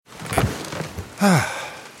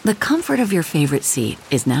The comfort of your favorite seat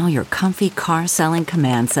is now your comfy car-selling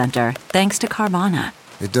command center, thanks to Carvana.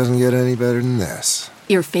 It doesn't get any better than this.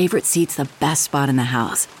 Your favorite seat's the best spot in the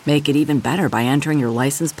house. Make it even better by entering your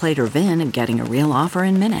license plate or VIN and getting a real offer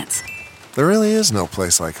in minutes. There really is no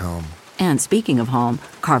place like home. And speaking of home,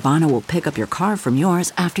 Carvana will pick up your car from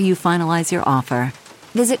yours after you finalize your offer.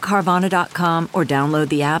 Visit Carvana.com or download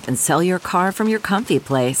the app and sell your car from your comfy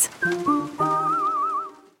place.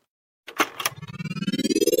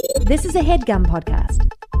 This is a HeadGum podcast.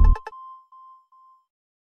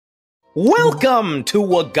 Welcome to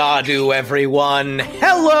Wagadu, everyone.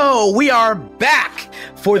 Hello, we are back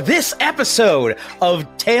for this episode of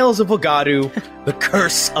Tales of Wagadu, The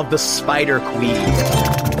Curse of the Spider Queen.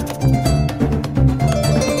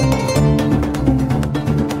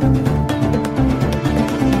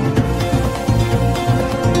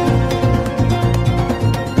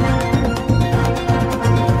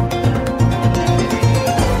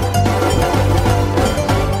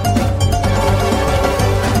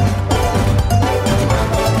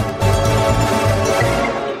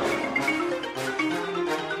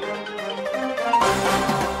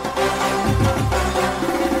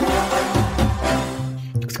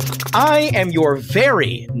 I am your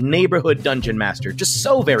very neighborhood dungeon master, just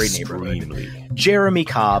so very neighborhood, Jeremy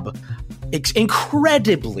Cobb.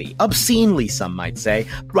 Incredibly, obscenely, some might say.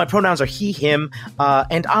 My pronouns are he, him,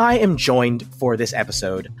 and I am joined for this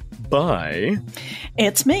episode by...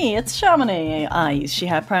 It's me, it's Shamini. I use she,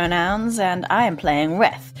 her pronouns, and I am playing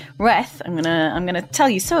Reth. Reth, I'm gonna tell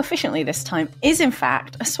you so efficiently this time, is in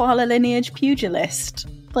fact a Swallow lineage pugilist.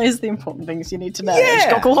 Those are the important things you need to know. Yeah. She's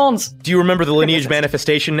got cool horns. Do you remember the lineage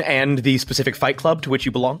manifestation and the specific fight club to which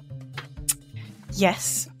you belong?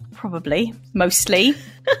 Yes, probably. Mostly.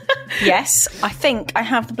 Yes, I think I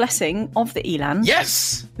have the blessing of the Eland.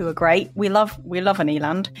 Yes! Who are great. We love an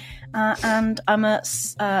Eland. And I'm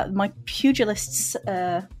my pugilist's,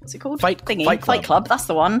 what's it called? Fight Club, that's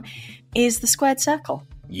the one, is the squared circle.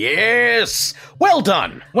 Yes! Well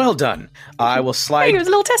done! Well done. I will slide... Hey, there was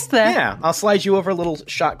a little test there. Yeah, I'll slide you over a little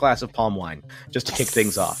shot glass of palm wine, just to kick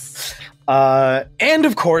things off. And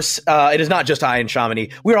of course, it is not just I and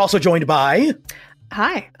Shamini. We're also joined by...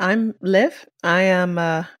 Hi, I'm Liv.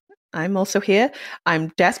 I'm also here. I'm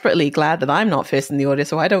desperately glad that I'm not first in the order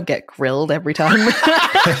so I don't get grilled every time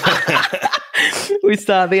we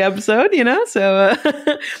start the episode, you know? So,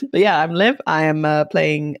 but yeah, I'm Liv. I am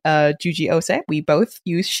playing Juji Ose. We both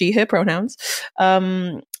use she, her pronouns.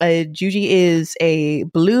 Juji is a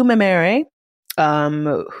blue Memere,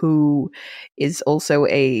 who is also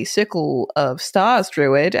a Circle of Stars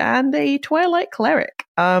druid and a Twilight cleric.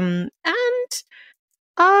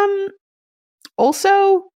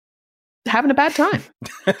 Also having a bad time.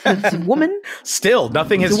 Woman. Still,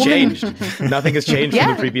 nothing has changed. Nothing has changed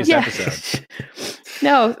from the previous episode.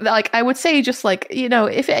 No, like I would say, just like, you know,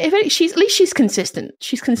 if she's at least she's consistent.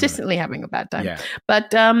 She's consistently having a bad time. Yeah.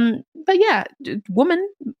 But yeah, woman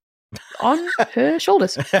on her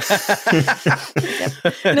shoulders. It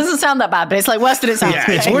doesn't sound that bad, but it's like worse than it sounds. Yeah,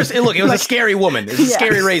 it's worse. Look, it was a scary woman. It was a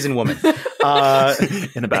scary raisin woman.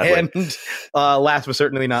 In a bad way. And last but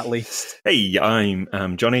certainly not least. Hey,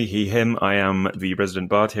 I'm Johnny, he, him. I am the resident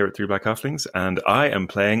bard here at Three Black Halflings, and I am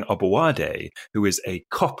playing Obawade, who is a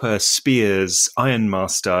copper spears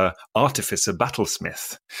ironmaster artificer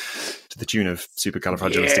battlesmith, to the tune of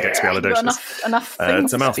supercalifragilisticexpialidocious. Enough things.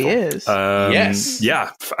 It's a mouthful. Yes.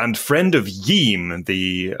 Yeah, and friend of Yeem,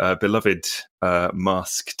 the beloved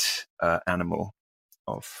masked animal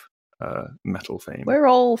of metal fame. We're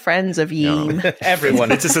all friends of Yeem. No.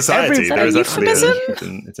 Everyone. It's a society. There's actually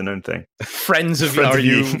it's a known thing. Friends of Are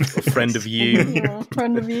you a friend of Yeem?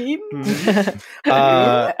 Friend of Yeem.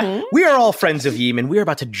 We are all friends of Yeem, and we're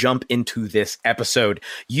about to jump into this episode.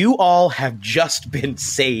 You all have just been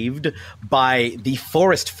saved by the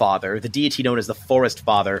Forest Father, the deity known as the Forest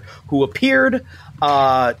Father, who appeared,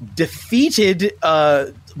 defeated,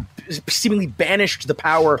 seemingly banished the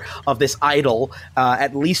power of this idol,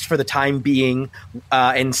 at least for the time being,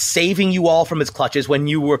 and saving you all from its clutches when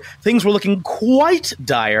things were looking quite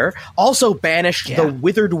dire. Also banished the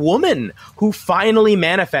withered woman, who finally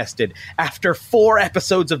manifested after 4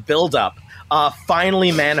 episodes of buildup.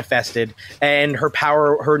 Finally manifested, and her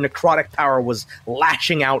necrotic power was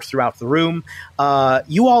lashing out throughout the room.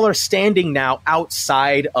 You all are standing now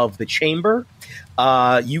outside of the chamber.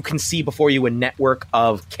 You can see before you a network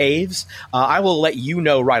of caves. I will let you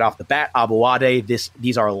know right off the bat, Abuade,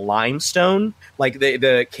 these are limestone. Like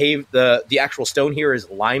the cave, the actual stone here is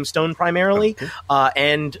limestone primarily,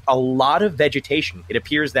 and a lot of vegetation. It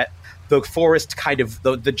appears that the forest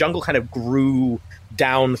the jungle kind of grew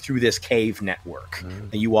down through this cave network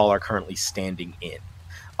that you all are currently standing in.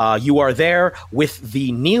 You are there with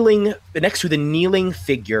next to the kneeling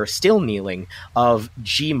figure, still kneeling, of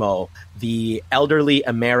Jimo, the elderly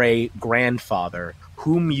Emere grandfather,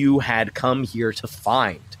 whom you had come here to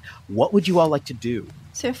find. What would you all like to do?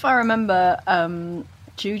 So if I remember,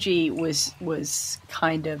 Juji was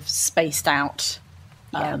kind of spaced out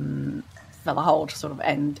for the whole sort of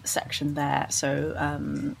end section there. So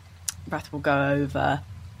Wrath will go over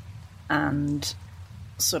and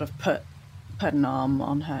sort of put an arm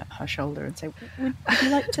on her shoulder and say, would you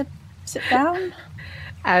like to sit down?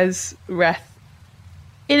 As Wrath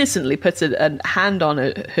innocently puts a hand on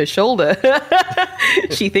her shoulder,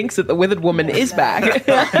 she thinks that the withered woman is back.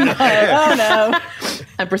 Oh no.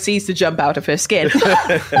 And proceeds to jump out of her skin.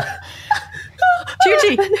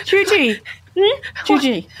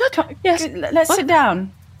 Juji, yes, let's sit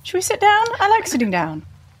down. Should we sit down? I like sitting down.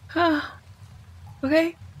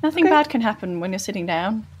 Okay. Nothing bad can happen when you're sitting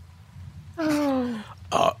down.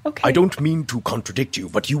 Okay. I don't mean to contradict you,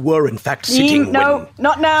 but you were in fact sitting No,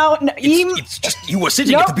 not now. No, It's just, you were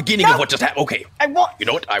sitting at the beginning of what just happened. Okay. You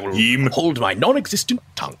know what? I will hold my non-existent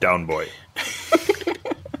tongue. Down, boy.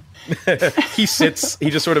 He sits, he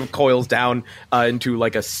just sort of coils down into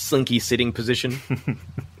like a slinky sitting position.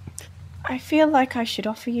 I feel like I should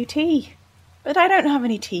offer you tea, but I don't have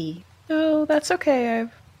any tea. No, that's okay.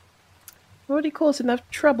 I've already caused enough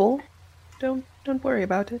trouble. Don't worry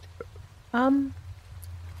about it. I'd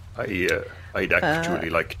actually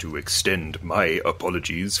like to extend my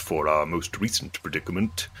apologies for our most recent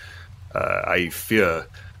predicament. I fear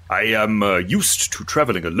I am used to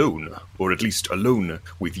traveling alone, or at least alone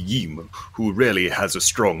with Yim, who rarely has a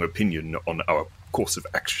strong opinion on our course of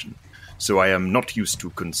action. So I am not used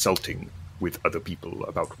to consulting with other people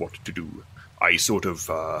about what to do. I sort of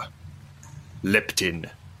leapt in,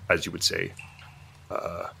 as you would say.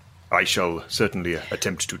 I shall certainly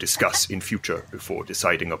attempt to discuss in future before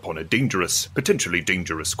deciding upon a potentially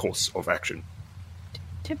dangerous course of action.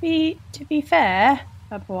 To be fair,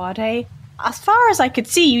 Abuade, as far as I could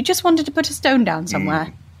see, you just wanted to put a stone down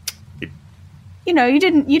somewhere. You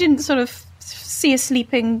didn't sort of see a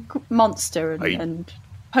sleeping monster and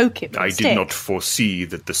poke it with I a stick. did not foresee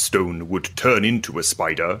that the stone would turn into a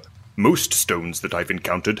spider. Most stones that I've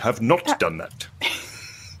encountered have not done that.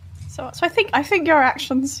 So I think your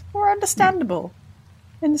actions were understandable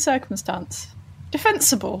in the circumstance.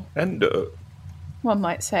 Defensible. And, one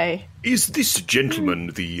might say. is this gentleman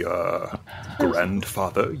the,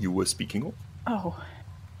 grandfather you were speaking of? Oh,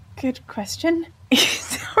 good question. Are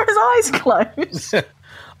his eyes closed?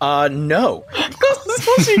 No.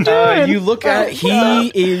 What's he doing? You look at,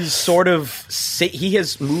 he is sort of, he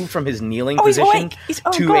has moved from his kneeling position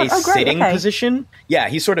to a sitting position. Yeah,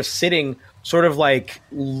 he's sort of sitting, sort of like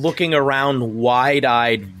looking around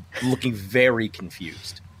wide-eyed, looking very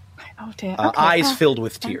confused. Oh dear. Eyes filled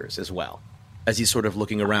with tears as well, as he's sort of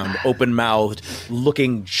looking around, open-mouthed,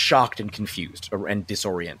 looking shocked and confused and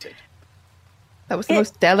disoriented. That was the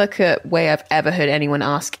most delicate way I've ever heard anyone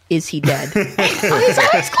ask, is he dead? His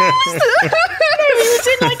eyes closed! He was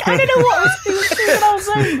in like, I don't know what I was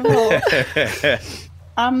saying before.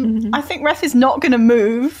 I think Ref is not going to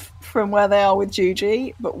move from where they are with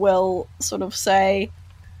Juji, but will sort of say,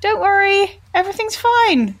 don't worry, everything's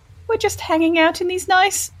fine. We're just hanging out in these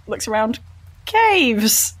nice, looks around,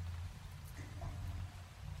 caves.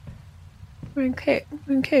 We're in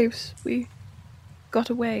caves. We got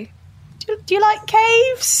away. Do you like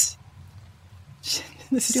caves?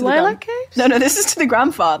 Do I like caves? No, this is to the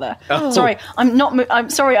grandfather. Oh. Sorry, I'm not. I'm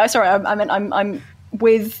sorry. I'm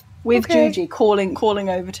with Juji calling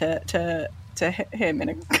over to him in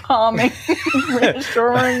a calming,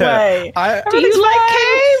 reassuring way. Do you like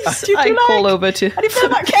caves? I call over to. How do you feel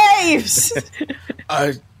about caves?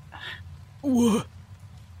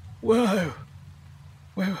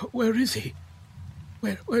 Where is he?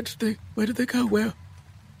 Where did they go?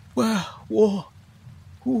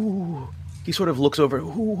 Who? He sort of looks over.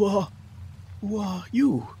 Who are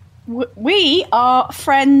you? We are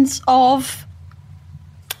friends of.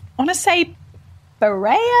 I want to say,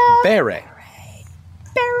 Berea. Beret.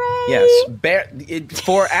 Yes.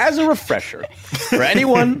 As a refresher, for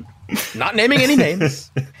anyone not naming any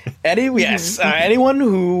names, anyone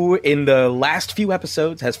who in the last few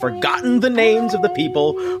episodes has forgotten the names of the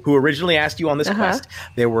people who originally asked you on this quest,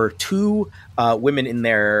 there were two women in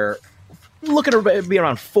their looking to be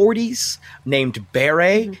around 40s named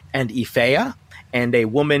Bere and Ifea, and a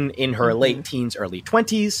woman in her late teens, early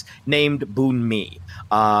 20s named Boonmi.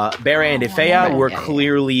 Bere and Ifea were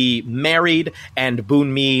clearly married, and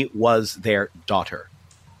Boonmi was their daughter.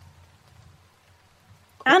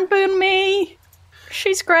 And Boonmi.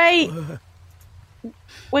 She's great.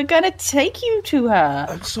 We're going to take you to her.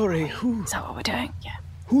 I'm sorry, who? Is that what we're doing? Yeah.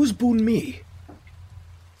 Who's Boon Me?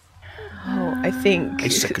 Oh, I think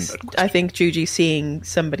Juji seeing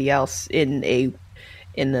somebody else in a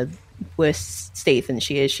worse state than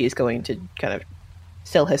she is going to kind of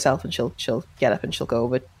still herself, and she'll get up and she'll go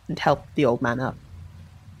over and help the old man up.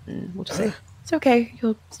 And we'll just say, "It's okay.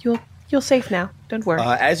 You're safe now. Don't worry."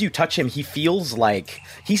 As you touch him, he feels like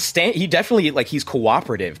he definitely like he's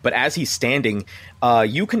cooperative, but as he's standing,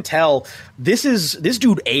 you can tell this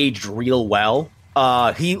dude aged real well.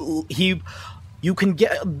 You can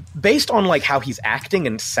get, based on like how he's acting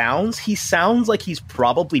and sounds, he sounds like he's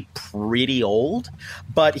probably pretty old,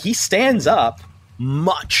 but he stands up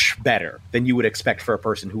much better than you would expect for a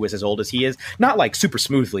person who is as old as he is. Not like super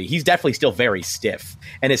smoothly. He's definitely still very stiff,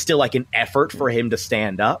 and it's still like an effort for him to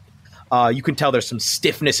stand up. You can tell there's some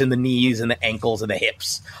stiffness in the knees and the ankles and the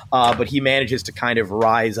hips, but he manages to kind of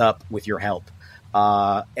rise up with your help,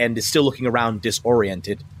 and is still looking around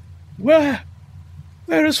disoriented. Where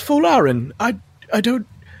is Folarin? I don't...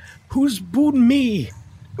 Who's Boon Me?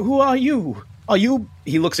 Who are you? Are you...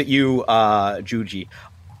 He looks at you, Juji.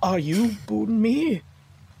 Are you Boon Me?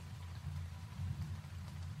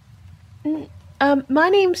 My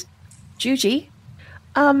name's Juji.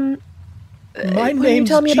 My Will you name's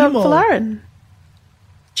tell me about Jimo. Folarin?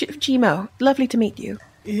 Jimo, lovely to meet you.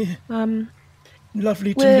 Yeah,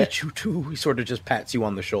 lovely to we're- meet you, too. He sort of just pats you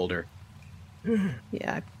on the shoulder.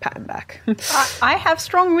 Yeah, I pat him back. I have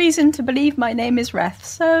strong reason to believe my name is Reth,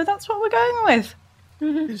 so that's what we're going with.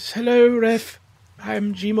 Yes, hello, Ref.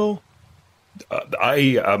 I'm Jimo.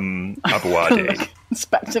 I am Abuade.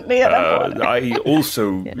 Expectantly at that point. I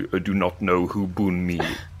also do not know who Boon Me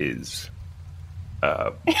is.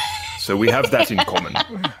 So we have that in common.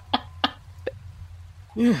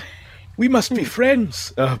 We must be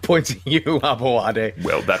friends. Pointing you, Abuade.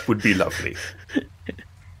 Well, that would be lovely.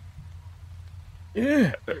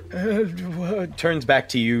 Yeah. Turns back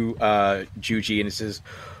to you, Juji, and it says,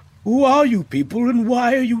 "Who are you people, and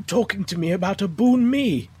why are you talking to me about a Boon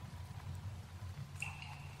Me?"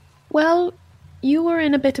 Well, you were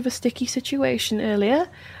in a bit of a sticky situation earlier.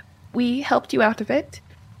 We helped you out of it.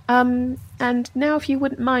 And now, if you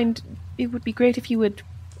wouldn't mind, it would be great if you would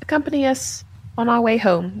accompany us on our way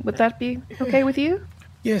home. Would that be okay with you?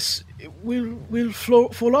 Yes, will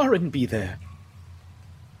Folarin be there?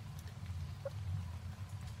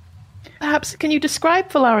 Perhaps, can you describe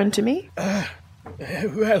Folarin to me?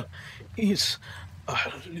 Well, he's a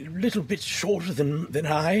little bit shorter than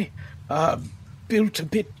I, built a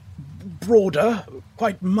bit broader,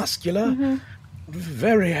 quite muscular,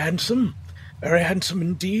 very handsome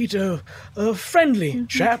indeed, a friendly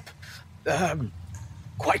chap,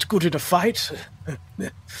 quite good at a fight,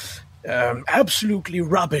 absolutely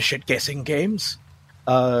rubbish at guessing games.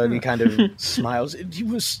 And he kind of smiles. He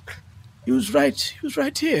was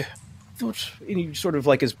right here. Thought, and he sort of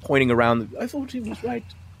like is pointing around. I thought he was right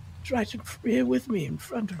here with me, in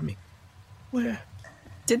front of me. Where?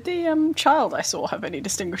 Did the child I saw have any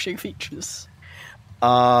distinguishing features?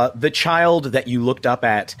 The child that you looked up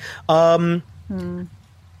at. I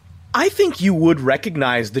think you would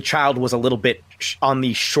recognize the child was a little bit on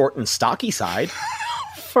the short and stocky side.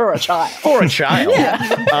 For a child. For a child.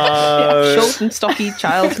 Short and stocky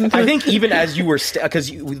child. I think even as you were, because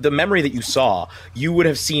the memory that you saw, you would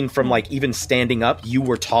have seen from like even standing up, you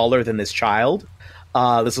were taller than this child,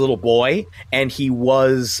 this little boy, and he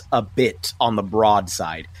was a bit on the broad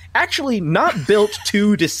side. Actually, not built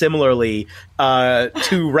too dissimilarly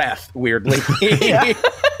to Reth, weirdly.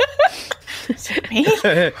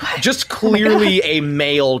 Just clearly a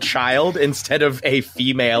male child instead of a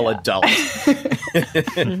female adult. I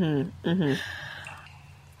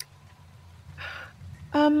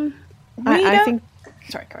think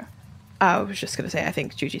Sorry, go on. I was just going to say, I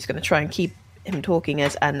think Juji's going to try and keep him talking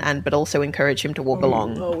but also encourage him to walk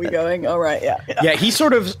along. Are we going? All right, yeah. Yeah, he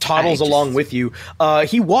sort of toddles along with you.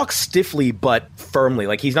 He walks stiffly but firmly,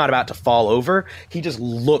 like he's not about to fall over. He just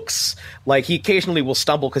looks like he occasionally will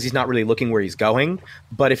stumble because he's not really looking where he's going.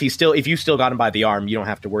 But if you still got him by the arm, you don't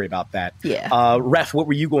have to worry about that. Yeah. Ref, what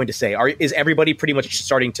were you going to say? Is everybody pretty much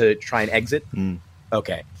starting to try and exit?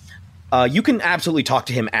 Okay. You can absolutely talk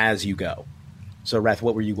to him as you go. So, Reth,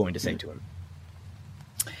 what were you going to say to him?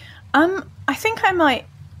 I think I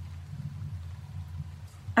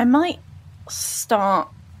might start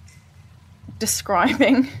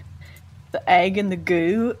describing the egg and the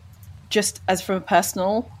goo just as from a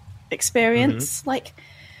personal experience. Like,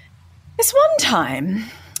 this one time,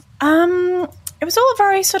 it was all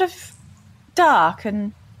very sort of dark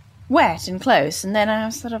and wet and close, and then I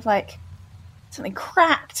was sort of like, something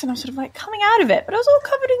cracked, and I was sort of like coming out of it, but I was all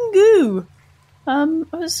covered in goo.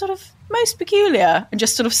 It was sort of most peculiar, and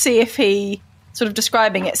just sort of see if he, sort of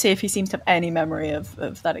describing it, see if he seems to have any memory of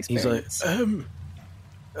that experience. He's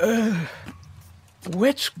like,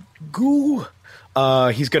 wet goo.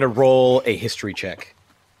 He's going to roll a history check.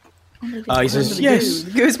 He says, yes.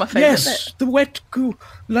 Goo is my favourite Yes, bit. the wet goo,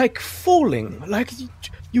 like falling, like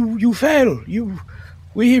you fell.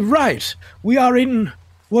 Right. We are in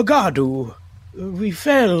Wagadu. We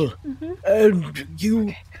fell. And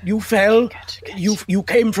you fell. Good. You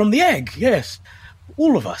came from the egg, yes.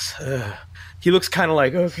 All of us. He looks kind of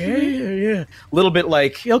like, okay, yeah. A little bit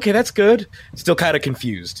like, okay, that's good. Still kind of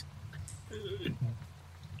confused.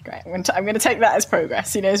 Great. I'm going to take that as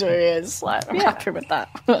progress. He knows where he is. Like, I'm happy with that.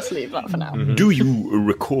 Let's leave that for now. Do you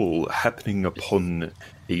recall happening upon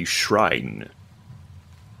a shrine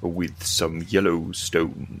with some yellow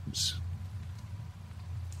stones?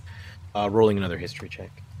 Rolling another history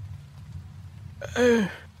check.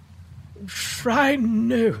 Shrine,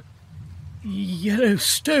 no. Yellow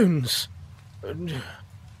stones.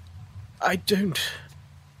 I don't.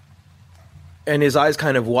 And his eyes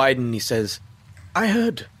kind of widen and he says, I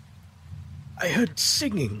heard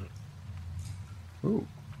singing. Ooh.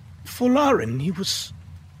 Folarin, he was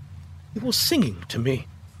singing to me.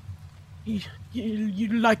 He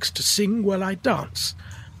likes to sing while I dance.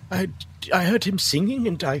 I heard him singing,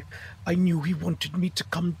 and I knew he wanted me to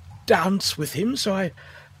come dance with him. So I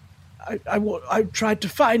tried to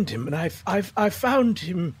find him, and I found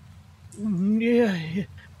him. Yeah,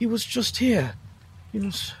 he was just here. He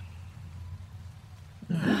was.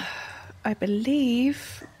 I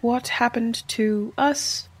believe what happened to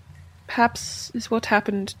us perhaps is what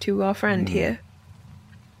happened to our friend here.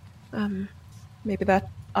 Maybe that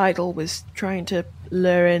idol was trying to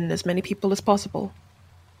lure in as many people as possible.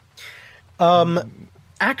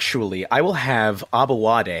 Actually, I will have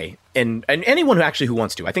Abawade and anyone who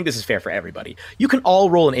wants to. I think this is fair for everybody. You can all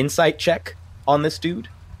roll an insight check on this dude,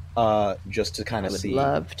 just to kind of see. I would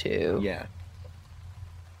love to. Yeah.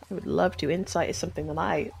 I would love to. Insight is something that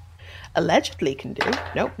I allegedly can do.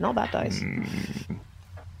 Nope, not that dice.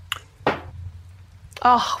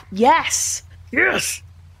 Oh, yes! Yes.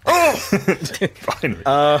 Finally.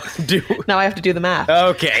 Now I have to do the math.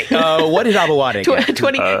 Okay. What did Abawade get?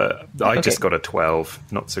 20. I just got a 12.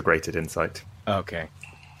 Not so great at insight. Okay.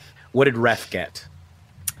 What did Ref get?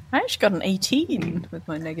 I actually got an 18 with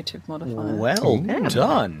my negative modifier. Well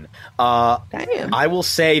done. Damn. I will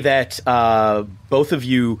say that both of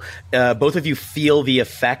you feel the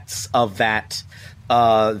effects of that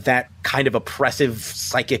kind of oppressive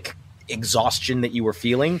psychic exhaustion that you were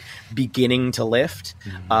feeling beginning to lift.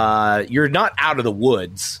 You're not out of the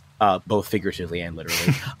woods, both figuratively and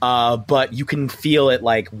literally, but you can feel it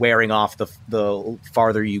like wearing off the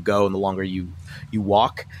farther you go and the longer you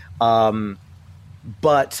walk.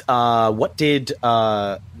 But what did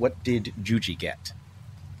Juji get?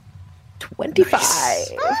 25.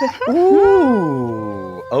 Nice.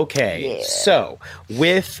 Ooh. Okay. Yeah. So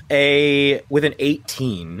with an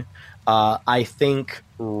 18, I think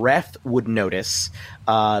Reth would notice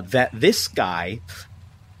that this guy,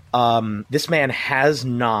 this man has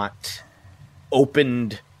not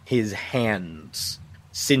opened his hands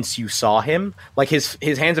since you saw him. Like his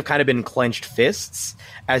hands have kind of been clenched fists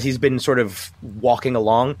as he's been sort of walking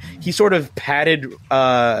along. He sort of patted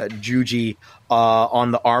Juji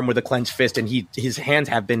on the arm with a clenched fist, and his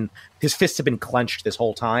fists have been clenched this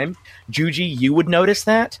whole time. Juji, you would notice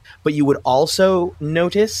that, but you would also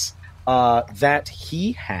notice that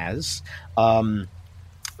he has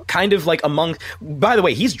kind of like by the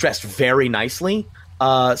way, he's dressed very nicely.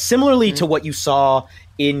 Similarly to what you saw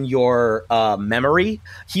in your memory,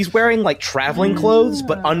 he's wearing like traveling clothes,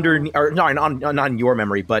 but not in your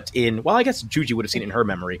memory, but I guess Juji would have seen it in her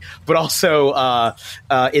memory, but also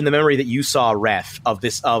in the memory that you saw, Ref, of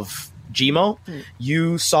Jimo,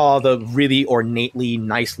 you saw the really ornately,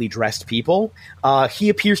 nicely dressed people. He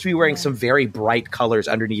appears to be wearing some very bright colors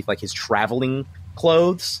underneath like his traveling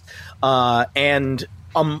clothes, and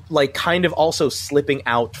like kind of also slipping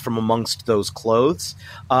out from amongst those clothes.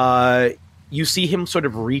 You see him sort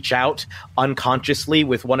of reach out unconsciously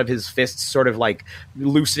with one of his fists, sort of like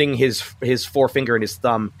loosening his forefinger and his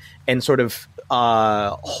thumb, and sort of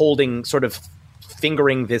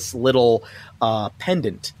fingering this little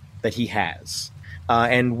pendant that he has.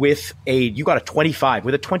 And you got a 25.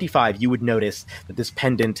 With a 25, you would notice that this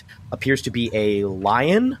pendant appears to be a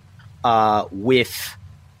lion with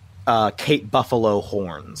Cape Buffalo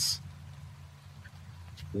horns,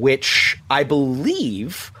 which I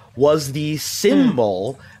believe was the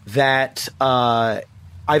symbol that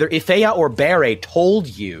either Ifeya or Bere told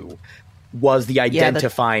you was the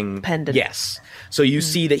identifying pendant. Yes. So you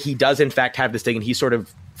see that he does in fact have this thing, and he's sort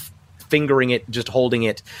of fingering it, just holding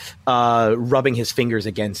it, rubbing his fingers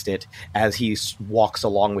against it as he walks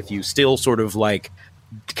along with you, still sort of like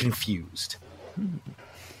confused.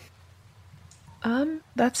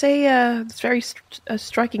 That's a very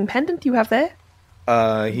striking pendant you have there.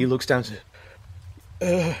 He looks down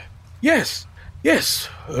to, yes, it's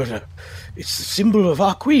the symbol of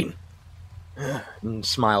our queen. And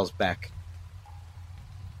smiles back.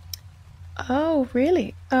 Oh,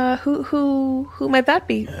 really? Who might that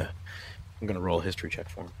be? I'm going to roll a history check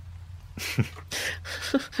for him.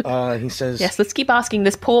 He says... Yes, let's keep asking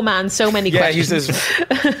this poor man so many questions. He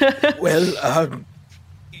says, well,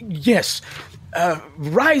 yes,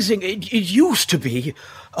 Rising, it used to be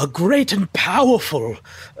a great and powerful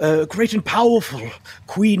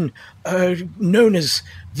queen known as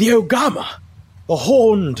the Ogama, the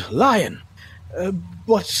Horned Lion.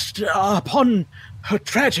 But upon her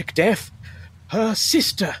tragic death, her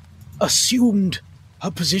sister assumed her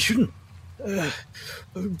position.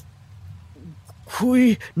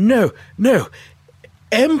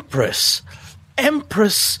 Empress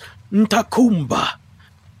Ntakumba.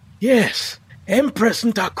 Yes, Empress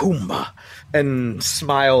Ntakumba. And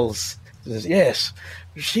smiles. Says, yes,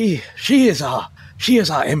 she is our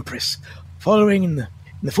empress, following in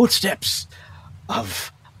the footsteps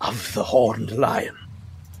of the Horned Lion.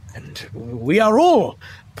 And we are all,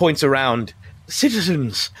 points around,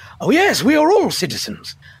 citizens. Oh yes, we are all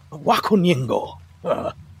citizens. Wakunyingo.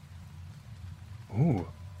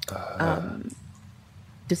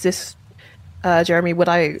 Does this, Jeremy, would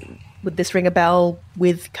this ring a bell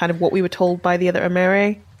with kind of what we were told by the other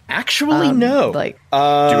Amere? Actually, no. Like,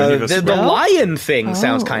 the lion thing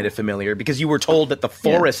sounds kind of familiar because you were told that the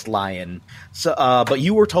forest lion, but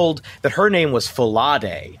you were told that her name was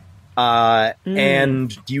Fulade,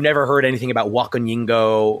 and you never heard anything about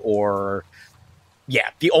Wakanyingo or. Yeah,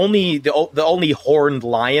 the only horned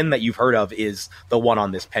lion that you've heard of is the one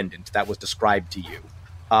on this pendant that was described to you.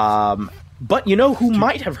 But you know who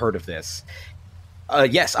might have heard of this?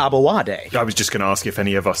 Yes, Abawade. I was just going to ask if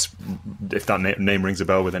any of us, if that name rings a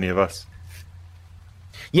bell with any of us.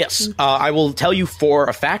 Yes, I will tell you for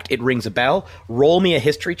a fact it rings a bell. Roll me a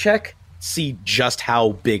history check. See just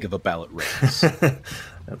how big of a bell it rings.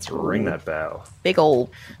 Let's ring that bell. Big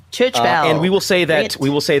old church bell. And we will say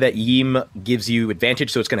that Yim gives you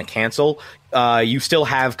advantage, so it's going to cancel. You still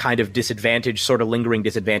have kind of disadvantage, sort of lingering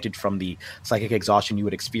disadvantage from the psychic exhaustion you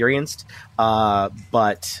had experienced.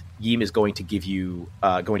 But Yim is going to give you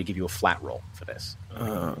a flat roll for this.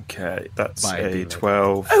 Okay, that's a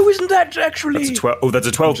 12. Oh, isn't that actually? That's a 12. Oh, that's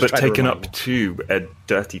a 12, but taken up to a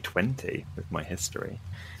dirty 20 with my history.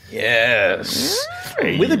 Yes,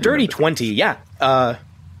 with a dirty 20. Yeah.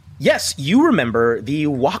 Yes, you remember the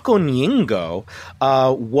Wakonyingo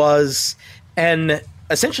was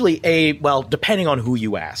essentially depending on who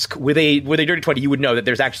you ask, with a dirty 20, you would know that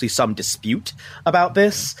there's actually some dispute about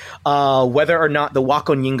this, whether or not the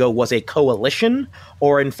Wakonyingo was a coalition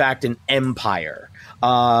or in fact an empire.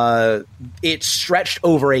 It stretched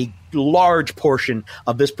over a large portion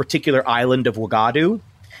of this particular island of Wagadu,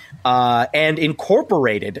 and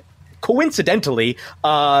incorporated, coincidentally,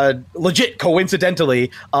 legit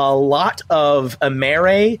coincidentally, a lot of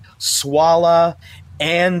Amere, Swala,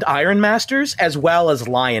 and Iron Masters, as well as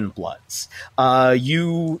Lion Bloods.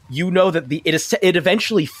 You know that it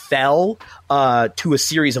eventually fell to a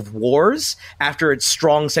series of wars after its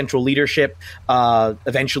strong central leadership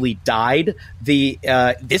eventually died.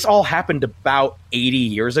 This all happened about 80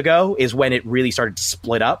 years ago is when it really started to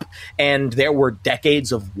split up, and there were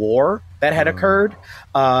decades of war that had occurred.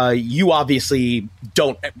 You obviously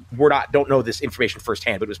don't know this information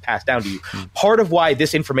firsthand, but it was passed down to you. Part of why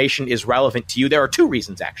this information is relevant to you, there are two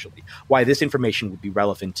reasons actually why this information would be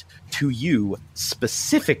relevant to you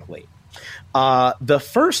specifically. The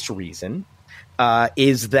first reason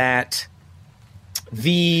is that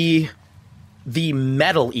the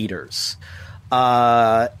Metal Eaters,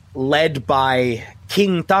 led by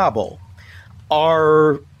King Tabo,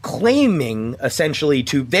 are claiming essentially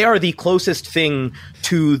they are the closest thing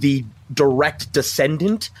to the direct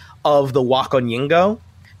descendant of the Wakonyingo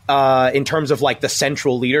in terms of like the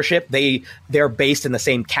central leadership. They're based in the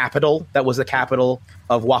same capital that was the capital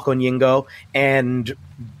of Wakonyingo, and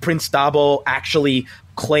Prince Dabo actually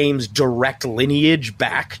claims direct lineage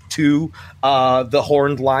back to the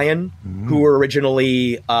Horned Lion, who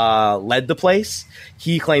originally led the place.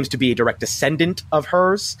 He claims to be a direct descendant of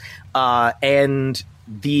hers, and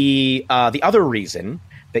the other reason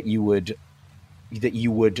that you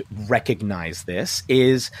would recognize this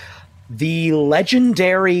is the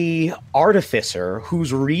legendary artificer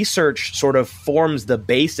whose research sort of forms the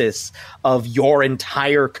basis of your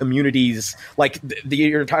entire community's, like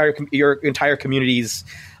your entire community's,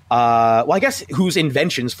 well, I guess whose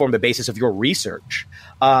inventions form the basis of your research,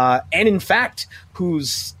 and in fact,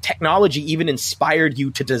 whose technology even inspired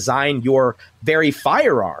you to design your very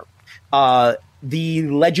firearm. The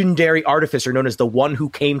legendary artificer known as the One Who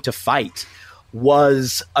Came to Fight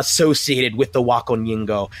was associated with the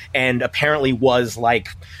Wakonyingo and apparently was like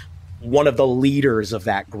one of the leaders of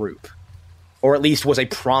that group, or at least was a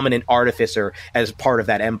prominent artificer as part of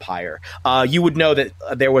that empire. You would know that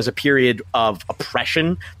there was a period of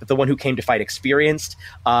oppression that the One Who Came to Fight experienced,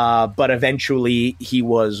 but eventually he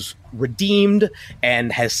was redeemed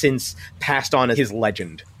and has since passed on his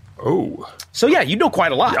legend. Oh. So yeah, you know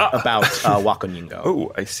quite a lot about Wakonyingo.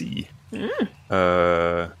 Oh, I see.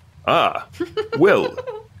 Well,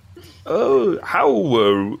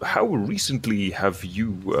 how recently have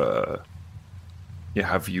you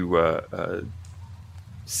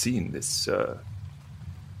seen this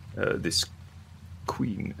this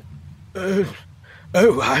queen?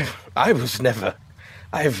 I've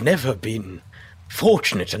never been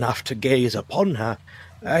fortunate enough to gaze upon her.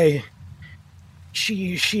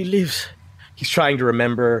 She lives. He's trying to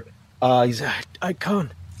remember. I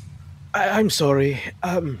can't. I'm sorry.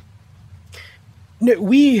 No,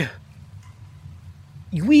 we.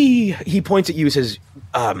 He points at you and says,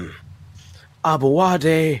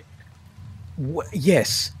 Abawade.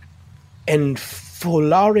 Yes. And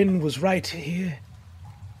Folarin was right here.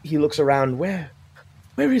 He looks around. Where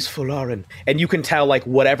is Folarin? And you can tell, like,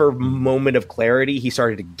 whatever moment of clarity he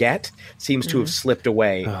started to get seems to have slipped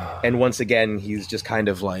away. And once again, he's just kind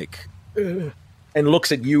of like, and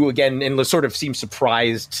looks at you again and sort of seems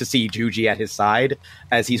surprised to see Juji at his side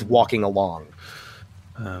as he's walking along.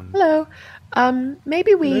 Hello.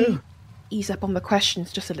 Maybe we ease up on the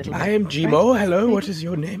questions just a little bit. I am Jimo. Right? Hello, Maybe. What is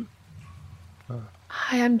your name?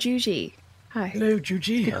 Hi, I'm Juji. Hi. Hello,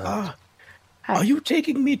 Juji. Hi. Are you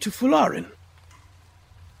taking me to Folarin?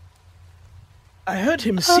 I heard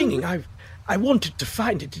him singing. I wanted to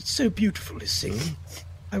find it. It's so beautiful, his singing.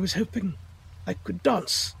 I was hoping I could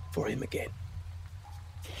dance for him again.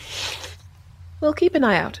 We'll keep an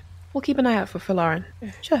eye out. We'll keep an eye out for Folarin.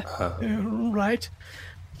 Sure. Right.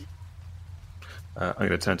 I'm going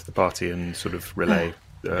to turn to the party and sort of relay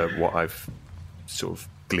what I've sort of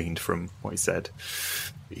gleaned from what he said.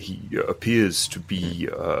 He appears to be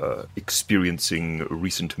experiencing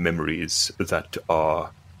recent memories that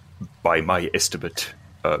are, by my estimate,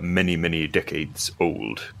 many, many decades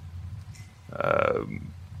old. I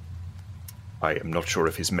am not sure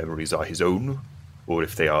if his memories are his own, or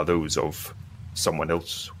if they are those of someone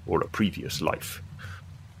else or a previous life.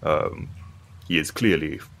 He is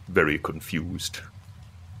clearly very confused.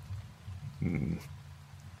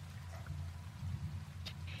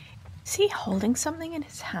 Is he holding something in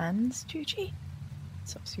his hands, Juji?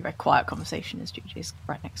 It's obviously a very quiet conversation as Juji is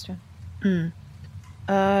right next to him.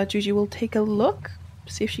 Juji will take a look,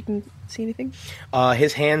 see if she can see anything.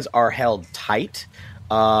 His hands are held tight.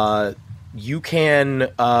 You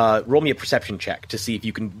can roll me a perception check to see if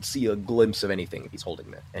you can see a glimpse of anything, if he's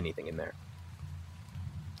holding anything in there.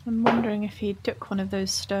 I'm wondering if he took one of those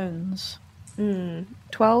stones.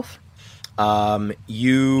 12.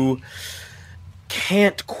 You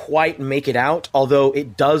can't quite make it out, although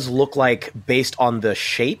it does look like, based on the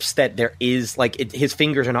shapes, that there is, like, his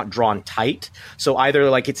fingers are not drawn tight. So either,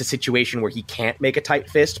 like, it's a situation where he can't make a tight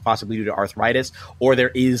fist, possibly due to arthritis, or there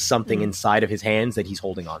is something inside of his hands that he's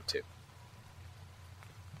holding on to.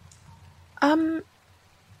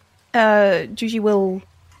 Juji will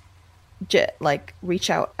reach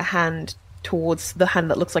out a hand towards the hand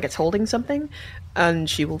that looks like it's holding something, and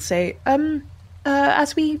she will say,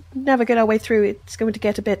 as we navigate our way through, it's going to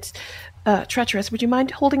get a bit treacherous. Would you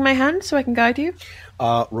mind holding my hand so I can guide you?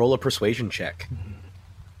 Roll a persuasion check.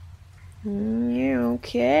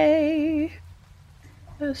 Okay.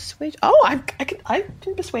 Persuade. Oh, I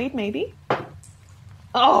can persuade, maybe.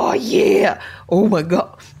 Oh, yeah. Oh, my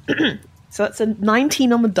God. So that's a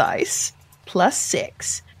 19 on the dice, plus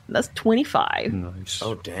 6. That's 25. Nice.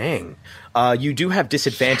 Oh, dang. You do have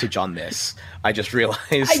disadvantage on this. I just realized.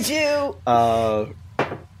 I do.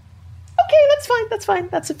 Okay, that's fine.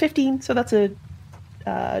 That's a 15, so that's a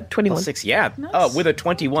 21. Plus 6, yeah. Nice. With a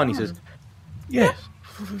 21, he says, yes,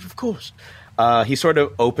 of course. He sort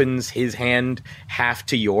of opens his hand half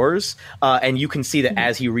to yours, and you can see that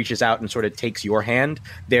as he reaches out and sort of takes your hand,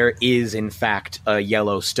 there is, in fact, a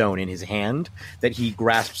yellow stone in his hand that he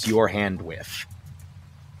grasps your hand with.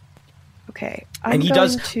 Okay. And he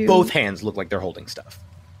does, both hands look like they're holding stuff.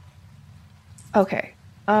 Okay.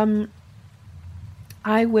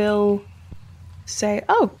 I will say,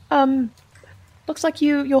 looks like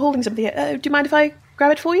you're holding something. Do you mind if I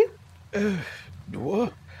grab it for you?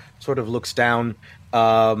 What? Sort of looks down.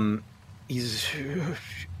 He's...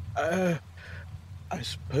 I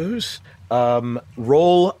suppose.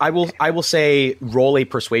 Roll. I will say roll a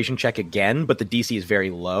persuasion check again, but the DC is very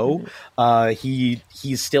low.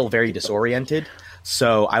 He's still very disoriented,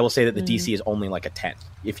 so I will say that the DC is only like a 10.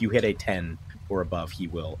 If you hit a 10 or above, he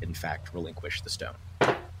will in fact relinquish the stone.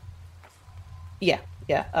 Yeah.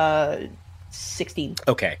 16.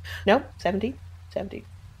 Okay. No, 17.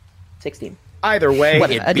 16. Either way,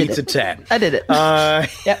 Whatever, it beats a 10. I did it.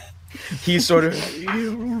 Yep. He's sort of,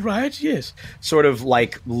 right, yes. Sort of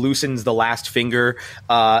like loosens the last finger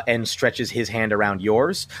and stretches his hand around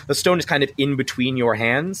yours. The stone is kind of in between your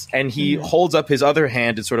hands, and he holds up his other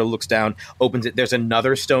hand and sort of looks down, opens it. There's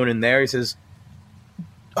another stone in there. He says,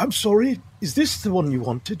 I'm sorry, is this the one you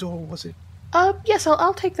wanted, or was it? Yes,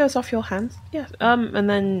 I'll take those off your hands. Yeah. And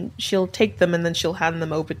then she'll take them, and then she'll hand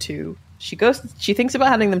them over to... She thinks about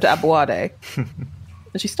handing them to Abuade.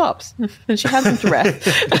 And she stops, and she hands them to Ref.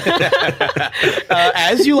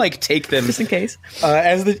 As you take them, just in case.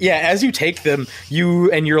 As you take them,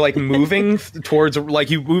 you're moving towards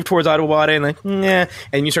you move towards Abuade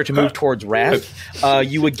and you start to move towards Ref.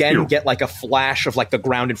 You again get a flash of the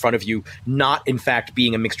ground in front of you, not in fact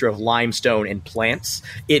being a mixture of limestone and plants.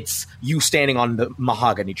 It's you standing on the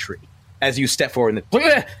mahogany tree. As you step forward,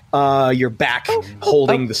 and you're back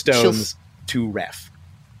holding the stones to Ref.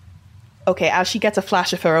 Okay, as she gets a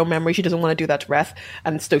flash of her own memory, she doesn't want to do that to Ref,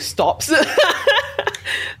 and so stops.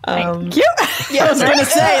 Thank you. Yeah, I was going to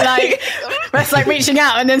say, Ref's reaching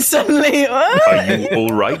out, and then suddenly... Are you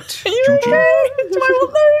all right, Juji? Do I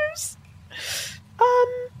want those?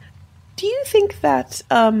 Do you think that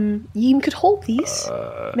Yim could hold these?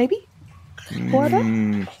 Maybe?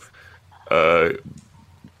 Can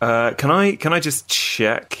I just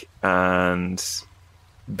check and...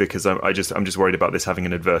 Because I'm just worried about this having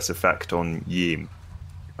an adverse effect on Yim.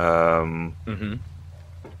 Because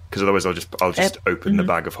otherwise I'll just open the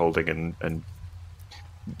bag of holding and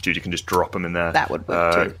Judy can just drop them in there. That would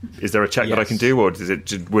work too. Is there a check that I can do, or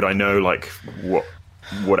would I know how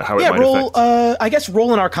it might roll, affect? I guess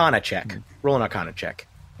roll an Arcana check. Roll an Arcana check.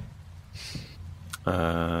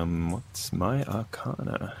 What's my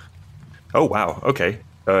Arcana? Oh wow, okay.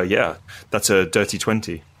 Yeah, that's a dirty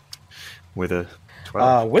 20 with a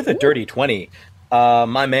 12. With a dirty 20,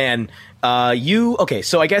 my man,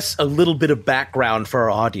 so I guess a little bit of background for our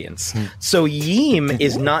audience. So Yim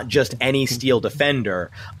is not just any steel defender.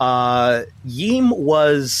 Yim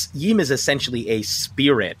is essentially a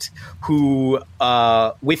spirit who,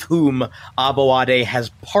 with whom Abuade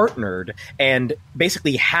has partnered and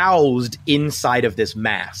basically housed inside of this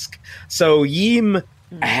mask. So Yim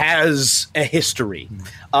has a history,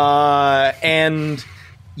 and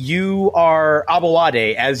you are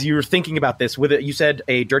Abuade. As you're thinking about this, with it, you said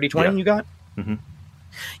a dirty 20 you got? Mm-hmm.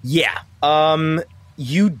 Yeah.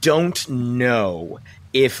 You don't know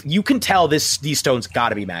if you can tell these stones got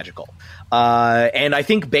to be magical. And I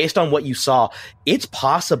think based on what you saw, it's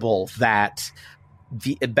possible that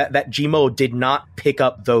that Jimo did not pick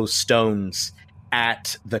up those stones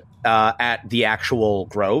at the actual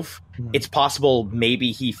grove. It's possible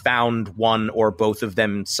maybe he found one or both of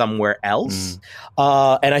them somewhere else.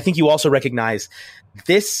 And I think you also recognize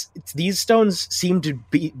these stones seem to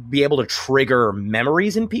be able to trigger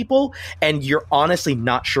memories in people, and you're honestly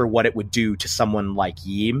not sure what it would do to someone like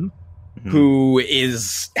Yim, who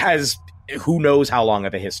who knows how long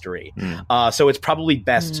of a history. So it's probably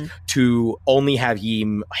best to only have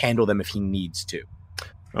Yim handle them if he needs to.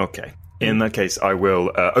 Okay. In that case, I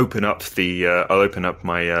will open up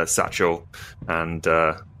my satchel and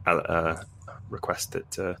request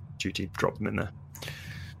that Judy drop them in there.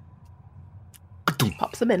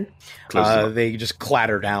 Pops them in. They just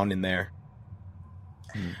clatter down in there.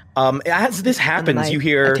 As this happens, you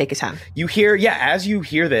hear... I take his hand. You hear... Yeah, as you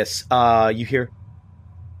hear this, you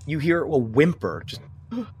hear a whimper. Just...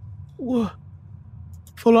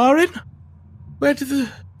 Folarin? Where did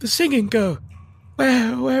the singing go?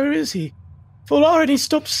 Where is he? Folarin, he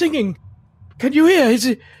stopped singing. Can you hear?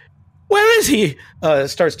 Where is he?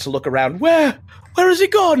 Starts to look around. Where has he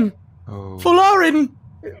gone? Folarin,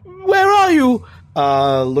 where are you?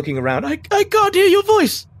 Looking around. I can't hear your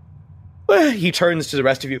voice. Where? He turns to the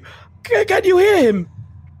rest of you. Can you hear him?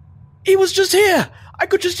 He was just here. I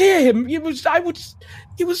could just hear him. His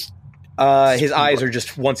eyes are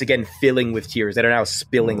just once again filling with tears that are now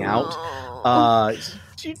spilling out.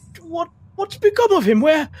 What What's become of him?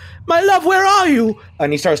 Where, my love, where are you?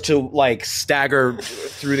 And he starts to, like, stagger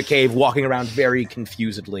through the cave, walking around very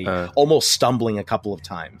confusedly, almost stumbling a couple of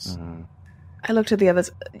times. I looked at the others.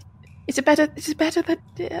 Is it better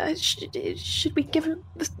that... should we give him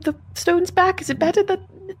the stones back? Is it better that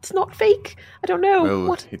it's not fake? I don't know.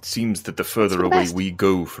 Well, it seems that the further away we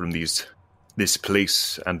go from this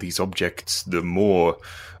place and these objects, the more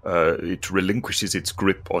it relinquishes its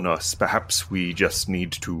grip on us. Perhaps we just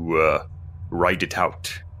need to ride it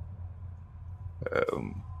out.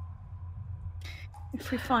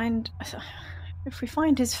 If we find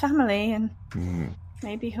his family, and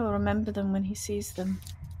maybe he'll remember them when he sees them.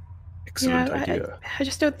 Excellent idea. I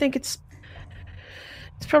just don't think it's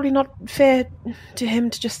probably not fair to him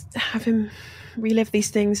to just have him relive these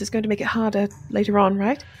things. It's going to make it harder later on,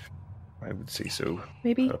 right? I would say so.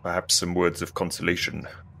 Maybe. Perhaps some words of consolation.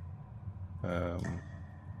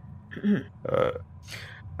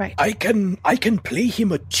 Right. I can play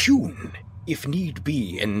him a tune if need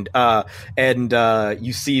be, and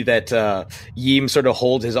you see that Yim sort of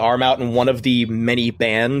holds his arm out, and one of the many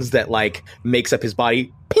bands that like makes up his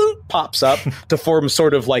body, ping, pops up to form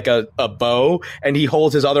sort of like a bow, and he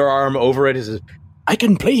holds his other arm over it. He says, "I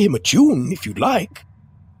can play him a tune if you'd like."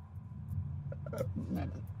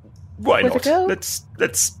 Why With not? a go?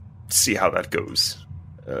 Let's see how that goes.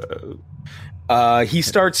 He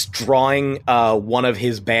starts drawing one of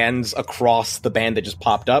his bands across the band that just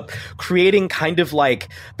popped up, creating kind of like,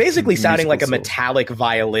 basically sounding like a metallic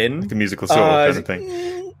violin. Like a musical solo kind of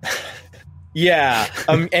thing. Yeah,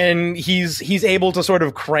 and he's able to sort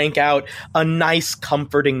of crank out a nice,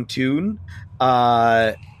 comforting tune.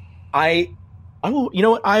 I will. You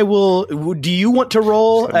know what? I will. Do you want to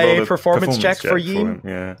roll a performance check for Yim?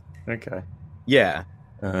 Yeah. Okay. Yeah.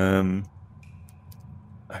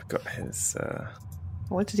 I've got his. I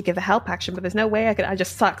wanted to give the help action, but there's no way I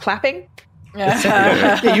just start clapping.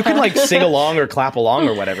 Yeah, you can like sing along or clap along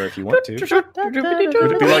or whatever if you want to. Would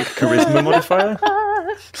it be like charisma modifier?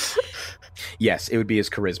 Yes, it would be his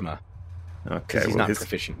charisma. Okay, He's not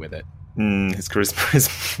proficient with it. His charisma is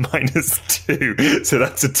 -2, so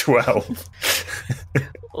that's a 12.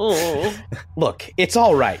 Oh, look, it's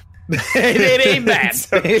all right. it ain't bad.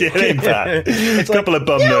 It ain't bad. It's a couple of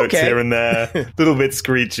bum notes okay. here and there, a little bit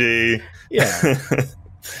screechy. Yeah.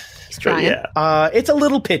 He's trying. Yeah. It's a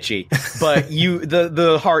little pitchy, but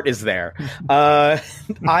the heart is there. I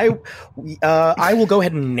will go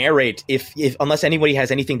ahead and narrate if unless anybody has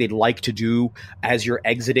anything they'd like to do as you're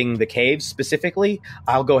exiting the cave specifically,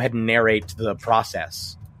 I'll go ahead and narrate the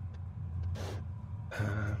process.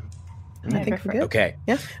 I think we're good. Okay.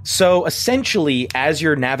 Yeah. So essentially, as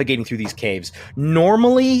you're navigating through these caves,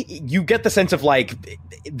 normally you get the sense of like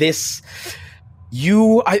this.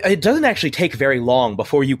 It doesn't actually take very long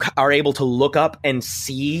before you are able to look up and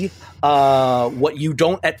see what you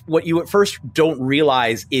at first don't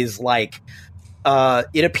realize is like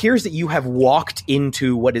it appears that you have walked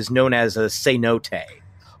into what is known as a cenote,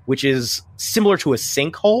 which is similar to a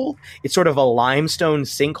sinkhole. It's sort of a limestone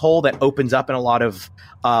sinkhole that opens up in a lot of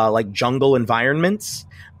like jungle environments.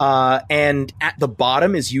 And at the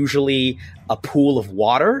bottom is usually a pool of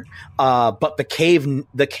water. But the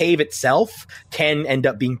cave itself can end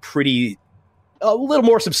up being a little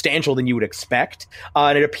more substantial than you would expect.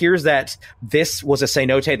 And it appears that this was a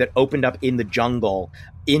cenote that opened up in the jungle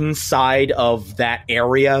inside of that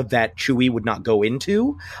area that Chewie would not go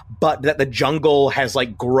into, but that the jungle has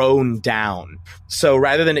like grown down. So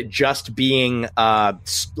rather than it just being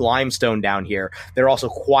limestone down here, there are also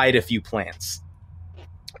quite a few plants.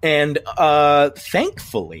 And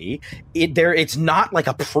thankfully, it's not like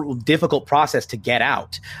a difficult process to get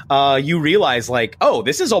out. You realize like, oh,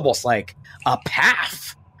 this is almost like a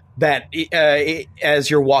path that as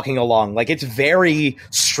you're walking along, like it's very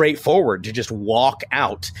straightforward to just walk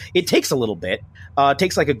out. It takes a little bit. It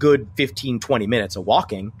takes like a good 15-20 minutes of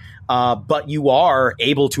walking, but you are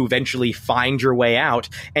able to eventually find your way out.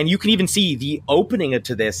 And you can even see the opening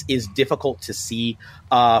to this is difficult to see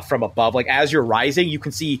from above. Like as you're rising, you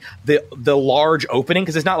can see the large opening,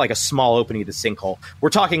 because it's not like a small opening of the sinkhole. We're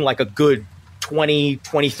talking like a good 20,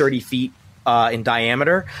 30 feet in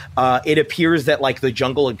diameter. It appears that like the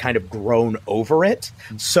jungle had kind of grown over it.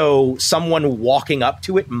 So someone walking up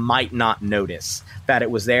to it might not notice that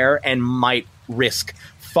it was there and might risk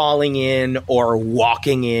falling in or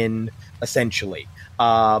walking in, essentially.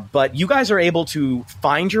 But you guys are able to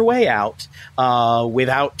find your way out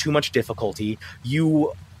without too much difficulty.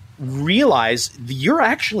 You realize you're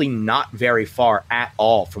actually not very far at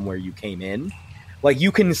all from where you came in. Like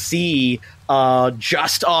you can see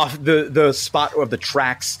just off the spot of the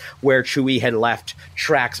tracks where Chewie had left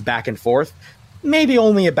tracks back and forth. maybe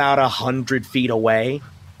only about 100 feet away,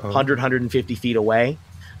 100, 150 feet away.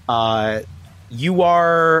 You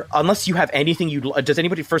are, unless you have anything does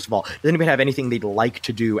anybody have anything they'd like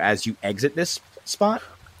to do as you exit this spot?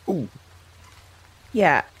 Ooh.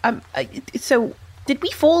 Yeah. So did we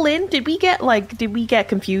fall in? Did we get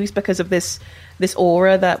confused because of this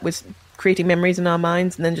aura that was creating memories in our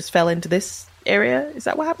minds and then just fell into this area? Is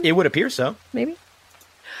that what happened? It would appear so. Maybe.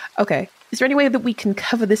 Okay. Is there any way that we can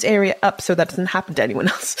cover this area up so that doesn't happen to anyone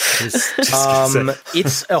else?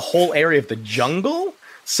 It's a whole area of the jungle.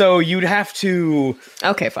 So you'd have to...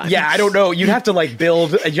 Okay, fine. Yeah, I don't know. You'd have to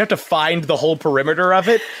build... You have to find the whole perimeter of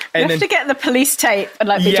it. And you have to get the police tape and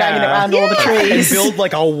be dragging it around all the trees. And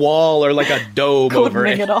build a wall or a dome over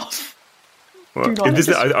it. It off. Well,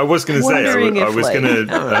 I was going to say I was going to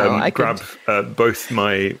grab both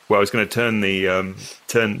my. Well, I was going to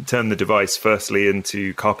turn the device firstly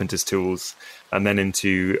into carpenter's tools and then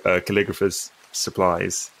into calligrapher's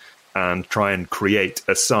supplies, and try and create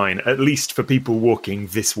a sign, at least for people walking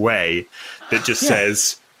this way, that just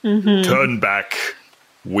says "Turn back,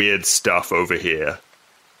 weird stuff over here."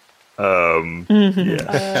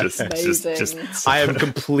 Just I am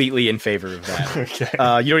completely in favor of that. Okay.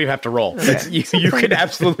 You don't even have to roll. You could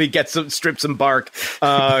absolutely strip some bark,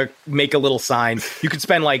 make a little sign. You could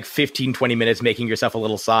spend 15-20 minutes making yourself a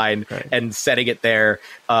little sign and setting it there.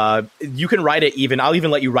 You can write it I'll even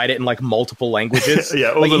let you write it in multiple languages.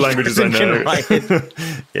 Yeah, all the languages I know.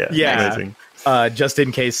 Yeah. Amazing. Just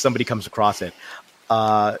in case somebody comes across it.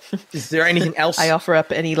 Is there anything else? I offer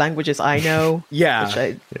up any languages I know.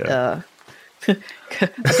 Yeah.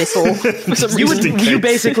 Abyssal. You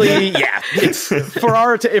basically, it's for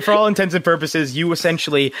all intents and purposes, you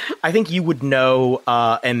essentially, I think you would know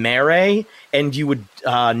Emere and you would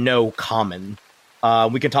know Common.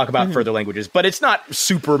 We can talk about further languages, but it's not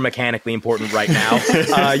super mechanically important right now.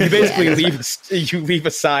 You basically leave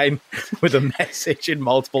a sign with a message in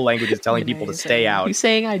multiple languages telling people to stay out. You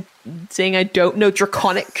saying I don't know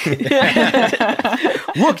Draconic?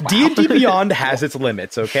 Look, D&D Beyond has its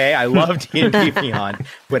limits. Okay, I love D&D Beyond,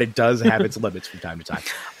 but it does have its limits from time to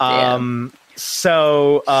time.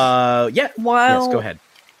 So yes, go ahead.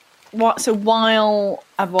 So while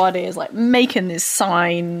Abwadi is making this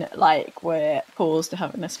sign, we're paused to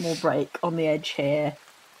having a small break on the edge here,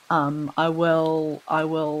 I will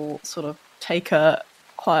sort of take a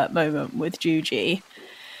quiet moment with Juji,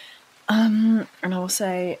 and I will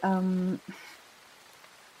say,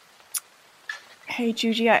 "Hey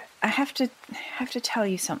Juji, I have to tell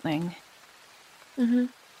you something. Mm-hmm.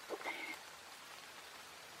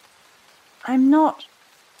 I'm not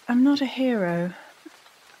a hero.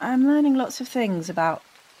 I'm learning lots of things about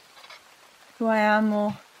who I am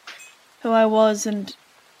or who I was, and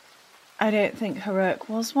I don't think heroic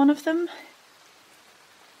was one of them.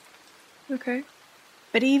 Okay.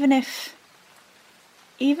 But even if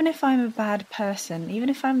I'm a bad person, even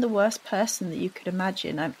if I'm the worst person that you could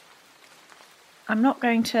imagine, I'm not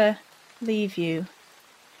going to leave you.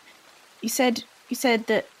 You said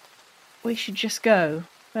that we should just go,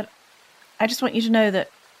 but I just want you to know that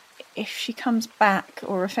if she comes back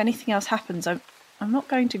or if anything else happens, I'm not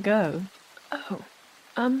going to go." Oh.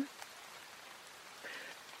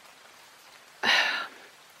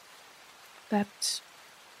 That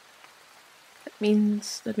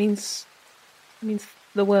means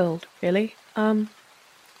the world, really.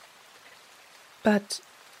 But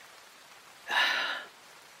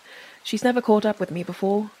she's never caught up with me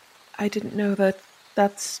before. I didn't know that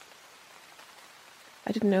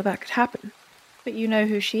could happen. But you know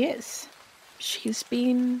who she is. She's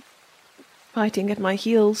been fighting at my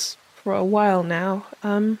heels for a while now.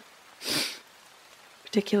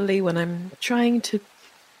 Particularly when I'm trying to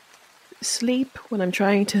sleep, when I'm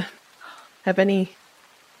trying to have any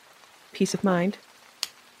peace of mind.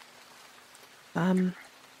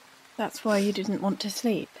 That's why you didn't want to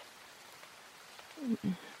sleep.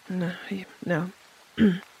 No.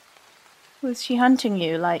 Was she hunting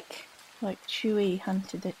you like Chewie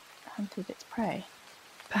hunted its prey?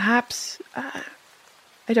 Perhaps.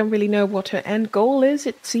 I don't really know what her end goal is.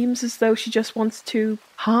 It seems as though she just wants to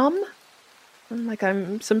harm. Like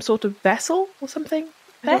I'm some sort of vessel or something.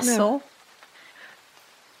 Vessel?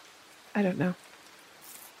 I don't know.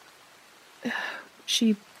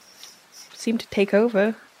 She seemed to take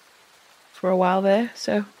over for a while there,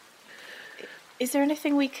 so... Is there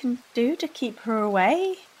anything we can do to keep her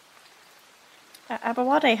away?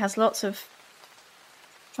 Abawade has lots of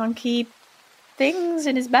funky things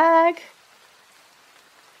in his bag.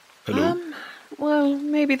 Hello. Well,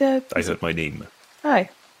 maybe I heard my name. Hi.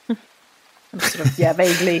 I'm sort of,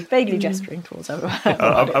 vaguely gesturing towards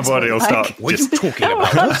Abawade. Abawade will start. What are you talking about?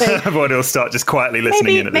 Abawade will start just quietly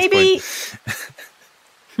listening in at this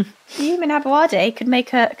point. You and Abawade could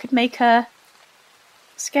make a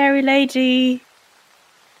scary lady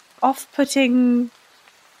off-putting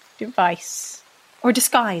device or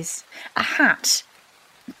disguise, a hat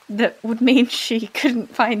that would mean she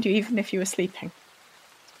couldn't find you even if you were sleeping.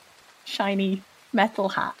 Shiny metal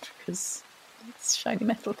hat, because it's shiny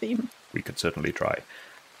metal theme. We could certainly try.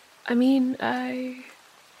 I mean, I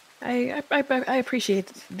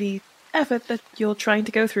appreciate the effort that you're trying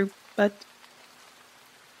to go through, but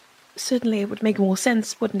certainly it would make more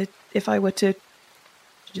sense, wouldn't it, if I were to...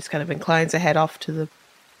 She just kind of inclines her head off to the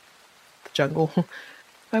jungle. If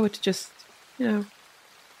I were to just, if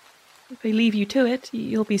I leave you to it,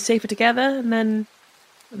 you'll be safer together, and then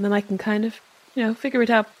I can kind of, figure it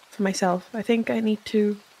out for myself. I think I need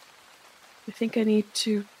to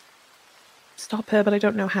stop her, but I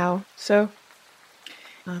don't know how. So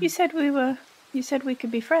you said we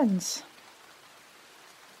could be friends.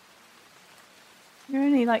 You're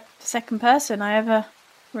only like the second person I ever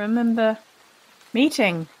remember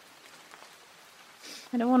meeting.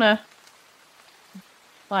 I don't want to...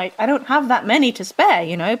 I don't have that many to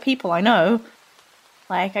spare, people I know.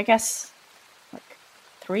 I guess,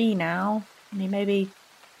 3 now. Maybe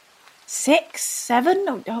 6,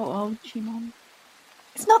 7? Oh, gee, Mom.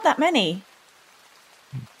 It's not that many.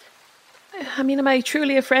 I mean, am I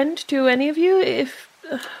truly a friend to any of you? If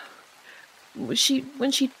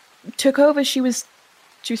when she took over, she was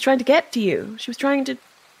trying to get to you. She was trying to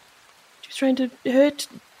hurt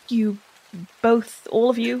you both, all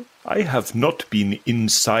of you. I have not been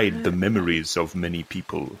inside the memories of many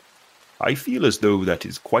people. I feel as though that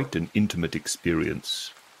is quite an intimate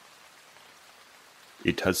experience.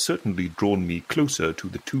 It has certainly drawn me closer to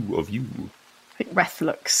the two of you. I think Reth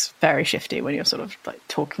looks very shifty when you're sort of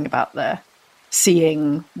talking about their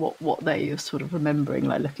seeing what they're sort of remembering,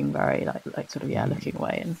 looking very looking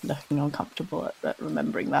away and looking uncomfortable at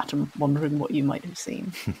remembering that and wondering what you might have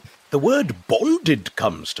seen. The word bonded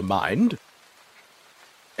comes to mind.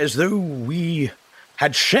 As though we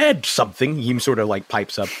had shared something, Yim sort of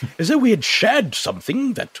pipes up, as though we had shared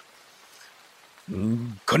something that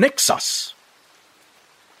connects us.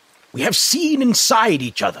 We have seen inside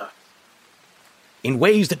each other in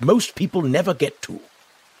ways that most people never get to.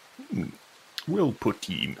 Well put,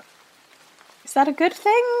 Yim. Is that a good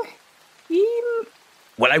thing, Yim?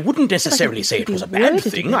 Well, I wouldn't necessarily say it was a bad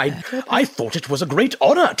thing. I thought it was a great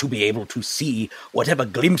honor to be able to see whatever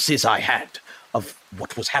glimpses I had of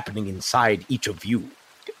what was happening inside each of you.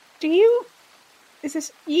 Did you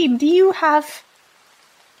have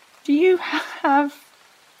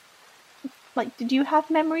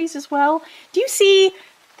memories as well? Do you see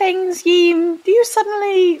things, Yim? Do you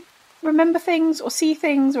suddenly remember things or see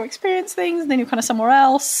things or experience things and then you're kind of somewhere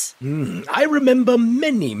else? I remember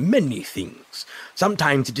many, many things.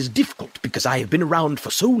 Sometimes it is difficult because I have been around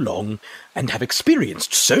for so long and have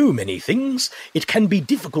experienced so many things, it can be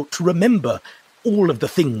difficult to remember all of the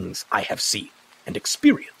things I have seen and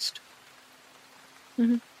experienced.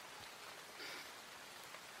 Mm-hmm.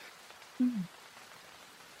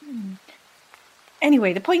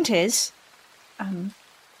 Anyway, the point is,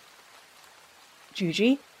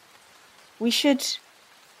 Juji, we should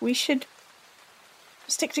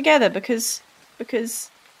stick together because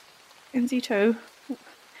Enzito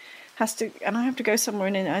has to, and I have to go somewhere,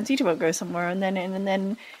 and Enzito won't go somewhere, and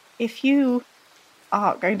then if you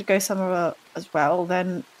are going to go somewhere as well,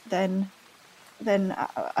 then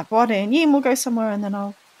Abawade and Yim will go somewhere, and then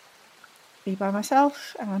I'll be by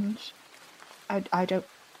myself, and I don't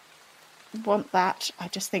want that. I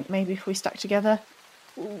just think maybe if we stuck together,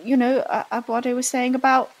 Abawade was saying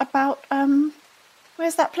about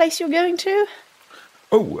where's that place you're going to?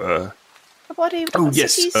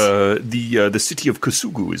 Yes, the city of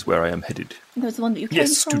Kosugu is where I am headed. There's the one that you came from?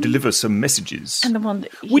 Yes, to deliver some messages. And the one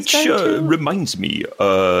that he's which going to? Reminds me,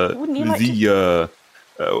 Wouldn't you like to?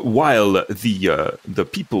 While the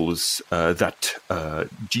peoples that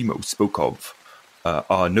Jimo spoke of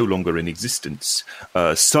are no longer in existence,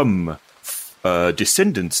 some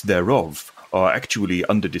descendants thereof are actually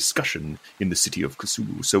under discussion in the city of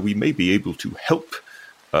Kosugu, so we may be able to help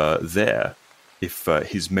there if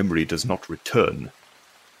his memory does not return.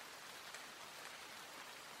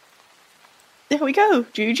 There we go,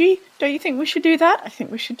 Juji. Don't you think we should do that? I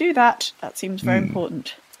think we should do that. That seems very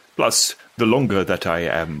important. Plus, the longer that I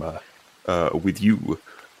am with you,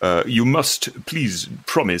 you must please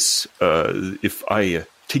promise, if I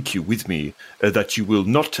take you with me, that you will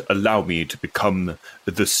not allow me to become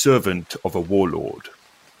the servant of a warlord.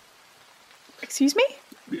 Excuse me?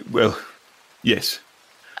 Well, Yes.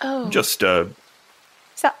 Oh. Just,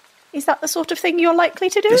 Is that the sort of thing you're likely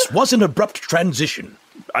to do? This was an abrupt transition.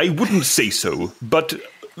 I wouldn't say so, but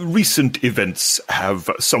recent events have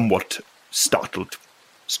somewhat startled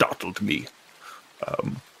me.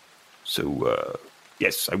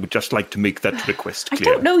 Yes, I would just like to make that request I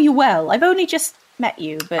clear. don't know you well. I've only just met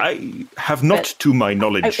you, but... I have not, to my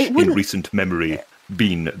knowledge, it in wouldn't- recent memory,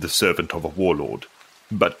 been the servant of a warlord,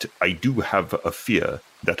 but I do have a fear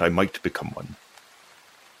that I might become one.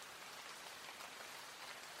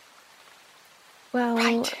 Well...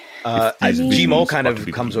 Right. As these Gmo visions kind are of to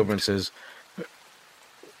be comes believed. over and says,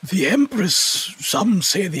 The Empress, some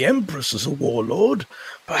say the Empress is a warlord.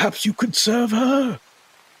 Perhaps you could serve her.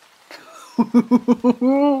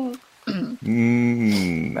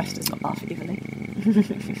 Rest does not laugh easily.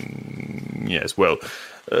 Yes, well,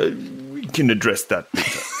 we can address that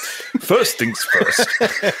later. First things first,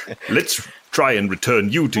 let's try and return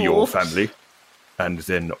you to your family, and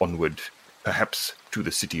then onward, perhaps to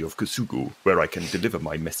the city of Kasugu, where I can deliver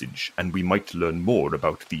my message, and we might learn more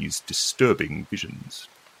about these disturbing visions.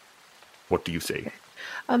 What do you say?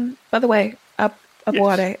 By the way,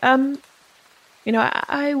 Abuade,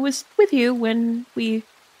 I was with you when we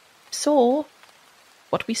saw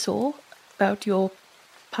what we saw about your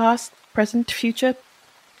past, present, future,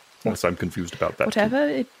 Yes, I'm confused about that.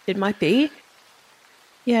 whatever it might be.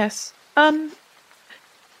 Yes.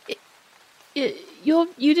 You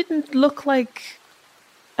didn't look like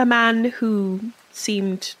a man who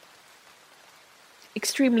seemed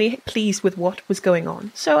extremely pleased with what was going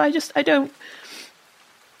on. So I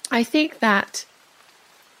think that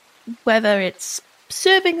whether it's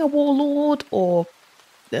serving a warlord or,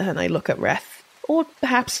 and I look at Reth, or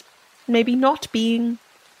perhaps maybe not being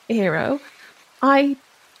a hero, I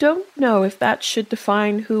don't know if that should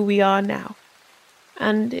define who we are now.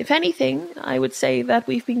 And if anything, I would say that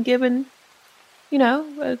we've been given,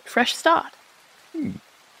 a fresh start.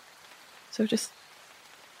 So just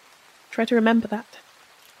try to remember that.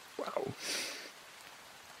 Wow.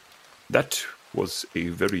 That was a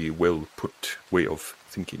very well-put way of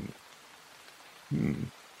thinking.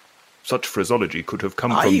 Such phraseology could have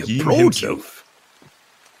come I from Yim applaud himself.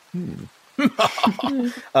 Yim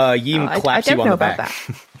I claps don't you on know the about back.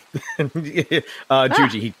 that.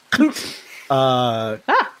 Juji,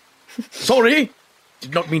 Sorry,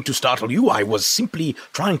 did not mean to startle you. I was simply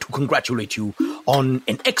trying to congratulate you on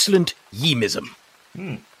an excellent Yimism.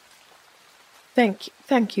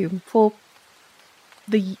 Thank you for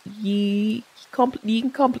the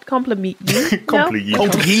compliment. Compliment.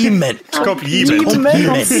 Compliment.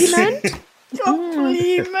 Compliment.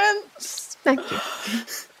 Compliments! Thank you.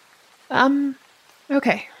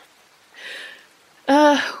 Okay.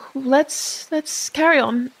 Let's carry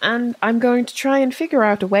on, and I'm going to try and figure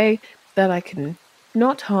out a way that I can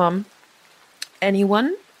not harm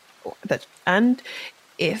anyone. And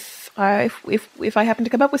if I happen to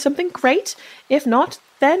come up with something, great. If not,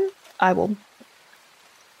 then I will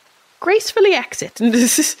gracefully exit.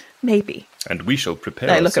 Maybe. And we shall prepare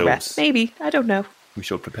I look at ourselves. Rat. Maybe. I don't know. We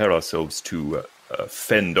shall prepare ourselves to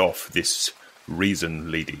fend off this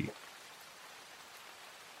raisin lady.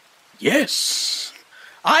 Yes.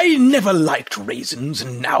 I never liked raisins,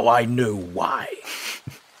 and now I know why.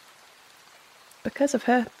 Because of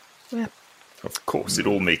her. Yeah. Of course, it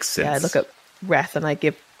all makes sense. Yeah, I look at Wrath and I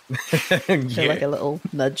give her like a little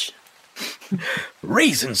nudge.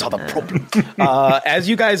 Raisins are the problem. as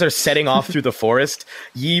you guys are setting off through the forest,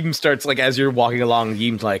 Yim starts, as you're walking along,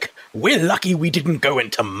 Yim's like, We're lucky we didn't go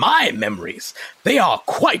into my memories. They are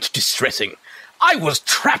quite distressing. I was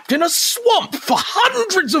trapped in a swamp for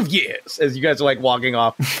hundreds of years. as you guys are, walking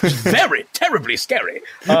off. Very terribly scary.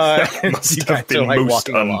 Must you have guys are, been most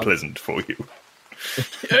walking along. unpleasant for you.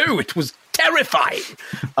 Oh, it was terrifying.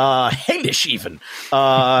 Hellish even.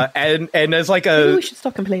 And as Maybe we should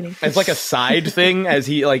stop complaining. as a side thing, as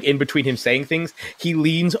he in between him saying things, he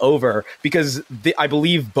leans over because I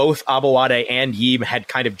believe both Abawade and Yim had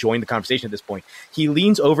kind of joined the conversation at this point. He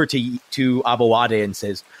leans over to Abawade and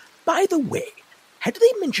says, By the way, had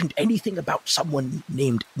they mentioned anything about someone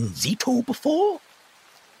named Nzito before?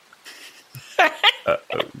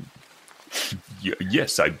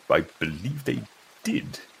 Yes, I believe they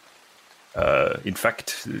did. In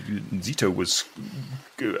fact, Zito was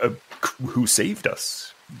who saved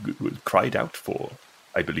us, cried out for,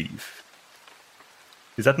 I believe.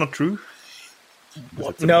 Is that not true?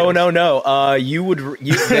 No.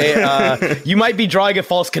 You might be drawing a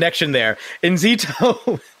false connection there. In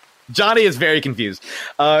Zito, Johnny is very confused.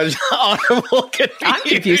 Honorable confused. I'm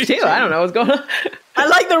confused too. I don't know what's going on. I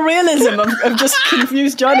like the realism of just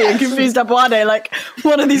confused Johnny and confused Abuade. Like,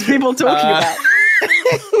 what are these people talking about?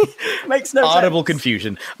 Makes no Audible sense.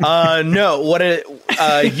 confusion. No,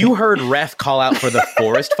 you heard Reth call out for the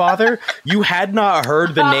Forest Father. You had not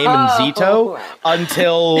heard the name Nzito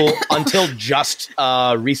until just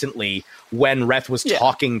recently when Reth was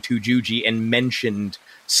talking to Juji and mentioned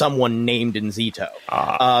someone named Nzito.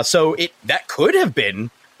 So that could have been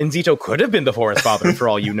Nzito could have been the Forest Father for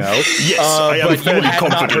all you know. Yes, I am but you fairly had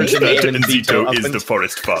not heard confident the that name Nzito is up the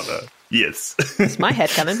Forest Father. Yes. It's my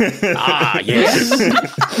headcanon. Yes.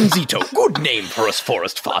 Nzito, good name for us,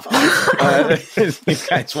 Forest Father. You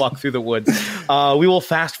guys walk through the woods. We will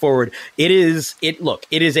fast forward. It is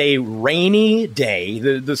a rainy day.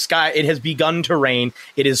 The sky, it has begun to rain.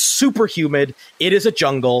 It is super humid. It is a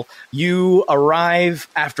jungle. You arrive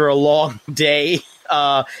after a long day,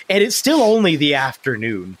 and it's still only the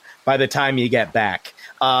afternoon by the time you get back.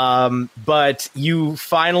 But you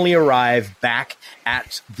finally arrive back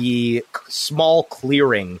at the small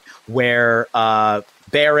clearing where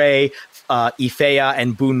Bere, Ifea,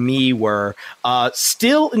 and Bunmi were.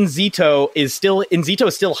 Nzito is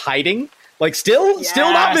still hiding. Like, still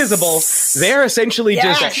not visible. They're essentially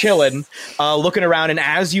just chilling, looking around. And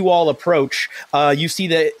as you all approach, you see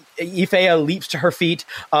that Ifea leaps to her feet.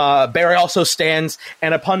 Bere also stands.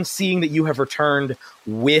 And upon seeing that you have returned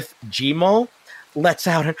with Jimo, lets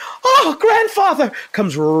out an grandfather,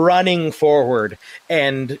 comes running forward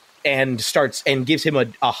and starts and gives him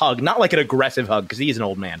a hug, not like an aggressive hug because he's an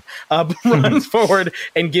old man. Runs forward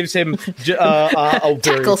and gives him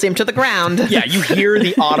tackles him to the ground. Yeah, you hear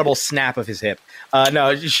the audible snap of his hip.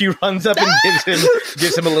 No, she runs up and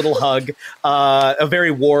gives him a little hug, a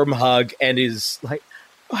very warm hug, and is like,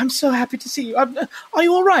 "Oh, I'm so happy to see you. Are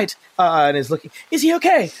you all right?" And is looking. Is he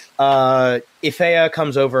okay? Ifea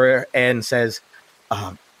comes over and says,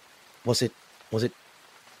 Was it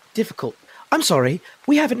difficult? I'm sorry,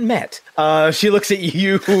 we haven't met. She looks at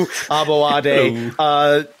you,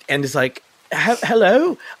 Abawade, and is like,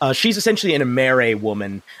 hello? She's essentially an Amere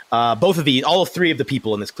woman. All three of the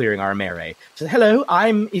people in this clearing are Amere. She says, hello,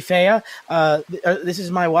 I'm Ifea. This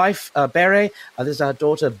is my wife, Bere. This is our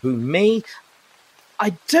daughter, Bunmi. I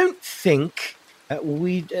don't think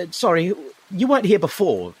sorry, you weren't here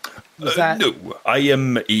before. Was that... No, I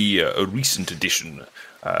am a recent addition.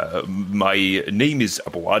 My name is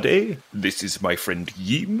Abawade. This is my friend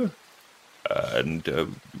Yim,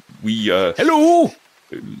 and we. Hello.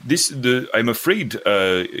 I'm afraid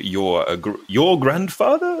your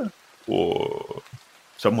grandfather or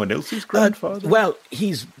someone else's grandfather. Well,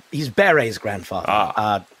 he's Bere's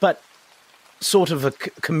grandfather, but sort of a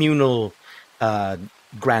communal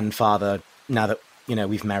grandfather. Now that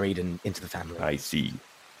we've married and into the family. I see.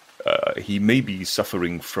 He may be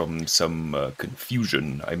suffering from some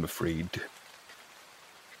confusion, I'm afraid.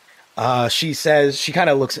 She says, she kind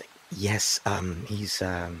of looks, yes, he's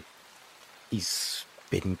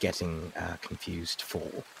been getting confused for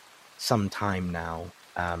some time now.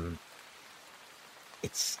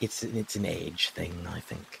 It's an age thing, I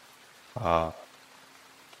think. I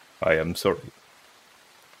am sorry.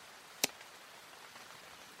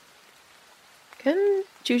 Can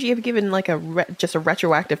Juji have given like just a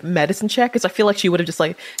retroactive medicine check? Because I feel like she would have just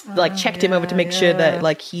like checked him over to make sure that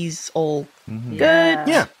like he's all good.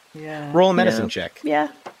 Yeah. Roll a medicine check. Yeah.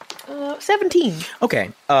 17. Okay.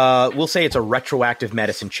 We'll say it's a retroactive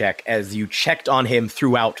medicine check as you checked on him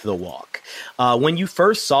throughout the walk. When you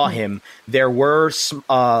first saw him, there were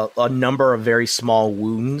a number of very small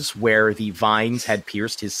wounds where the vines had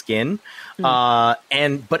pierced his skin. But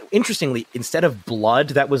interestingly, instead of blood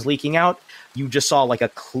that was leaking out, you just saw like a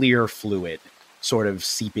clear fluid sort of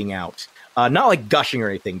seeping out. Not like gushing or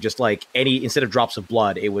anything, just like instead of drops of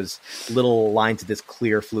blood, it was little lines of this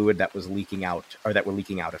clear fluid that was leaking out, or that were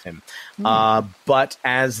leaking out of him. But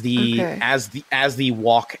as the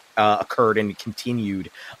walk occurred and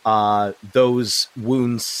continued, those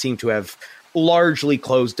wounds seem to have largely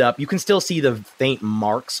closed up. You can still see the faint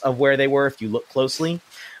marks of where they were if you look closely.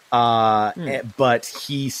 But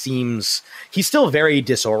he's still very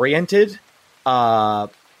disoriented.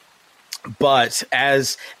 But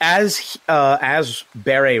as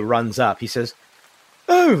Bere runs up, he says,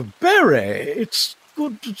 "Oh, Bere, it's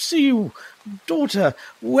good to see you, daughter.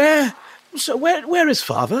 Where is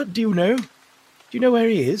father? Do you know? Do you know where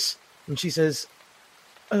he is?" And she says,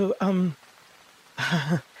 "Oh,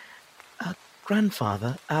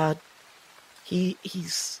 grandfather.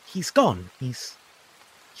 He's gone. He's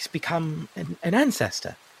become an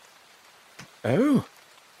ancestor." "Oh,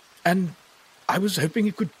 and I was hoping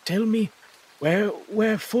you could tell me where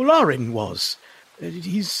Folarin was.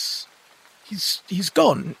 He's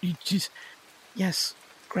gone. Yes,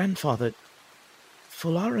 grandfather.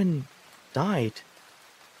 Folarin died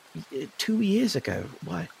 2 years ago.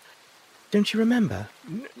 Why? Don't you remember?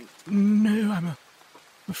 No, I'm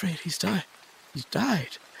afraid he's died. He's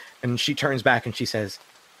died. And she turns back and she says,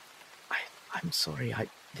 I'm sorry,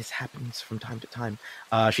 this happens from time to time.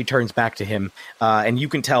 She turns back to him, and you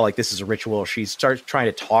can tell, like, this is a ritual. She starts trying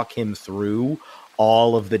to talk him through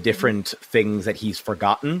all of the different things that he's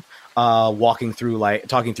forgotten, talking through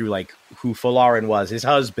who Falarin was, his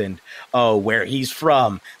husband, where he's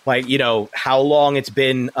from, like, how long it's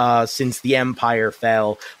been since the Empire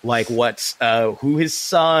fell, like who his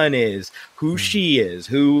son is, who she is,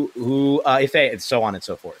 who Ifea, and so on and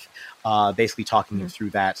so forth. Basically talking him through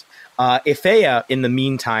that. Ifea, in the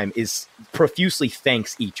meantime, is profusely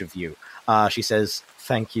thanks each of you. She says,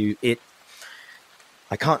 "Thank you.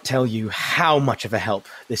 I can't tell you how much of a help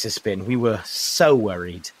this has been. We were so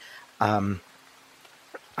worried. I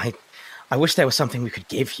wish there was something we could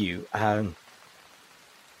give you.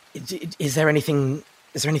 Is there anything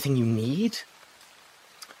you need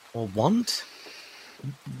or want?"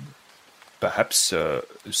 Perhaps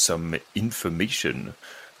some information,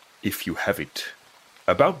 if you have it,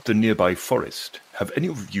 about the nearby forest. Have any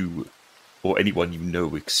of you or anyone you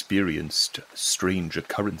know experienced strange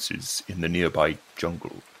occurrences in the nearby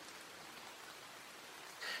jungle?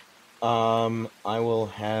 I will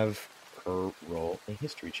have her roll a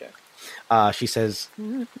history check. She says,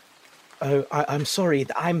 I'm sorry,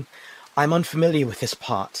 I'm unfamiliar with this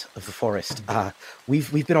part of the forest.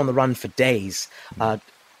 We've been on the run for days.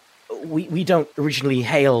 We don't originally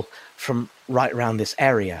hail from right around this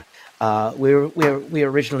area. We're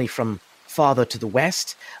originally from farther to the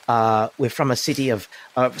west. We're from a city of,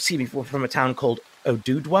 we're from a town called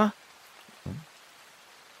Odudwa.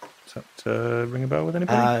 Does that ring a bell with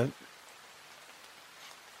anybody?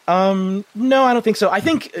 No, I don't think so. I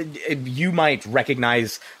think you might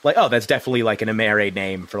recognize, like, that's definitely like an Amere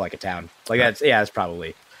name for like a town. Like that's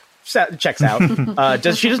probably checks out.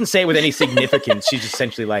 She doesn't say it with any significance. She's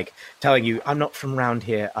essentially like telling you, "I'm not from around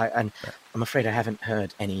here. I'm afraid I haven't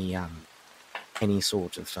heard any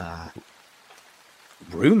sort of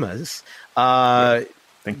rumors."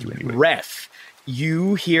 Thank you anyway. Ref,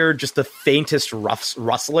 you hear just the faintest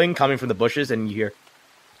rustling coming from the bushes, and you hear,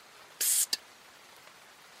 "Psst,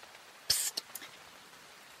 psst."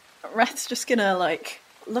 Reth's just gonna like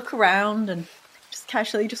look around and just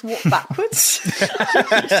casually just walk backwards.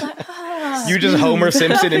 Just like, you just Homer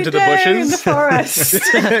Simpson into the bushes in the forest.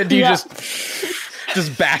 Do you just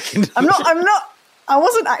back into I'm not I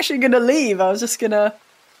wasn't actually gonna leave. I'm just gonna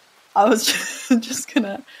I'm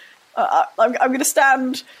gonna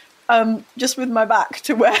stand just with my back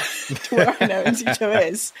to where I know Zito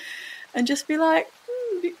is, and just be like,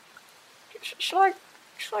 shall I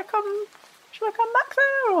come back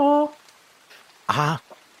there, or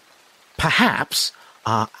Perhaps.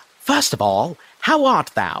 First of all, how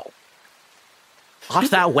art thou?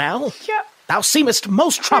 Art thou well? Yeah. Thou seemest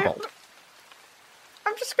most troubled.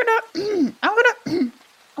 I'm just gonna I'm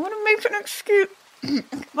gonna make an excuse.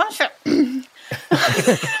 One sec.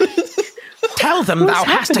 Tell them thou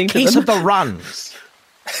hast a case of the runs.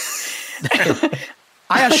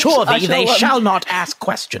 I assure thee they shall not ask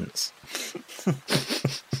questions.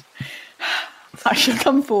 I shall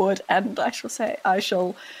come forward and I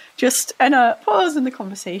shall just, in a pause in the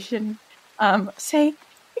conversation, say,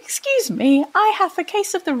 "Excuse me, I have a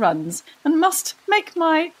case of the runs and must make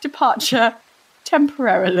my departure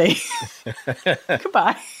temporarily.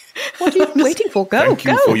 Goodbye." What are you waiting for? Go, Thank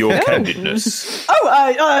you for your candidness.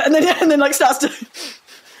 And then like starts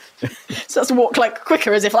to walk like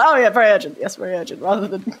quicker, as if like, oh yeah, very urgent, yes, very urgent, rather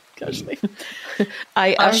than casually.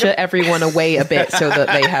 I usher everyone away a bit so that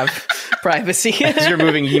they have privacy. As you're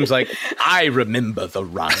moving, Yeem's like, "I remember the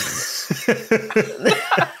runs."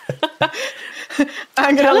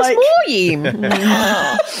 I'm gonna Tell us like more, Yeem.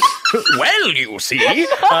 Well, you see. He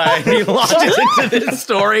launches into this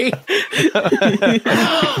story.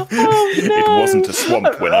 It wasn't a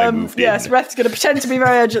swamp when I moved in. Yes, Reth's gonna pretend to be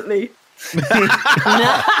very urgently.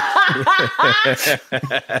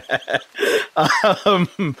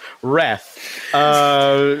 Reth,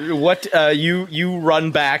 what you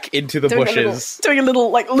run back into the bushes, doing a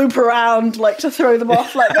little like loop around, like to throw them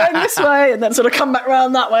off, like going this way, and then sort of come back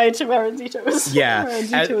around that way to where Nzito was. Yeah, where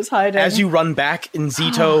Nzito was hiding. As you run back,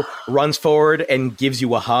 Nzito runs forward and gives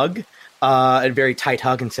you a hug, a very tight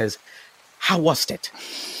hug, and says, "How was it?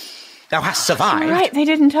 Thou hast survived." All right, they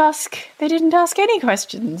didn't ask any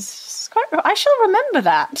questions. I shall remember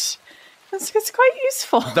that. It's quite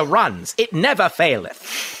useful. The runs, it never faileth.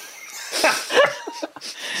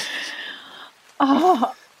 I'm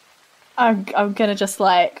gonna just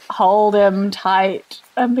like hold him tight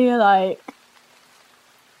and be like,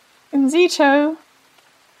 "Nzito,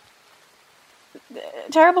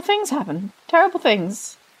 terrible things happen. Terrible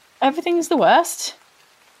things. Everything's the worst,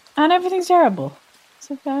 and everything's terrible.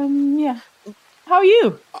 So, yeah. How are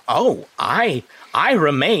you? Oh, I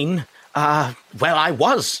remain, well, I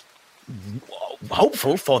was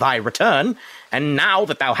hopeful for thy return, and now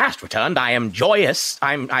that thou hast returned, I am joyous.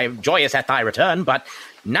 I am joyous at thy return, but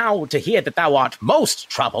now to hear that thou art most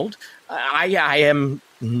troubled, I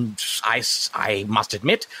must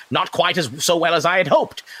admit, not quite so well as I had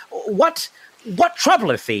hoped. What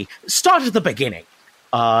troubleth thee? Start at the beginning.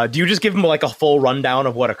 Do you just give him like a full rundown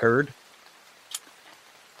of what occurred?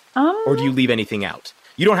 Or do you leave anything out?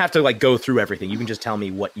 You don't have to like go through everything. You can just tell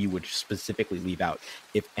me what you would specifically leave out,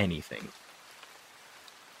 if anything.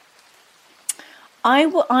 I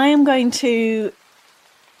am going to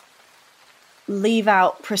leave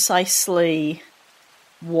out precisely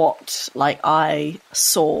what I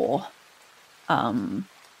saw, and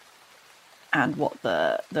what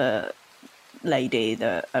the lady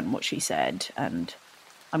and what she said, and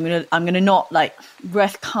I'm gonna not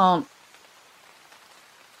Breath can't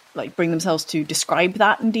bring themselves to describe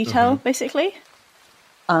that in detail, basically.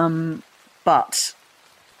 But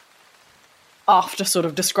after sort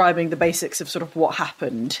of describing the basics of sort of what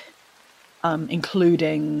happened,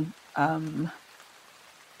 including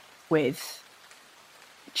with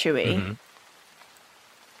Chewie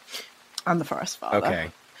and the Forest Father.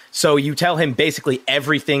 Okay. So you tell him basically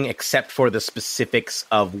everything except for the specifics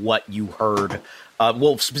of what you heard.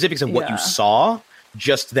 Specifics of what you saw,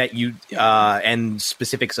 just that you and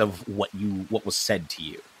specifics of what was said to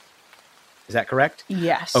you. Is that correct?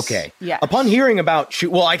 Yes. Okay. Yes. Upon hearing about he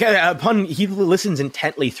listens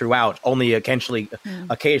intently throughout, only occasionally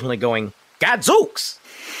going "Gadzooks"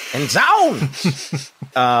 and "Zounds"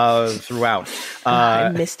 throughout. I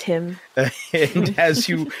missed him. And as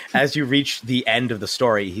you reach the end of the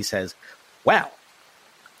story, he says, "Well,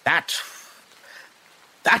 that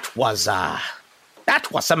was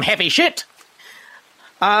some heavy shit.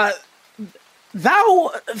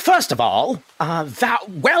 Thou, first of all,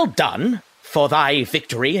 well done for thy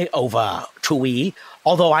victory over Chewie,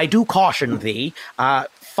 although I do caution thee,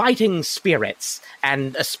 fighting spirits,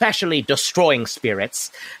 and especially destroying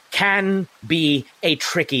spirits, can be a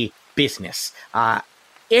tricky business.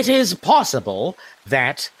 It is possible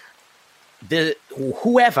that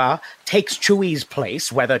whoever takes Chewie's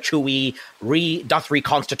place, whether Chewie doth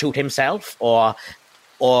reconstitute himself, or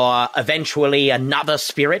eventually another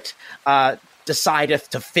spirit decideth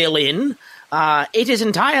to fill in, it is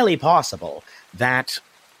entirely possible that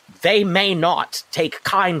they may not take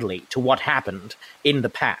kindly to what happened in the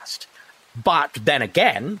past. But then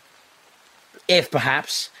again, if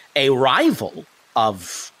perhaps a rival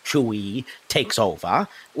of Chewie takes over,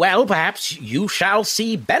 well, perhaps you shall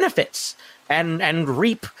see benefits and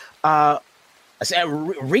reap the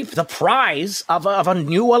prize of a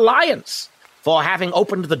new alliance for having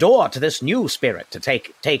opened the door to this new spirit to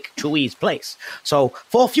take Chewie's place. So,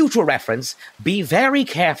 for future reference, be very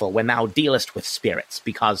careful when thou dealest with spirits,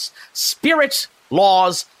 because spirit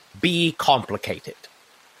laws be complicated."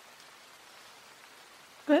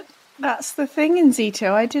 But that's the thing in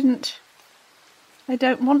Zito. I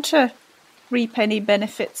don't want to reap any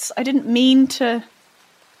benefits. I didn't mean to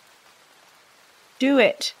do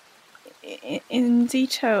it in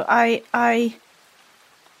Zito.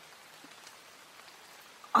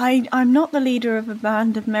 I'm not the leader of a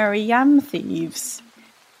band of merry yam thieves.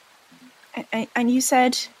 And you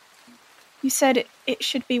said it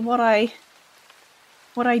should be what I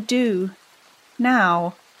do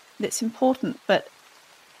now that's important, but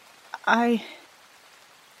I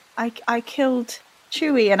killed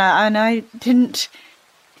Chewie, and I didn't,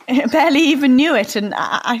 barely even knew it, and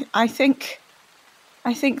I think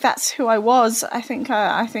that's who I was. I think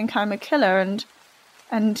I'm a killer,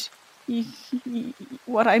 and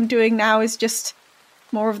what I'm doing now is just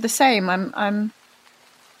more of the same. I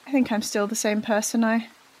think I'm still the same person I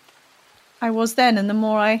was then, and the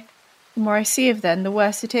more I see of them, the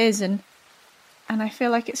worse it is, and I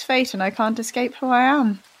feel like it's fate, and I can't escape who I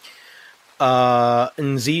am.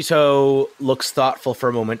 Nzito looks thoughtful for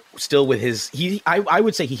a moment, still with his... I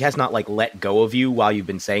would say he has not, let go of you while you've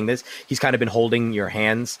been saying this. He's kind of been holding your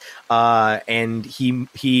hands, and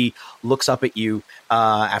he looks up at you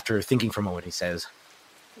after thinking for a moment. He says,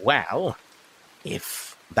 "Well,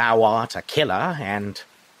 if thou art a killer and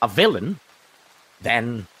a villain,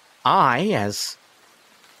 then I, as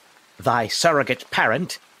thy surrogate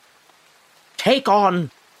parent, take on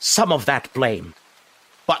some of that blame.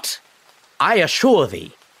 But I assure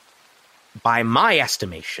thee, by my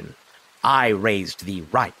estimation, I raised thee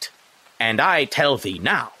right, and I tell thee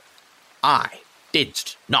now, I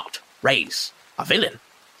did not raise a villain."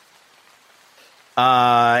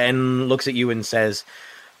 and looks at you and says,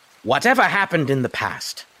 "Whatever happened in the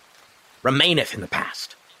past remaineth in the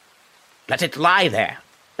past. Let it lie there.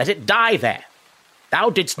 Let it die there. Thou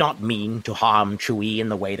didst not mean to harm Chewie in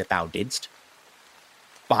the way that thou didst.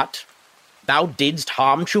 But thou didst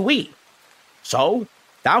harm Chewie. So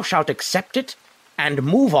thou shalt accept it and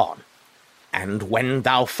move on. And when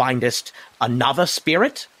thou findest another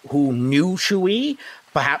spirit who knew Chewie,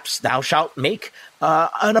 perhaps thou shalt make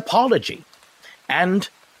an apology. And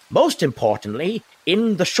most importantly,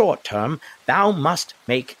 in the short term, thou must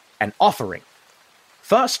make an offering.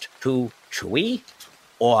 First to Chewie,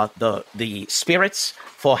 or the spirits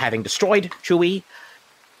for having destroyed Chewie,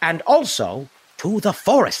 and also to the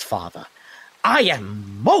Forest Father. I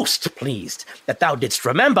am most pleased that thou didst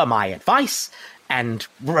remember my advice, and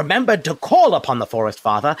remembered to call upon the Forest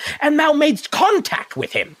Father, and thou madest contact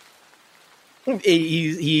with him."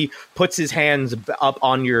 He puts his hands up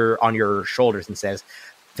on your shoulders and says,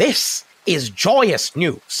 "This is joyous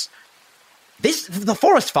news. The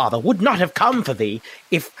Forest Father would not have come for thee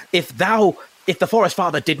if the Forest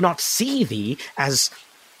Father did not see thee as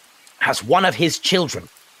one of his children.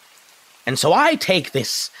 And so I take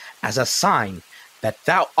this as a sign that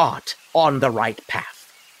thou art on the right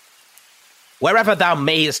path, wherever thou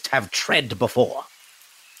mayest have tread before."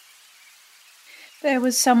 There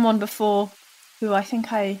was someone before who I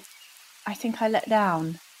think I let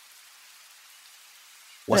down.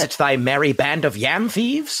 Was it thy merry band of yam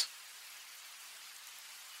thieves?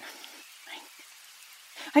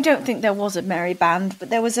 I don't think there was a merry band, but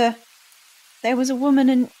there was a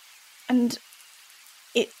woman, and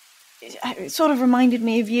it sort of reminded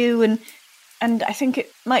me of you, and I think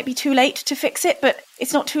it might be too late to fix it, but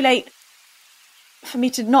it's not too late for me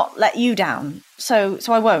to not let you down. So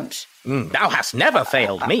I won't. Thou hast never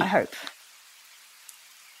failed me. I hope.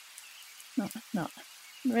 Not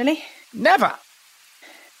really. Never.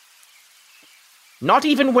 Not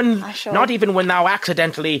even when thou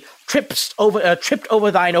accidentally tripped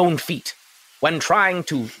over thine own feet, when trying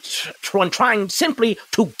simply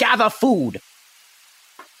to gather food.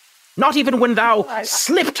 Not even when thou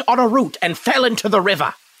slipped on a root and fell into the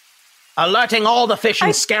river, alerting all the fish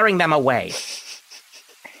and scaring them away.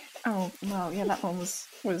 Oh, well, yeah, that one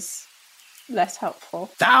was less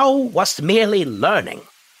helpful. Thou wast merely learning.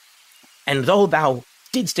 And though thou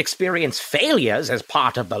didst experience failures as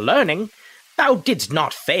part of the learning, thou didst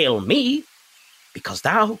not fail me, because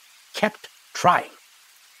thou kept trying.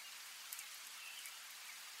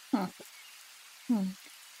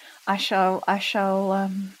 I shall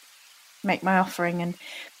make my offering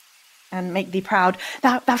and make thee proud.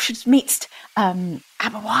 Thou shouldst meetst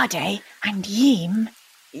Abawade and Yim.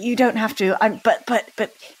 You don't have to.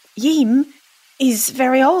 But Yim is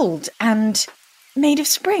very old and made of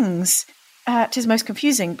springs. 'Tis most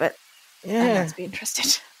confusing, but let's be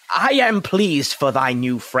interested. I am pleased for thy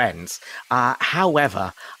new friends.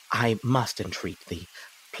 However, I must entreat thee,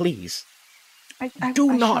 please,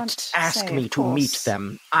 do not ask me to meet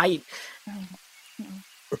them.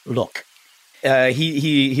 Look.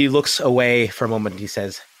 He looks away for a moment and he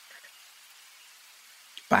says,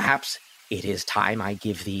 "Perhaps it is time I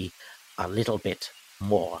give thee a little bit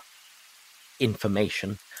more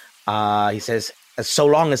information." He says, so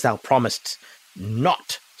long as thou promised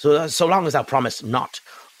not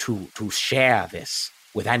to share this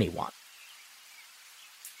with anyone."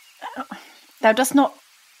 Thou dost not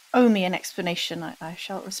owe me an explanation. I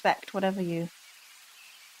shall respect whatever you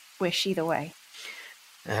wish either way.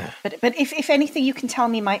 But if anything you can tell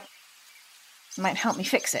me might help me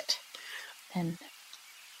fix it, then...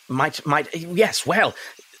 Yes, well,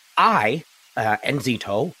 I,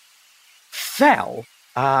 Enzito, fell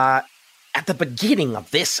at the beginning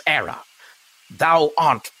of this era. Thou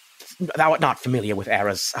art not familiar with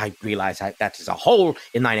eras. I realize that is a hole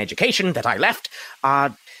in thine education that I left.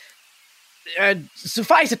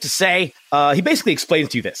 Suffice it to say, he basically explains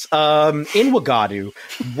to you this. In Wagadu,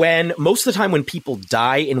 most of the time when people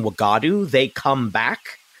die in Wagadu, they come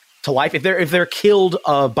back to life. If they're killed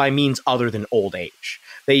by means other than old age,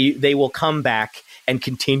 they will come back and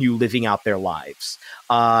continue living out their lives.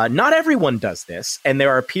 Not everyone does this, and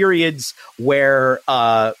there are periods where,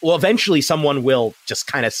 eventually someone will just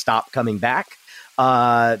kind of stop coming back.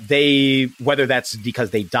 Whether that's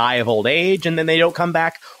because they die of old age and then they don't come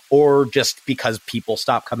back, or just because people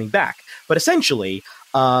stop coming back. But essentially,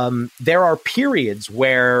 there are periods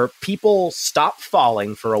where people stop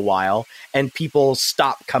falling for a while and people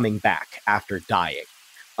stop coming back after dying.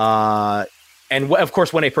 And of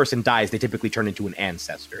course, when a person dies, they typically turn into an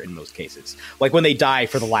ancestor in most cases. Like when they die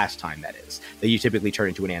for the last time, that is. You typically turn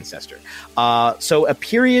into an ancestor. So a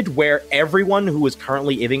period where everyone who is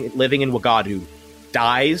currently living in Wagadu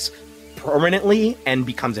dies permanently and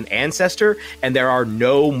becomes an ancestor, and there are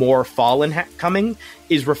no more fallen coming,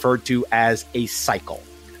 is referred to as a cycle.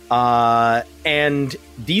 And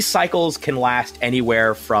these cycles can last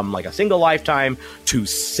anywhere from like a single lifetime to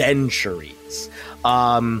centuries.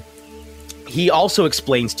 He also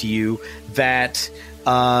explains to you that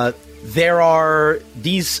there are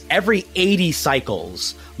these, every 80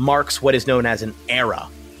 cycles marks what is known as an era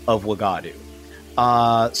of Wagadu.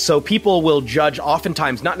 So people will judge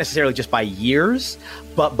oftentimes not necessarily just by years,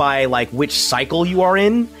 but by like which cycle you are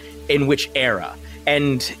in which era.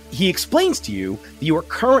 And he explains to you that you are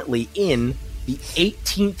currently in the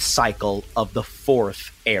 18th cycle of the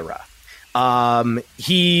 4th era.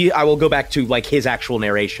 I will go back to like his actual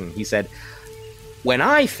narration. He said, "When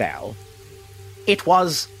I fell, it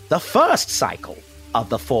was the first cycle of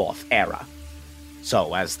the 4th era.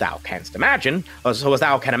 So as thou can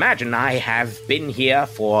imagine, I have been here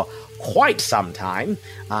for quite some time.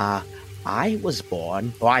 I was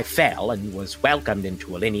born, or I fell and was welcomed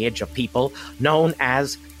into a lineage of people known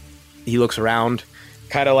as," he looks around,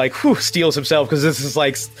 kind of like, steals himself, because this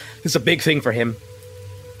is a big thing for him,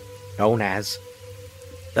 known as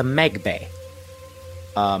the Megbe.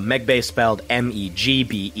 Megbe spelled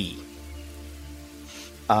Megbe.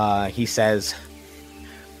 He says,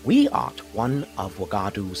 "We are one of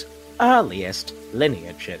Wagadu's earliest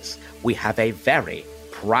lineages. We have a very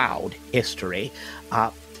proud history,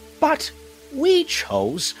 but we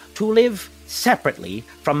chose to live separately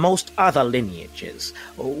from most other lineages.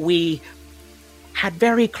 We had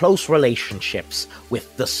very close relationships with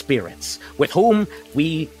the spirits, with whom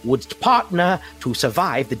we would partner to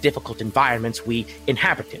survive the difficult environments we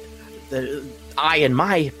inhabited. I and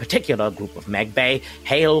my particular group of Megbe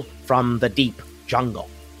hail from the deep jungle.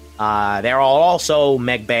 There are also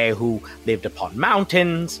Megbe who lived upon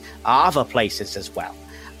mountains, other places as well.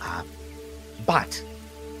 But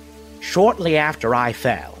shortly after I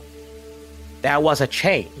fell, there was a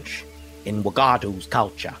change in Wagadu's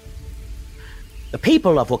culture. The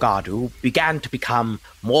people of Wagadu began to become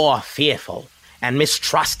more fearful and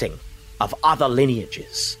mistrusting of other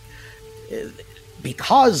lineages.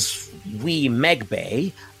 Because we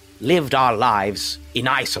Megbe lived our lives in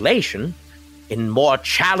isolation, in more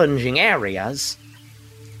challenging areas,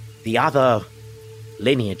 the other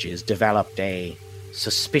lineages developed a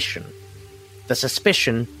suspicion. The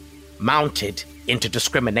suspicion mounted into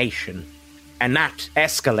discrimination, and that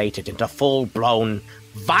escalated into full-blown,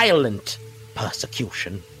 violent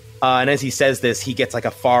persecution." And as he says this, he gets like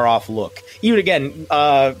a far-off look. Even again,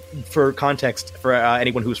 for context, for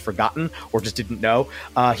anyone who's forgotten or just didn't know,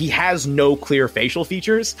 he has no clear facial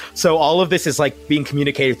features, so all of this is like being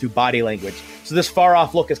communicated through body language. So this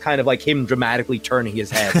far-off look is kind of like him dramatically turning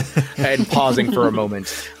his head and pausing for a moment,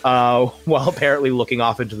 while apparently looking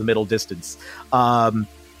off into the middle distance.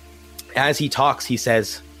 As he talks, he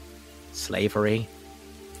says, "Slavery,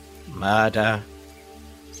 murder,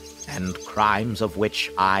 and crimes of which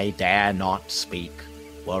I dare not speak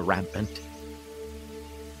were rampant.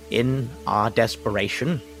 In our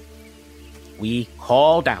desperation, we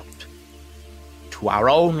called out to our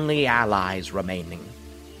only allies remaining,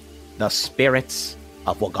 the spirits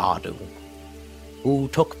of Wagadu, who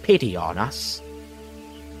took pity on us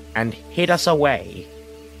and hid us away.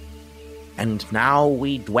 And now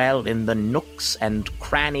we dwell in the nooks and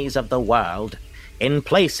crannies of the world, in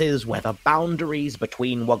places where the boundaries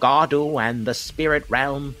between Wagadu and the spirit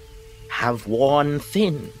realm have worn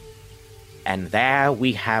thin, and there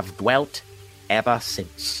we have dwelt ever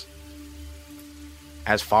since.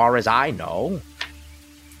 As far as I know,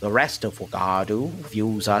 the rest of Wagadu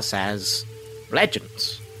views us as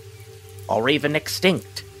legends, or even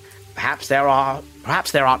extinct. Perhaps there are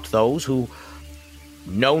those who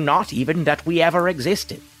know not even that we ever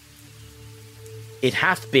existed. It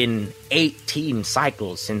hath been 18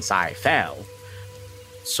 cycles since I fell,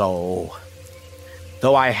 so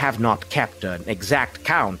though I have not kept an exact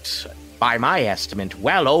count, by my estimate,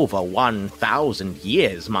 well over 1,000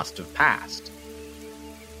 years must have passed."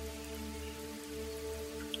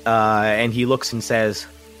 And he looks and says,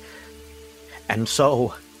 "And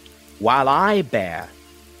so, while I bear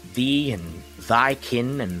thee and thy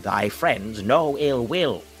kin and thy friends no ill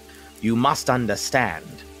will, you must understand,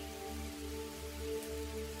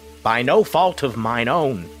 by no fault of mine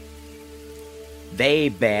own, they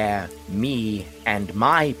bear me and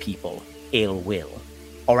my people ill will,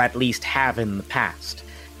 or at least have in the past,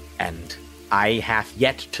 and I have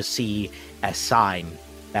yet to see a sign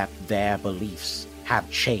that their beliefs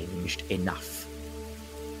have changed enough."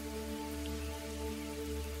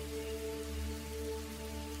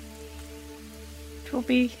 It will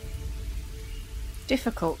be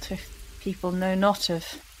difficult if people know not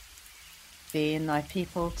of thee and thy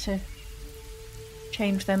people to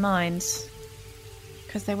change their minds,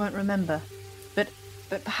 because they won't remember. But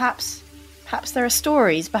perhaps there are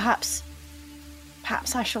stories. Perhaps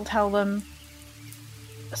I shall tell them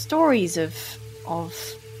stories of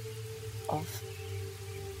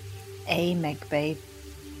a Megbe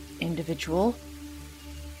individual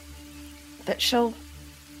that shall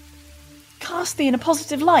cast thee in a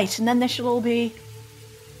positive light, and then they shall all be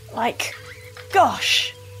like,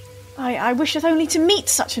 gosh, I wisheth only to meet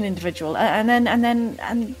such an individual, and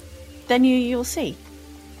then you'll see.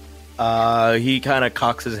 He kind of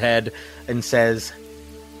cocks his head and says,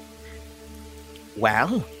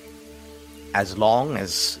 Well, as long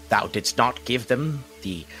as thou didst not give them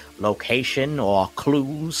the location or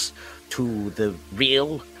clues to the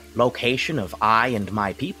real location of I and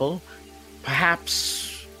my people,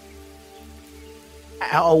 perhaps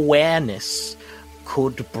awareness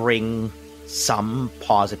could bring some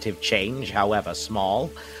positive change, however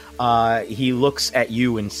small. he looks at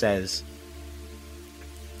you and says,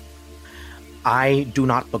 I do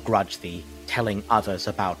not begrudge thee telling others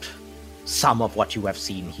about some of what you have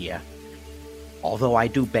seen here, although I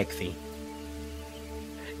do beg thee,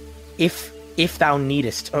 if thou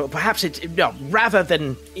needest, or perhaps rather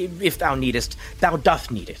than if thou needest, thou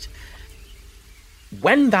doth need it.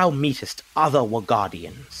 When thou meetest other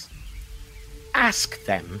Wagadians, ask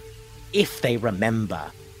them if they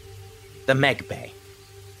remember the Megbe.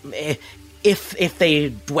 If they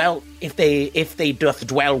doth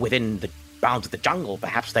dwell within the bounds of the jungle,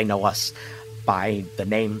 perhaps they know us by the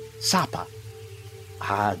name Sapa.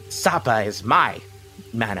 Sapa is my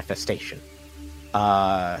manifestation.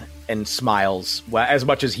 And smiles, well, as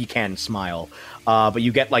much as he can smile. But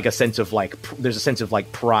you get like a sense of there's a sense of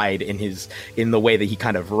like pride in the way that he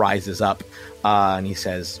kind of rises up. And he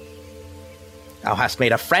says, Thou hast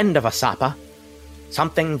made a friend of a Sapa,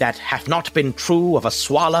 something that hath not been true of a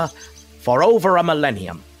Swala for over a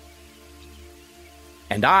millennium.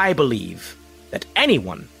 And I believe that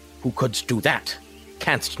anyone who could do that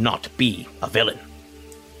canst not be a villain.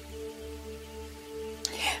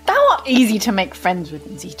 Thou art easy to make friends with,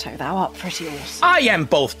 Nzito. Thou art pretty awesome. I am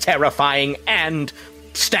both terrifying and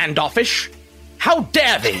standoffish. How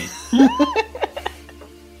dare thee?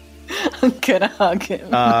 I'm gonna hug him.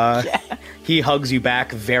 Yeah. He hugs you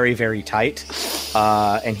back very, very tight,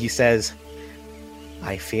 and he says,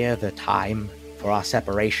 I fear the time for our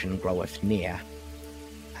separation groweth near.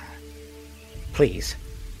 Please,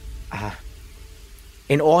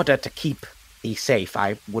 in order to keep thee safe,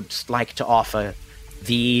 I would like to offer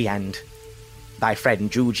thee and thy friend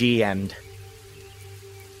Juji and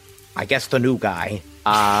I guess the new guy,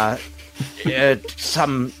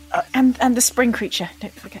 some... and the spring creature,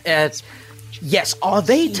 don't forget. Yes, are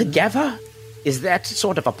they together? Is that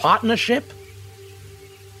sort of a partnership?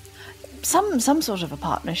 Some sort of a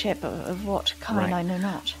partnership, of what kind, right. I know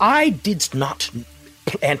not. I did not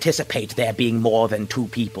anticipate there being more than two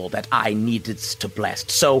people that I needed to bless,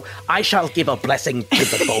 so I shall give a blessing to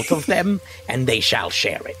the both of them, and they shall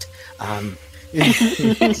share it.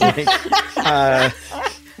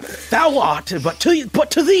 Thou art, but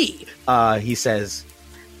to thee, he says,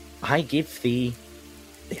 I give thee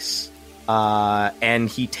this. And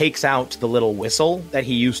he takes out the little whistle that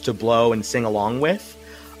he used to blow and sing along with,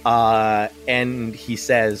 and he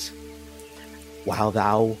says, While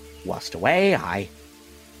thou wast away, I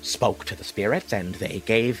spoke to the spirits, and they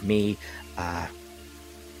gave me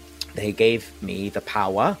the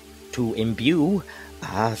power to imbue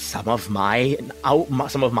some of mine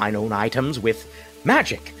own items with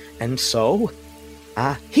magic. And so,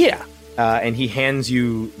 here, and he hands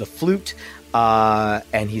you the flute,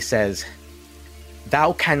 and he says,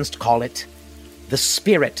 Thou canst call it the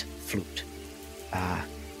spirit flute.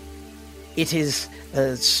 It is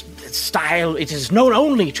style. It is known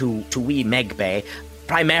only to we Megbe,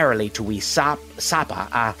 primarily to we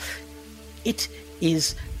Sapa. It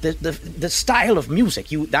is the style of music.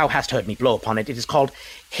 Thou hast heard me blow upon it. It is called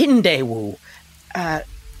Hindewu.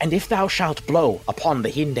 And if thou shalt blow upon the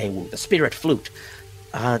Hindewu, the spirit flute,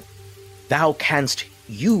 thou canst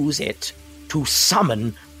use it to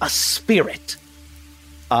summon a spirit.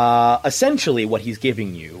 Essentially, what he's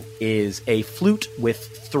giving you is a flute with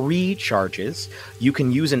 3 charges. You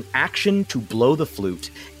can use an action to blow the flute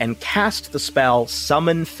and cast the spell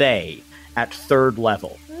Summon Fae at 3rd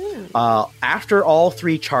level. After all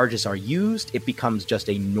 3 charges are used, it becomes just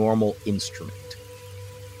a normal instrument.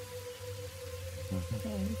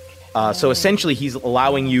 So essentially, he's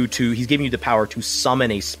giving you the power to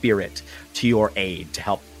summon a spirit to your aid to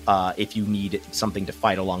help if you need something to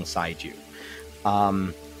fight alongside you.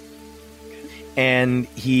 And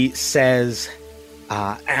he says,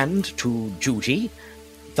 and to Juji,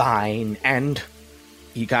 thine, and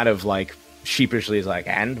he kind of like sheepishly is like,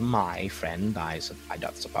 and my friend, I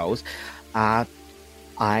doth suppose, I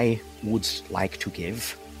would like to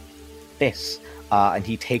give this. And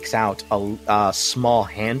he takes out a small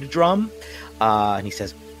hand drum, and he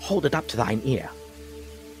says, hold it up to thine ear.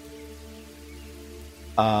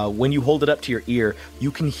 When you hold it up to your ear,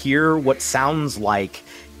 you can hear what sounds like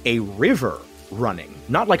a river running.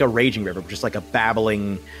 Not like a raging river, but just like a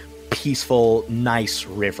babbling, peaceful, nice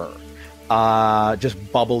river.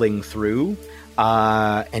 Just bubbling through.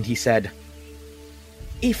 And he said,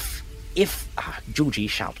 if Juji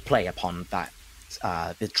shalt play upon that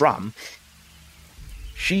the drum,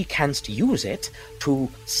 she canst use it to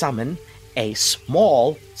summon a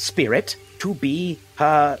small spirit to be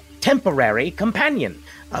her temporary companion,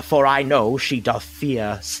 for I know she doth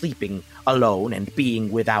fear sleeping alone and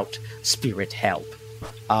being without spirit help.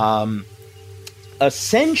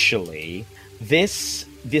 Essentially, this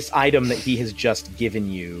item that he has just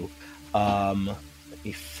given you, let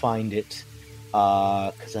me find it,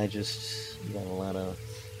 because I just got a lot of,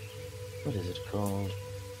 what is it called?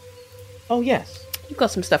 Oh, yes. You've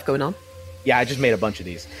got some stuff going on. Yeah, I just made a bunch of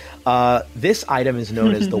these. This item is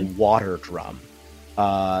known as the water drum.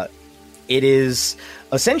 It is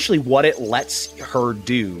essentially what it lets her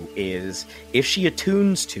do is if she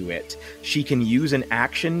attunes to it, she can use an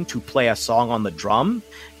action to play a song on the drum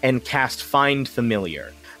and cast Find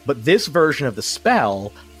Familiar. But this version of the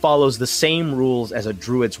spell follows the same rules as a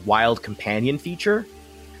druid's Wild Companion feature.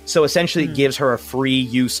 So essentially it gives her a free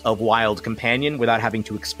use of Wild Companion without having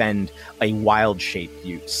to expend a wild shape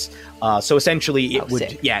use. So essentially it would,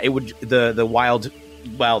 sick. It would, the wild,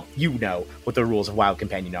 well, you know what the rules of Wild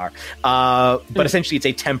Companion are. But essentially it's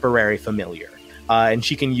a temporary familiar. And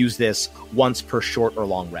she can use this once per short or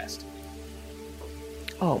long rest.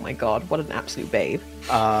 Oh my god, what an absolute babe.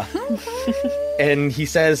 And he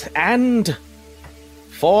says, and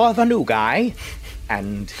for the new guy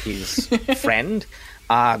and his friend,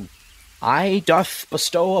 I doth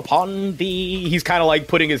bestow upon thee. He's kind of like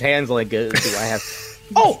putting his hands like, do I have?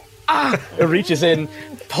 It reaches in,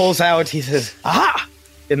 pulls out. He says,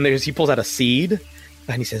 and he pulls out a seed,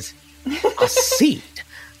 and he says, a seed.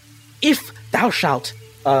 If thou shalt,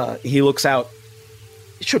 he looks out.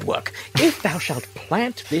 It should work. If thou shalt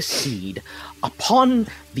plant this seed upon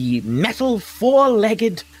the metal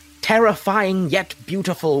four-legged, terrifying yet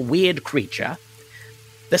beautiful weird creature,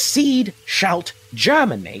 the seed shalt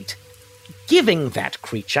germinate, giving that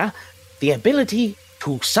creature the ability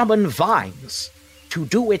to summon vines to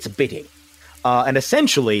do its bidding. And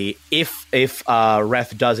essentially, if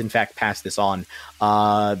Reth does in fact pass this on,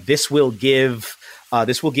 this will give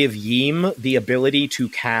Yeem the ability to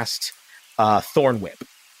cast Thorn Whip.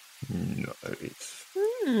 Nice.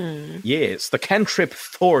 Yes, the cantrip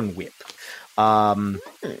Thorn Whip, to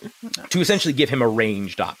essentially give him a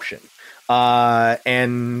ranged option.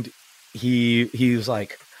 And he's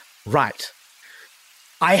like, right,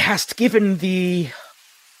 I hast given thee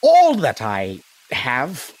all that I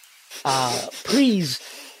have. Please,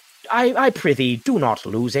 I prithee, do not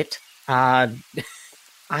lose it.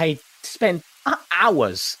 I spent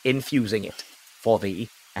hours infusing it for thee,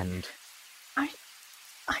 and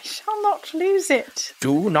I shall not lose it.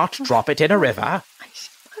 Do not drop it in a river.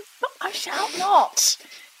 I shall not.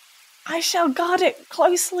 I shall guard it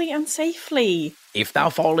closely and safely. If thou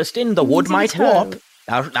fallest in, the wood might warp.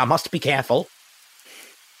 Thou must be careful.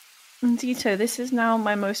 Dito, this is now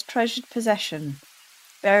my most treasured possession,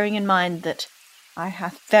 bearing in mind that I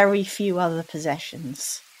have very few other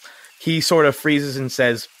possessions. He sort of freezes and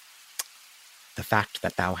says, the fact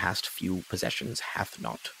that thou hast few possessions hath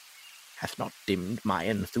not dimmed my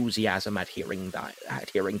enthusiasm at hearing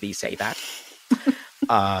thee say that.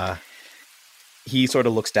 He sort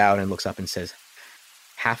of looks down and looks up and says,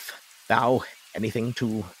 "Have thou anything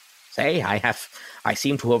to say? I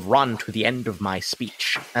seem to have run to the end of my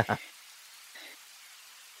speech."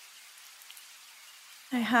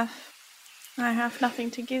 I have nothing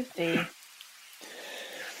to give thee.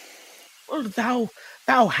 Well,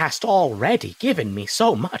 thou hast already given me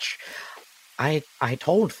so much. I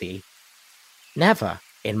told thee, never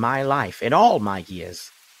in my life, in all my years,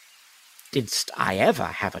 didst I ever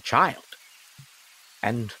have a child.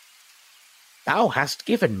 And thou hast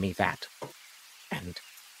given me that. And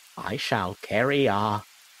I shall carry our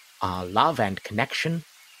love and connection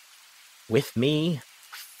with me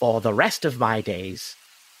for the rest of my days,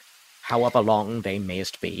 however long they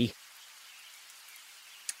mayst be.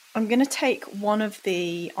 I'm going to take one of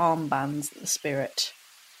the armbands that the spirit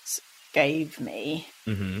gave me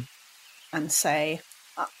and say,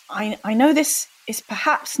 I know this is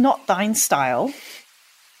perhaps not thine style.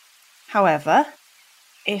 However,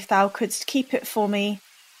 if thou couldst keep it for me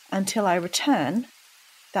until I return,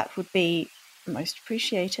 that would be most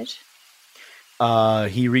appreciated.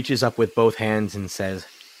 He reaches up with both hands and says,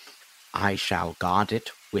 I shall guard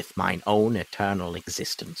it with mine own eternal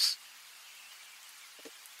existence.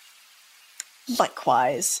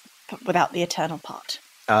 Likewise, but without the eternal part.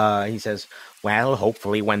 He says, well,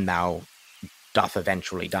 hopefully when thou doth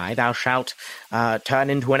eventually die, thou shalt turn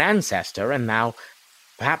into an ancestor, and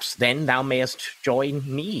perhaps then thou mayest join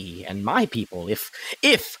me and my people,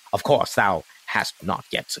 if, of course, thou hast not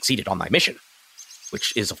yet succeeded on thy mission,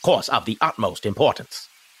 which is, of course, of the utmost importance.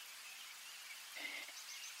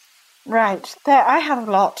 Right. There, I have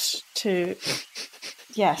a lot to...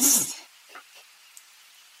 Yes.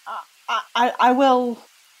 I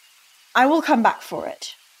will come back for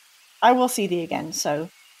it. I will see thee again, so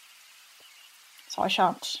I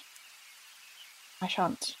shan't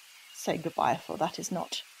say goodbye, for that is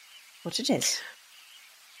not what it is.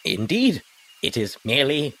 Indeed, it is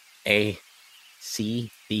merely a see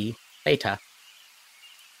thee later.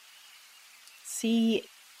 See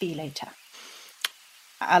thee later.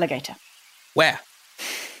 Alligator. Where?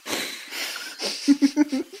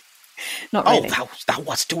 Not really. Oh, thou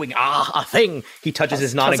wast doing a thing. He touches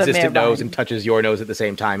his That's non-existent nose rhyme. and touches your nose at the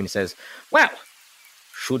same time, and he says, well,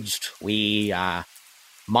 shouldst we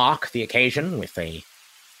mark the occasion with a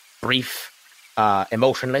brief,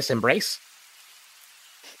 emotionless embrace?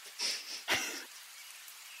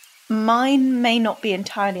 Mine may not be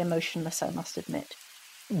entirely emotionless, I must admit.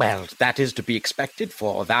 Well, that is to be expected,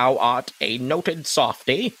 for thou art a noted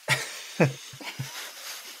softy.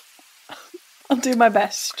 I'll do my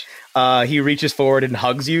best. He reaches forward and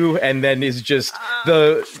hugs you, and then is just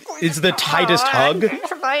it's the tightest hug.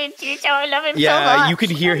 I love him Yeah, you can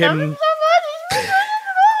hear him.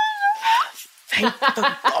 Thank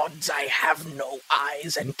the gods I have no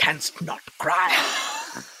eyes and canst not cry.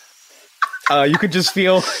 You could just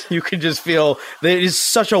feel that it is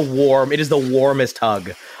such a warm, it is the warmest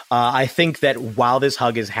hug. I think that while this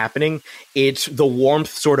hug is happening, the warmth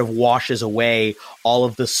sort of washes away all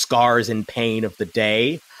of the scars and pain of the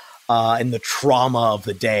day, and the trauma of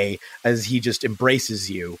the day as he just embraces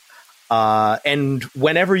you. And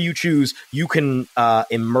whenever you choose, you can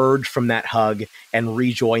emerge from that hug and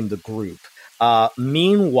rejoin the group.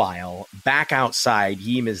 Meanwhile, back outside,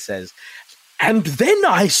 Yima says, and then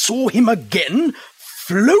I saw him again,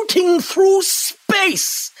 floating through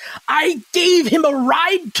space. I gave him a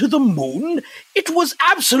ride to the moon. It was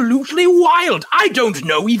absolutely wild. I don't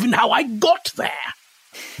know even how I got there.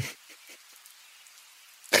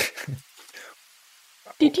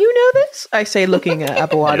 Did you know this? I say, looking at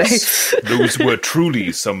Abuade. Yes, those were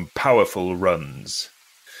truly some powerful runs.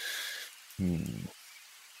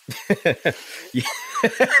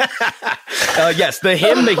 Yes, the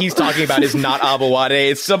him that he's talking about is not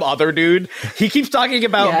Abawade, it's some other dude. He keeps talking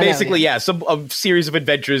about some a series of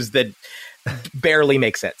adventures that barely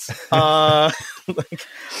make sense. I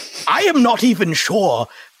am not even sure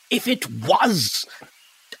if it was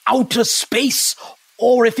outer space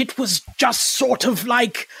or if it was just sort of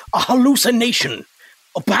like a hallucination.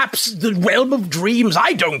 Or perhaps the realm of dreams,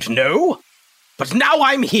 I don't know. But now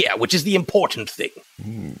I'm here, which is the important thing.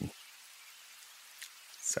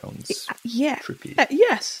 Sounds trippy.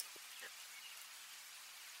 Yes.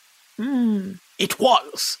 It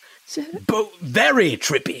was. Very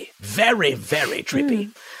trippy. Very, very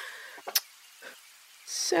trippy.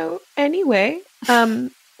 So, anyway,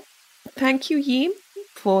 thank you, Yim,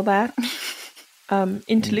 for that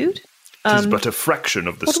interlude. It is but a fraction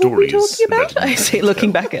of the what stories. What were we talking about? that I say,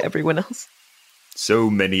 looking back at everyone else. So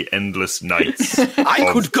many endless nights.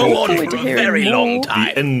 I could go on for a very long time.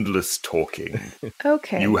 The endless talking.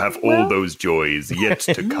 Okay. You have all those joys yet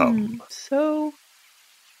to come. So,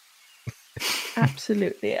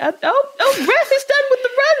 absolutely. Ref is done with the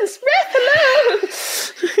runs. Ref,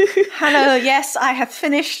 hello. Hello, yes, I have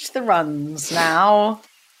finished the runs now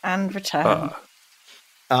and returned.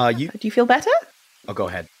 Do you feel better? Oh, go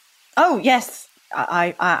ahead. Oh, yes.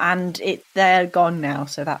 They're gone now,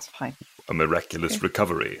 so that's fine. A miraculous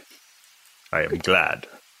recovery. I am glad.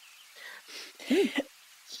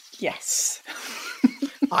 Yes.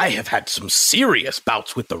 I have had some serious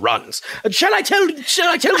bouts with the runs. Shall I tell the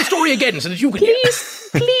story again so that you can hear?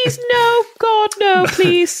 Please, no. God, no.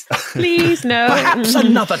 Please, no. Perhaps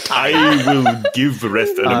another time. I will give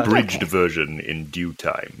Reth an abridged version in due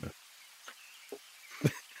time.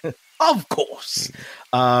 Of course.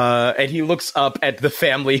 And he looks up at the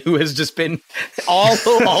family who has just been, all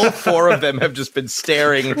four of them have just been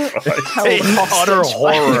staring in utter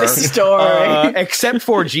horror. Story. Except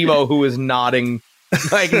for Jimo, who is nodding,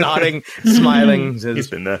 smiling. He's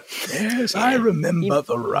been there. Yes, I remember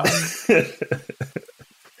the run.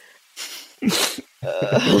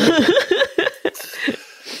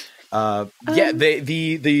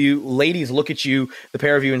 The ladies look at you, the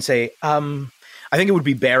pair of you, and say, I think it would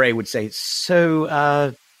be Beret would say, so,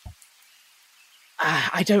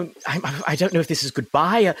 I don't know if this is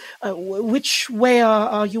goodbye. Which way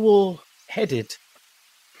are you all headed?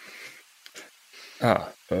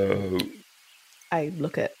 I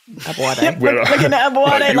look at Abuade. Looking at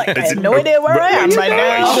Abuade, like, I have no idea where I am right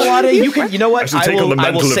now. Abuade, you know what?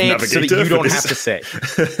 I will say it so that you don't have to say.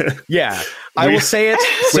 Yeah, I will say it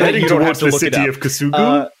so that you don't have to look it up. We're heading towards the city of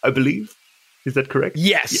Kasugu, I believe. Is that correct?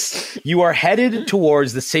 Yes. You are headed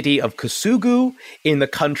towards the city of Kasugu in the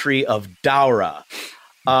country of Daura.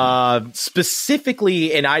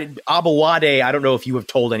 Specifically, and Abuade, I don't know if you have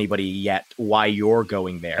told anybody yet why you're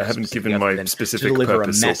going there. I haven't given my specific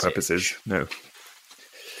purpose or purposes. No.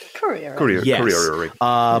 Courier. Yes. Courier.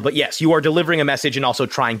 But yes, you are delivering a message and also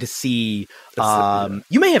trying to see.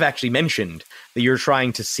 You may have actually mentioned that you're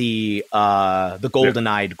trying to see the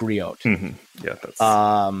golden-eyed griot. Mm-hmm. Yeah, that's.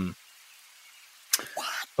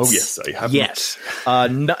 Oh yes, I have. Yes.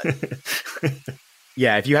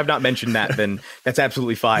 Yeah, if you have not mentioned that, then that's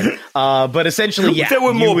absolutely fine. But essentially, yeah, there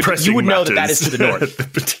were more pressing you would know that is to the north. At the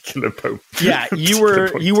particular moment. Yeah,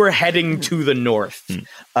 you were heading to the north,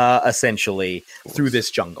 essentially through this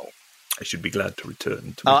jungle. I should be glad to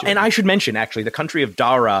return. And I should mention, actually, the country of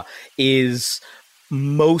Daura is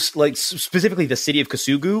specifically the city of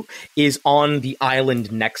Kasugu is on the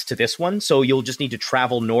island next to this one. So you'll just need to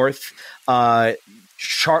travel north,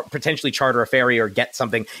 potentially charter a ferry or get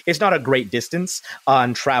something. It's not a great distance,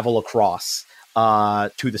 and travel across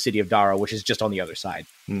to the city of Daura, which is just on the other side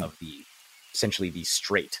of essentially the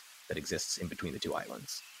strait that exists in between the two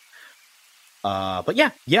islands. But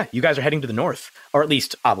yeah, you guys are heading to the north, or at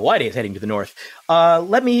least Abuade is heading to the north.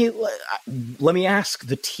 Let me ask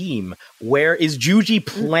the team: where is Juji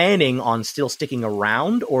planning on still sticking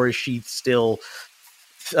around, or is she still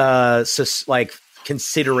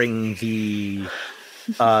considering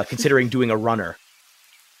doing a runner?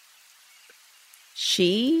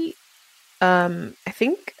 She, I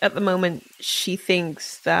think at the moment she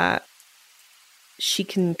thinks that she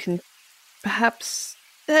can perhaps.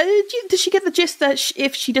 Does she get the gist that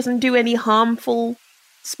if she doesn't do any harmful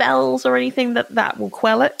spells or anything, that will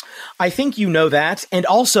quell it? I think you know that, and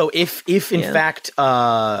also if in fact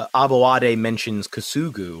Abuade mentions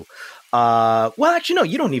Kasugu, well, actually no,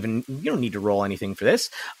 you don't need to roll anything for this.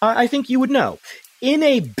 I think you would know. In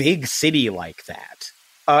a big city like that,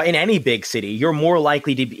 in any big city, you're more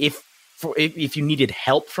likely to be if you needed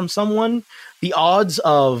help from someone, the odds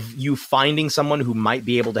of you finding someone who might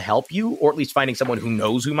be able to help you, or at least finding someone who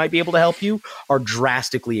knows who might be able to help you, are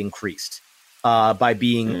drastically increased by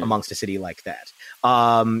being amongst a city like that.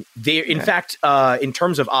 In fact, in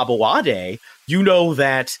terms of Abuade, you know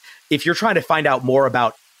that if you're trying to find out more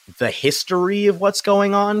about the history of what's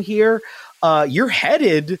going on here, you are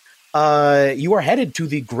headed to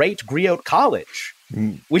the Great Griot College,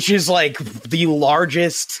 which is like the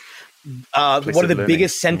largest. One of the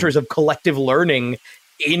biggest centers of collective learning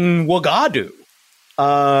in Wagadu.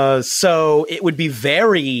 So it would be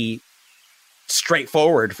very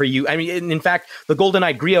straightforward for you. I mean, in fact, the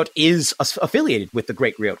Golden-Eyed Griot is affiliated with the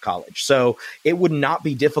Great Griot College. So it would not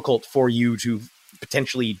be difficult for you to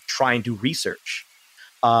potentially try and do research.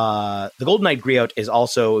 The Golden-Eyed Griot is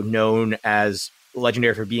also known as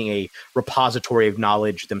legendary for being a repository of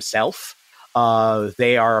knowledge themselves.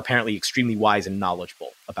 They are apparently extremely wise and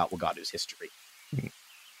knowledgeable about Wagadu's history.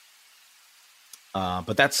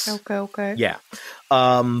 But that's okay. Yeah.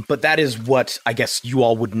 But that is what I guess you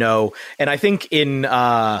all would know. And I think in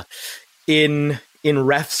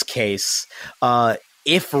Reth's case,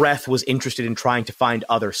 if Reth was interested in trying to find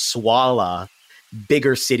other Swala,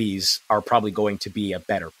 bigger cities are probably going to be a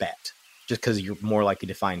better bet, just because you're more likely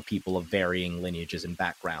to find people of varying lineages and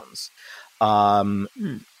backgrounds.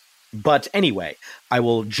 But anyway, I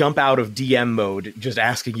will jump out of DM mode, just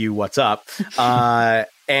asking you what's up.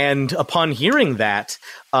 And upon hearing that,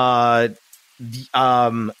 I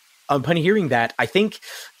think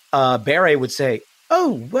Beret would say,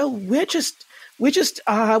 "Oh, well, we're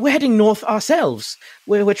heading north ourselves.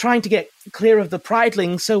 We're trying to get clear of the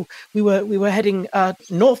Pridelings, so we were heading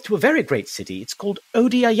north to a very great city. It's called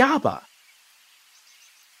Odiayaba."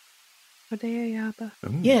 Odeyayaba.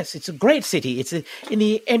 Yes, it's a great city. It's in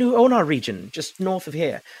the Enuona region, just north of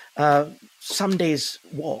here. Some days'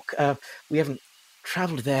 walk. We haven't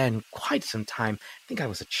traveled there in quite some time. I think I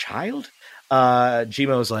was a child.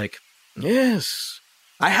 Jimo's like, yes,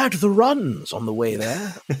 I had the runs on the way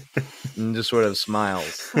there. And just sort of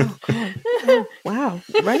smiles. Oh, God. Oh, wow.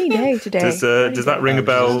 Rainy day today. Does that ring a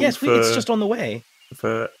bell? Yes, it's just on the way.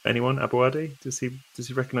 For anyone, Abuade? Does he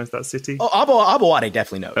recognize that city? Oh, Abuade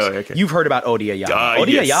definitely knows. Oh, okay. You've heard about Odeyayaba.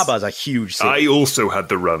 Odeyayaba is a huge city. I also had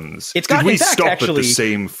the runs. It's got, Did we in fact, stop actually, at the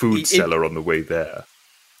same food seller on the way there?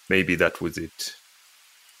 Maybe that was it.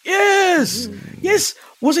 Yes! Yes!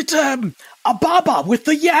 Was it Ababa with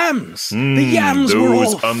the yams? The yams were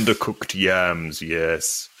those all... undercooked yams,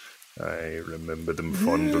 yes. I remember them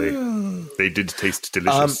fondly. They did taste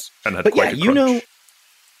delicious and had quite a crunch.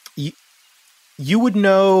 You would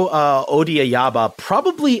know Odeyayaba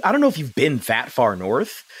probably, I don't know if you've been that far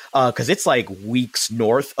north, because it's like weeks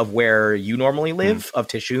north of where you normally live, of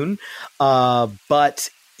Tishun. But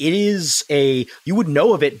it is you would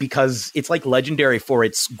know of it because it's like legendary for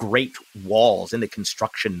its great walls and the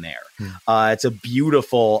construction there. It's a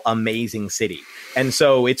beautiful, amazing city. And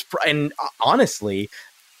so and honestly,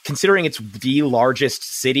 considering it's the largest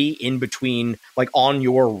city in between, like on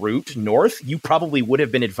your route north, you probably would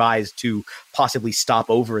have been advised to possibly stop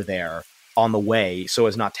over there on the way so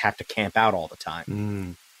as not to have to camp out all the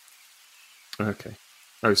time. Okay.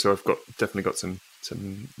 Oh, so I've definitely got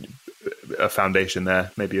a foundation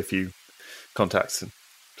there, maybe a few contacts and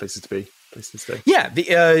places to stay. Yeah,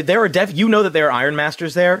 there are you know that there are Iron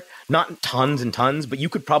Masters there, not tons and tons, but you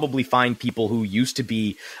could probably find people who used to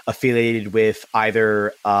be affiliated with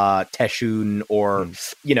either Teshun or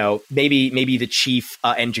maybe the chief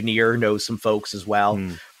engineer knows some folks as well.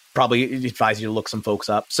 Probably advise you to look some folks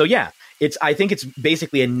up. So yeah, I think it's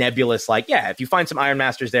basically a nebulous, if you find some Iron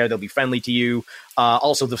Masters there, they'll be friendly to you.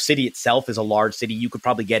 Also, the city itself is a large city. You could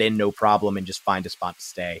probably get in no problem and just find a spot to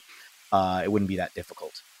stay. It wouldn't be that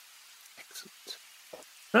difficult.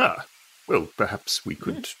 Excellent. Well, perhaps we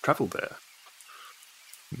could travel there.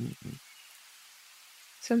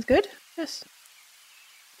 Sounds good. Yes.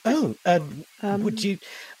 Oh, would you?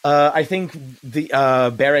 I think the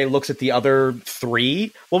Bere looks at the other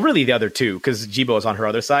three. Well, really the other two, because Jibo is on her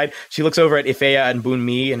other side. She looks over at Ifeya and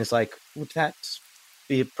Bunmi and is like, "Would that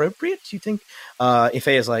be appropriate? Do you think?"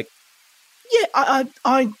 Ifeya's like, "Yeah,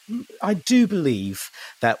 I do believe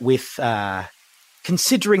that with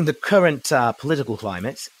considering the current political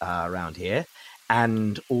climate around here,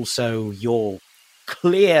 and also your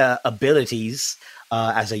clear abilities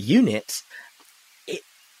as a unit."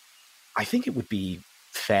 I think it would be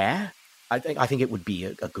fair. I think it would be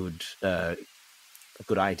a good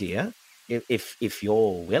idea if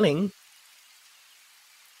you're willing.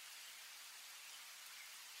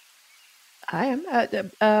 I am.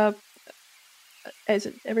 Is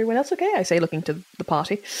everyone else okay? I say, looking to the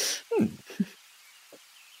party.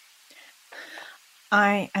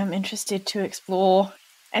 I am interested to explore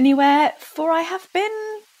anywhere, for I have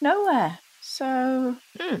been nowhere. So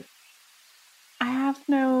I have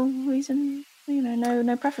no reason,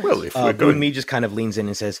 no preference. Well, if we're going... Bunmi just kind of leans in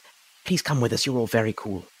and says, "Please come with us. You're all very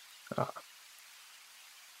cool."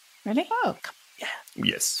 Really? Oh, yeah.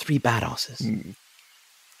 Yes. 3 badasses.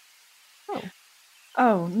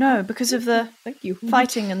 Oh no, because of the thank you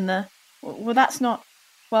fighting and the. Well, that's not.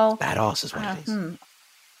 Well, Badass is what it is.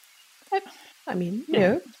 I mean,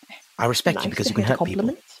 I respect you because you can hurt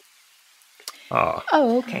people. Oh,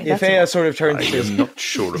 okay. Ifeya sort of turns to I'm not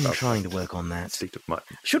sure about trying to work on that. State of mind.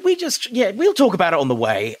 Should we just? Yeah, we'll talk about it on the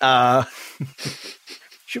way.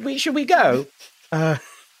 Should we go?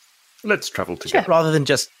 Let's travel together rather than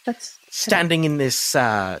just Let's standing in this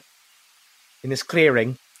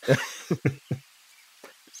clearing.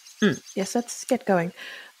 Yes, let's get going.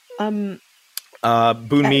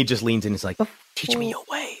 Bunmi just leans in and is like, "Teach me your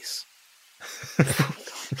ways."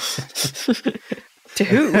 To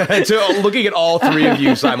who? To looking at all 3 of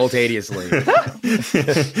you simultaneously. At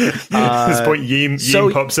this point, Yeem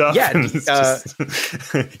pops up. Yeah, and just,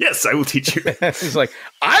 yes, I will teach you. He's like,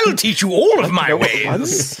 "I'll teach you all of my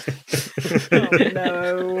ways."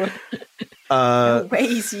 no. No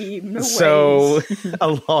ways, Yeem. No so ways.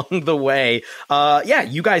 Along the way,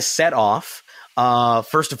 you guys set off.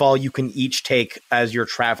 First of all, you can each take, as you're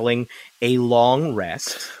traveling, a long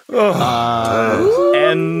rest.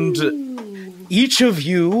 And each of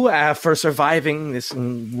you, for surviving this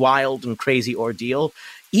wild and crazy ordeal,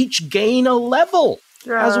 each gain a level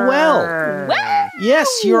as well. Yes,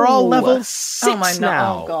 you're all level 6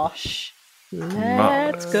 now. Oh gosh.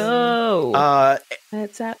 Let's go.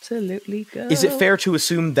 Let's absolutely go. Is it fair to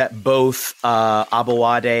assume that both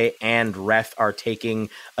Abawade and Reth are taking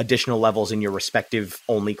additional levels in your respective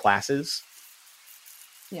only classes?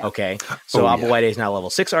 Yeah. Okay. So Abawade is now level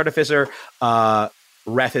 6 Artificer.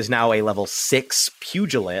 Reth is now a level 6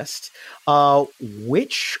 Pugilist.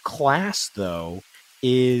 Which class, though,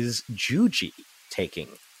 is Juji taking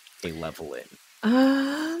a level in?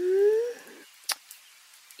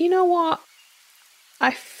 You know what? I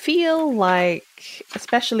feel like,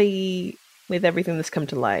 especially with everything that's come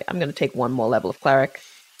to light, I'm going to take one more level of Cleric.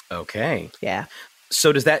 Okay. Yeah.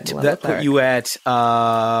 So does that put Cleric. you at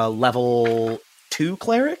level 2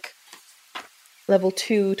 Cleric? Level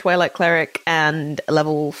 2 Twilight Cleric and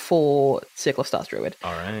level 4 Circle of Stars Druid.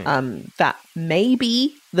 All right. That may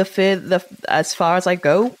be the as far as I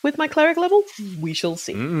go with my Cleric level. We shall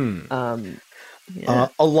see.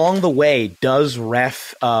 Along the way, does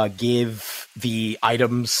Ref give the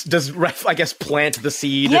items? Does Ref, I guess, plant the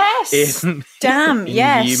seed? Yes. In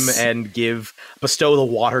Yes. Ym and bestow the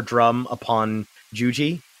water drum upon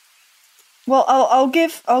Juji? Well, I'll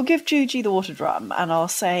give Juji the water drum, and I'll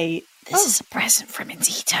say, "This is a present from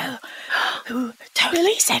Inzito, who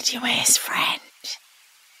totally said you were his friend."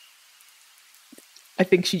 I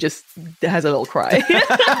think she just has a little cry.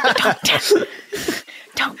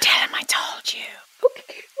 Don't tell him I told you.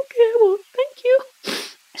 Okay, well, thank you.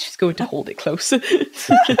 She's going to hold it close.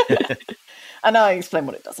 And I explain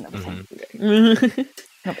what it does and everything.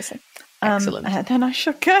 Obviously. Excellent. And then I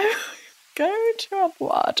shall go to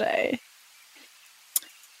Abawade.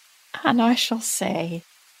 And I shall say,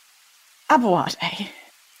 Abawade.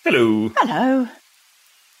 Hello. Hello.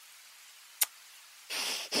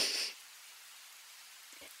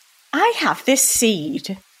 I have this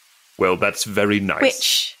seed, Well, that's very nice.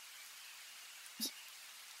 which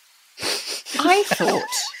I thought...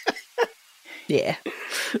 Yeah.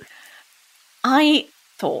 I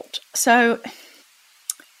thought, so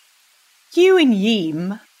you and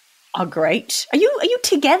Ym are great. Are you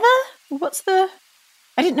together? What's the...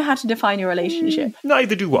 I didn't know how to define your relationship.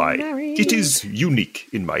 Neither do I. Married. It is unique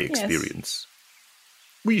in my experience.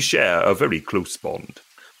 We share a very close bond.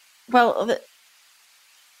 Well,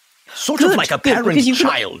 Sort of like a because you can-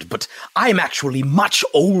 parent-child, but I'm actually much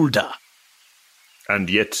older. And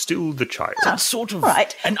yet still the child. That's sort of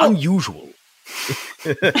right. an unusual.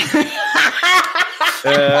 He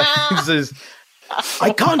says,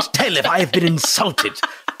 I can't tell if I have been insulted,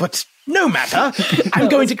 but no matter. I'm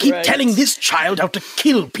going to keep telling this child how to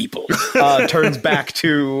kill people. turns back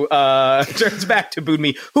to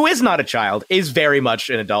Budmi, who is not a child, is very much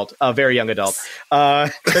an adult, a very young adult.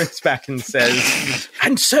 Turns back and says,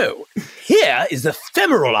 And so, here is the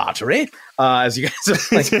femoral artery. as you guys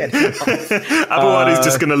are like, getting off, Abawad is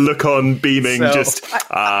just going to look on, beaming, so-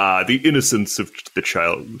 the innocence of the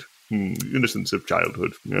child. Innocence of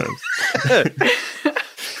childhood. Yes.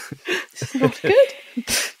 Not good.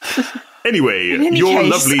 Anyway, any your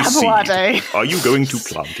case, lovely Abawade. seed. Are you going to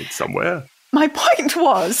plant it somewhere? my point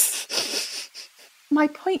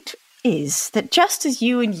is that just as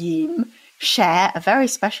you and Ym share a very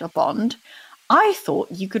special bond, I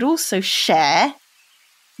thought you could also share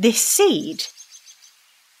this seed,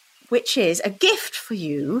 which is a gift for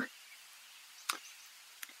you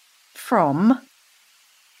from...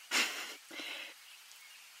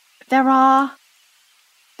 There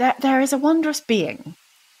is a wondrous being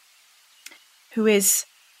who is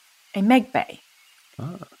a Megbe,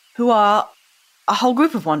 who are a whole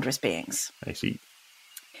group of wondrous beings. I see.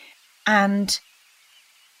 And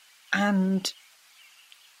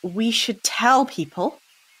we should tell people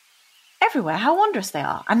everywhere how wondrous they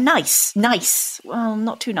are. And nice. Well,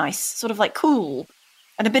 not too nice. Sort of like cool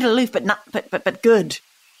and a bit aloof, but good.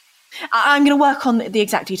 I'm going to work on the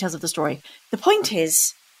exact details of the story. The point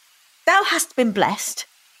is, thou hast been blessed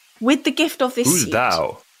with the gift of this Who's seed.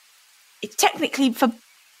 thou? It's technically for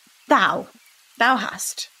thou. Thou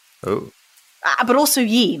hast. Oh. But also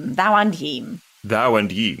Ym. Thou and Ym. Thou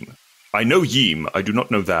and Ym. I know Ym, I do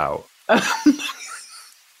not know thou.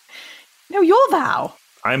 No, you're thou.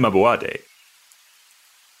 I am Abawade.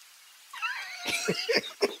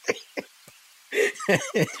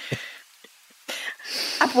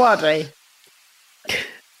 Abawade,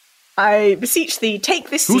 I beseech thee, take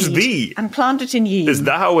this Who's seed thee? and plant it in Ym. There's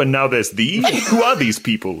thou and now there's thee? Who are these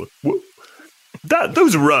people?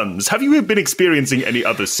 Those runs, have you been experiencing any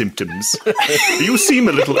other symptoms? You seem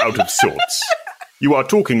a little out of sorts. You are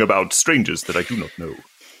talking about strangers that I do not know.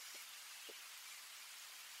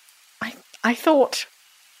 I thought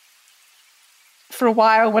for a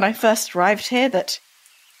while when I first arrived here that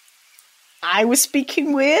I was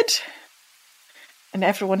speaking weird. and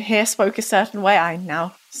everyone here spoke a certain way, I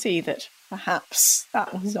now see that perhaps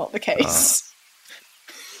that was not the case.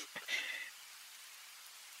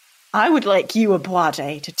 I would like you,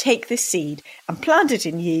 Abuade, to take this seed and plant it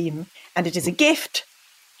in Yim, and it is a gift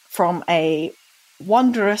from a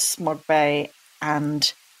wondrous Megbe,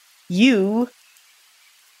 and you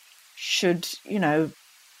should,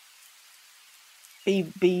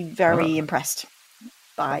 be very impressed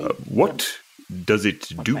by what does it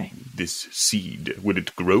do, this seed? Will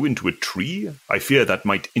it grow into a tree? I fear that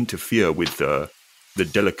might interfere with the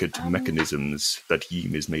delicate mechanisms that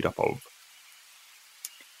Yim is made up of.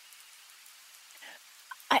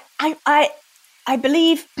 I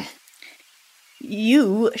believe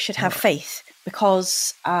you should have faith,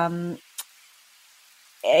 because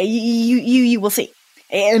you will see,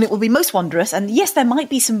 and it will be most wondrous. And yes, there might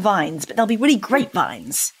be some vines, but they'll be really great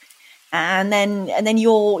vines. And then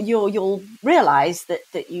you'll realize that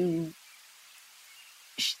the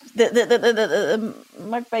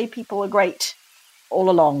Megbe people are great all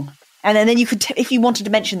along. And then you could, if you wanted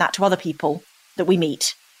to mention that to other people that we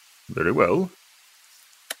meet. Very well.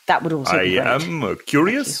 That would also be great. I am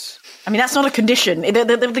curious. I mean, that's not a condition.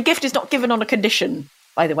 The gift is not given on a condition,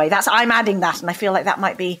 by the way. I'm adding that, and I feel like that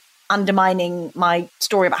might be undermining my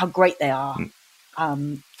story about how great they are.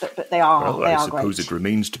 But they are. Well, they I are suppose great. it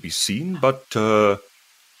remains to be seen, but I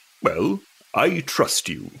trust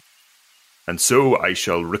you, and so I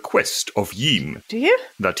shall request of Yim. Do you?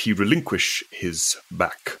 That he relinquish his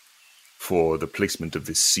back for the placement of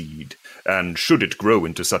this seed, and should it grow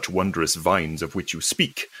into such wondrous vines of which you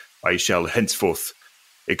speak, I shall henceforth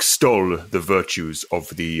extol the virtues of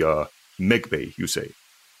the Megbe, you say.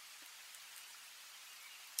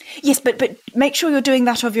 Yes, but make sure you're doing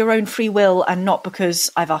that of your own free will and not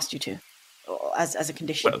because I've asked you to, or as a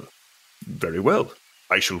condition. Well, very well.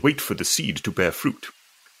 I shall wait for the seed to bear fruit.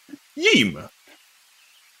 Yim!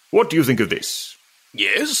 What do you think of this?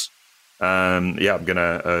 Yes? I'm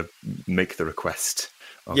gonna make the request.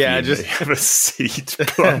 Just have a seed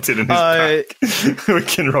planted in his back. We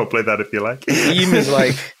can roleplay that if you like. Yim is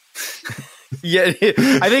like, yeah.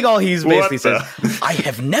 I think all he's basically says, I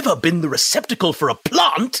have never been the receptacle for a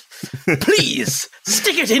plant. Please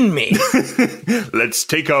stick it in me. Let's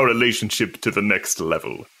take our relationship to the next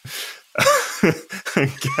level.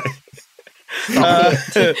 Okay.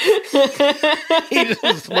 He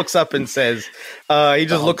just looks up and says,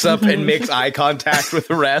 looks up and makes eye contact with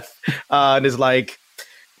Reth, and is like,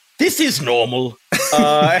 this is normal.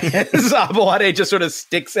 Abuade just sort of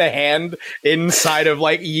sticks a hand inside of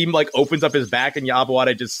Yim, opens up his back, and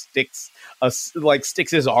Abuade just sticks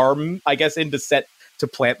his arm, I guess, into set to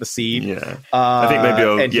plant the seed. Yeah, I think maybe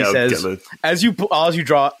I'll says, as you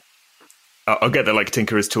draw. I'll get the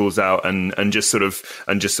tinkerer's tools out and just sort of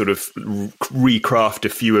recraft a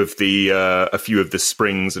few of the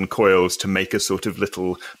springs and coils to make a sort of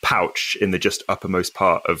little pouch in the just uppermost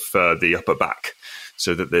part of the upper back,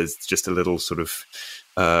 so that there's just a little sort of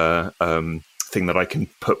thing that I can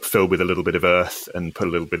fill with a little bit of earth and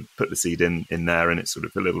put the seed in there, and it's sort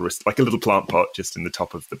of a little plant pot just in the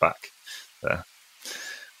top of the back there.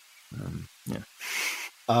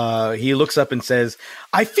 He looks up and says,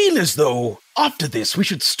 I feel as though after this we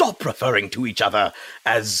should stop referring to each other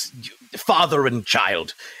as father and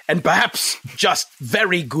child, and perhaps just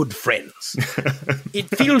very good friends. It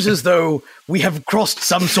feels as though we have crossed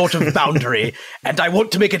some sort of boundary, and I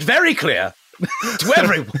want to make it very clear to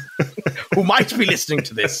everyone who might be listening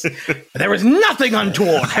to this, there is nothing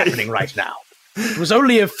untoward happening right now. It was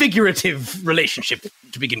only a figurative relationship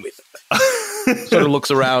to begin with. Sort of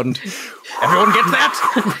looks around. Everyone get that?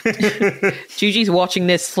 Juji's watching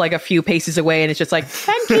this a few paces away, and it's just like,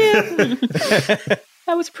 thank you.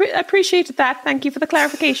 I appreciated that. Thank you for the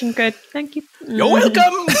clarification. Good. Thank you. You're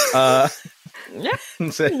welcome. Yeah.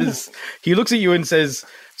 And says, he looks at you and says,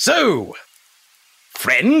 so,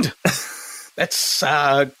 friend, let's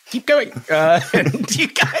keep going.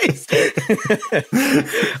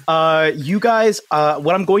 You guys,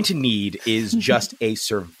 what I'm going to need is just a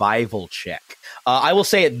survival check. I will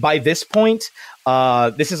say it by this point.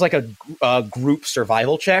 This is like a group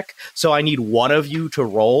survival check, so I need one of you to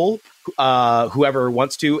roll, whoever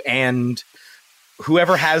wants to, and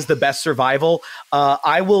whoever has the best survival.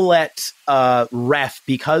 I will let Ref,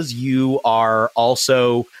 because you are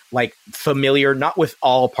also familiar, not with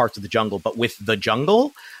all parts of the jungle, but with the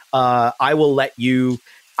jungle. I will let you.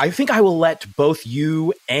 I think I will let both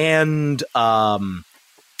you and Abuade,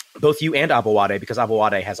 because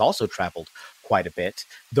Abuade has also traveled quite a bit,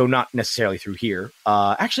 though not necessarily through here.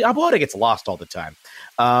 Actually, Abuade gets lost all the time.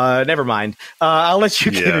 Never mind. I'll let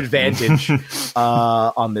you get advantage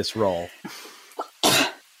on this roll.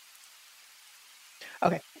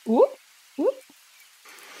 Okay. Whoop, whoop.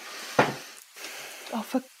 Oh,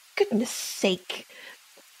 for goodness sake.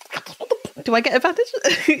 Do I get advantage?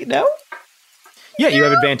 No? Yeah, you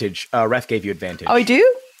have advantage. Ref gave you advantage. Oh, I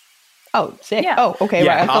do? Oh, sick. Yeah. Oh, okay,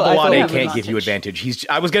 Yeah, right. I thought Abawade we can't had give you advantage. advantage.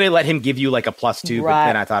 I was going to let him give you like a +2, but Right.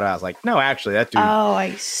 then I thought I was like, no, actually, that dude. Oh, I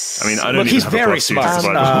mean, I don't Look, even he's have a very +2 to smart,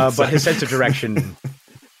 survival, but so- his sense of direction.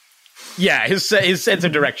 Yeah, his sense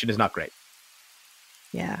of direction is not great.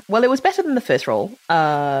 Yeah. Well, it was better than the first roll.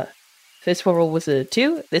 First roll was a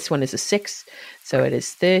 2. This one is a 6. So it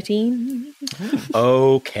is 13.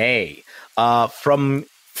 Okay. You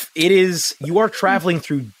are traveling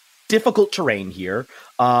through difficult terrain here.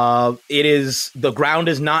 The ground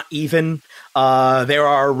is not even. There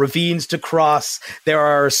are ravines to cross. There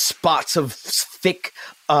are spots of thick,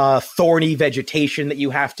 thorny vegetation that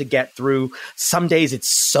you have to get through. Some days it's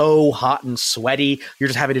so hot and sweaty, you're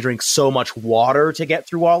just having to drink so much water to get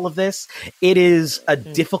through all of this. It is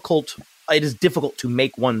difficult to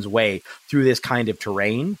make one's way through this kind of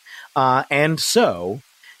terrain. And so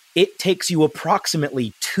it takes you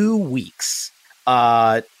approximately 2 weeks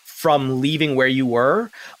from leaving where you were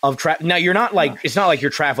now you're not like it's not like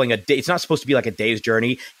you're traveling a day. It's not supposed to be like a day's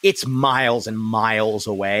journey. It's miles and miles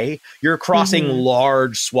away. You're crossing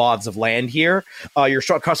large swaths of land here. You're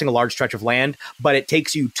crossing a large stretch of land, but it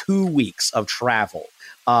takes you 2 weeks of travel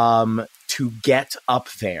to get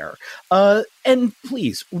up there. And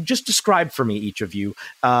please just describe for me, each of you,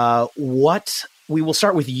 what we will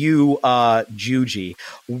start with you, Juji.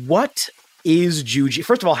 What is Juji?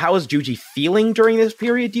 First of all, how is Juji feeling during this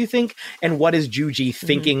period, do you think? And what is Juji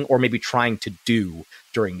thinking or maybe trying to do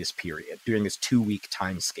during this period, during this 2-week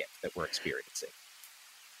time skip that we're experiencing?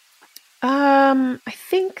 I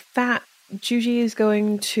think that Juji is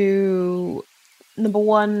going to, number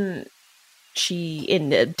one,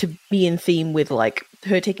 to be in theme with like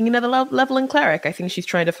her taking another level in cleric. I think she's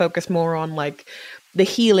trying to focus more on like the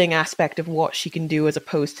healing aspect of what she can do as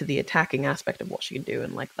opposed to the attacking aspect of what she can do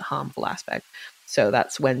and like the harmful aspect. So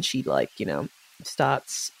that's when she like,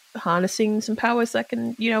 starts harnessing some powers that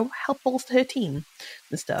can, help bolster her team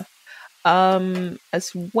and stuff.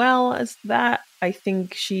 As well as that, I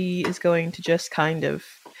think she is going to just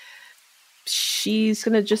she's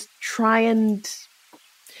going to just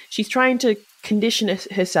she's trying to condition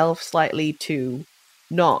herself slightly to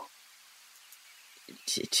not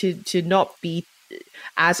be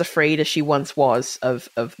as afraid as she once was of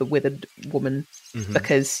the withered woman,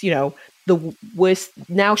 because the worst,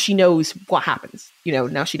 now she knows what happens.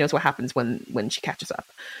 Now she knows what happens when she catches up.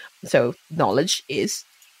 So knowledge is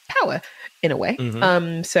power in a way.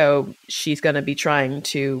 So she's going to be trying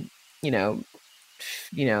to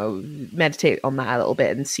meditate on that a little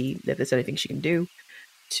bit and see if there's anything she can do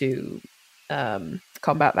to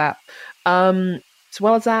combat that. As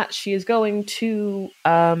well as that, she is going to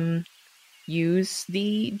use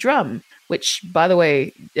the drum, which, by the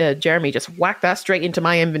way, Jeremy just whacked that straight into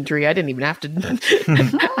my inventory. I didn't even have to.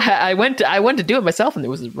 I went to do it myself, and it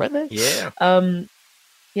was right there. Yeah.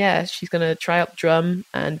 Yeah, she's gonna try out the drum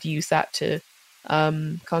and use that to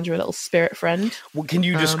conjure a little spirit friend. Well, can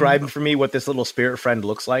you describe for me what this little spirit friend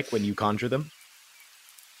looks like when you conjure them?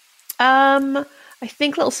 I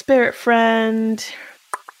think little spirit friend.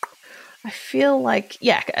 I feel like,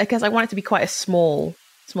 yeah, because I want it to be quite a small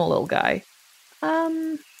little guy.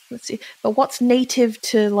 Let's see. But what's native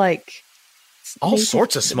to like all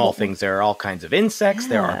sorts of small things. There are all kinds of insects.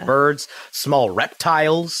 There are birds, small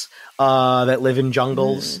reptiles that live in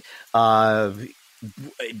jungles.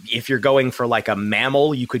 If you're going for like a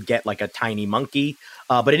mammal, you could get like a tiny monkey.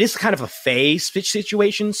 But it is kind of a fae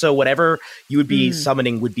situation. So whatever you would be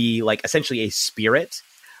summoning would be like essentially a spirit.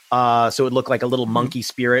 So it would look like a little monkey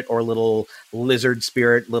spirit or a little lizard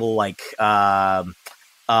spirit, little like some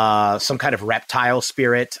kind of reptile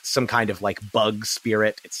spirit, some kind of like bug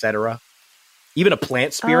spirit, etc. Even a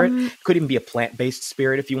plant spirit. Could even be a plant-based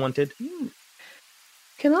spirit if you wanted.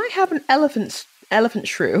 Can I have an elephant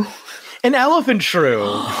shrew? An elephant shrew.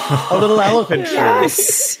 A little elephant shrew.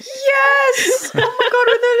 Yes! Oh my god,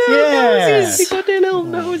 with their little noses. They got their little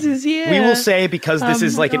noses, yeah. We will say, because this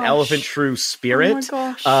is like an elephant shrew spirit,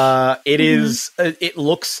 it is. It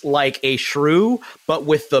looks like a shrew, but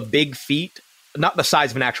with the big feet. Not the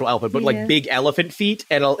size of an actual elephant, but like big elephant feet,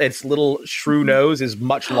 and its little shrew nose is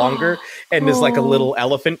much longer and is like a little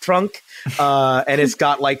elephant trunk. And it's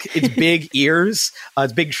got like its big ears.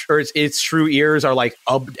 Its shrew ears are like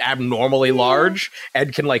abnormally large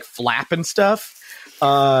and can like flap and stuff.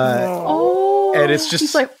 And it's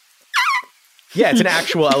just like, yeah, it's an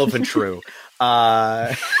actual elephant shrew.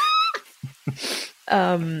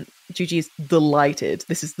 Juji is delighted.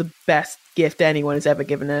 This is the best gift anyone has ever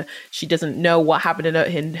given her. She doesn't know what happened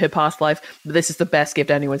in her past life, but this is the best gift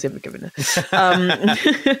anyone's ever given her.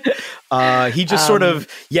 He just sort of,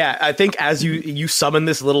 I think as you summon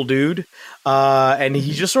this little dude, and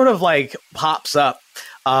he just sort of like pops up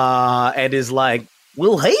and is like,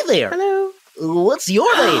 well, hey there. Hello. What's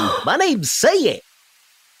your name? My name's Say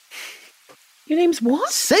Your name's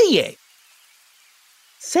what? Say it.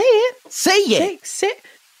 Say it. Say it.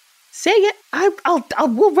 Say it.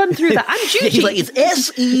 We'll run through that. I'm Juji. He's like, it's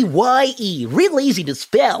S-E-Y-E. Real easy to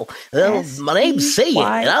spell. My name's Say It,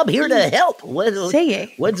 and I'm here to help. Say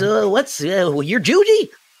it. You're Juji?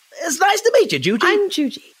 It's nice to meet you, Juji. I'm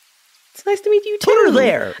Juji. It's nice to meet you too. Put her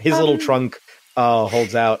there. His little trunk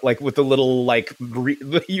holds out, like with the little, like,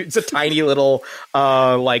 it's a tiny little,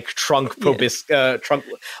 like trunk trunk.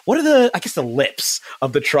 What are the lips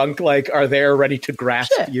of the trunk, like, are there ready to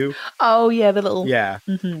grasp you? Oh, yeah, the little. Yeah.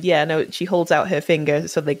 Mm-hmm. Yeah, no, she holds out her finger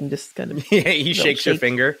so they can just kind of. He shakes her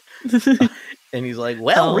finger. And he's like,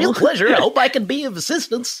 well, real pleasure. I hope I can be of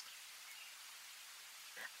assistance.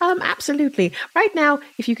 Absolutely. Right now,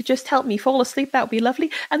 if you could just help me fall asleep, that would be lovely.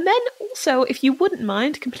 And then also, if you wouldn't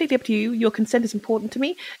mind, completely up to you, your consent is important to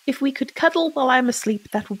me. If we could cuddle while I'm asleep,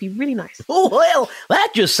 that would be really nice. Oh, well,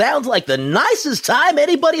 that just sounds like the nicest time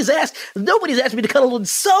anybody's asked. Nobody's asked me to cuddle in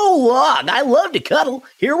so long. I love to cuddle.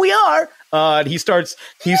 Here we are. And he starts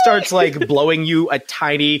like blowing you a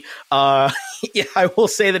tiny, I will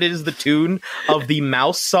say that it is the tune of the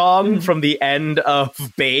mouse song from the end of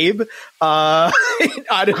Babe, out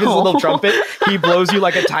of his little trumpet. He blows you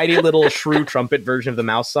like a tiny little shrew trumpet version of the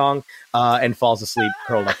mouse song, and falls asleep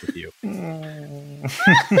curled up with you.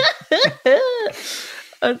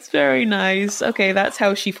 That's very nice. Okay, that's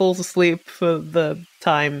how she falls asleep for the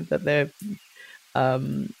time that they're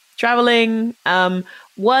traveling.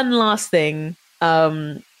 One last thing.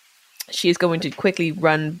 She is going to quickly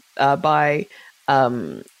run by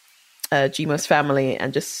Jimo's family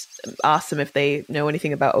and just ask them if they know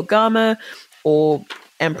anything about Ogama or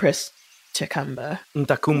Empress Takumba.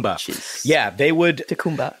 Yeah, they would.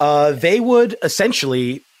 Takumba. They would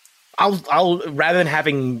essentially. I'll rather than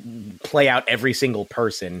having play out every single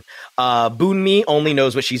person. Bunmi only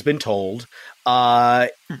knows what she's been told.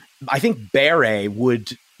 I think Bere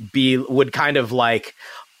would kind of like,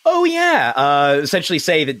 oh yeah, essentially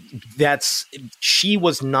say she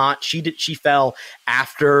fell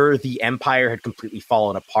after the empire had completely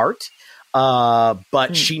fallen apart,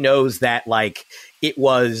 but she knows that like it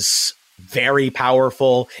was very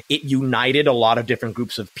powerful. It united a lot of different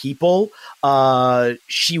groups of people.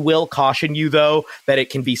 She will caution you though that it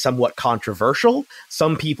can be somewhat controversial.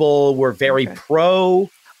 Some people were very pro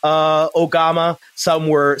Ogama.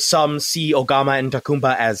 Some see Ogama and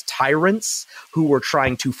Takumba as tyrants who were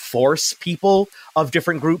trying to force people of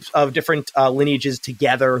different groups, of different lineages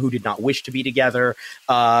together who did not wish to be together.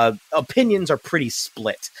 Opinions are pretty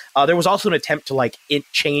split. There was also an attempt to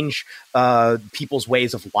change people's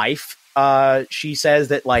ways of life. She says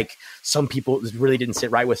that like some people really didn't sit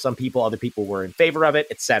right with some people, other people were in favor of it,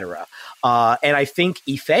 etc. And I think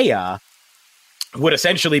Ifeya would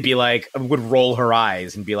essentially be like, would roll her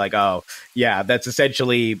eyes and be like, oh yeah, that's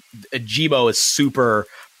essentially, Jimo is super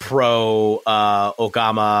pro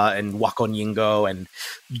Ogama and Wakonyingo, and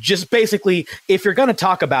just basically, if you're going to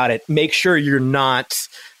talk about it, make sure you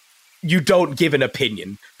don't give an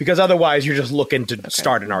opinion, because otherwise you're just looking to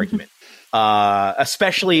start an argument.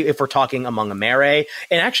 Especially if we're talking among Amere.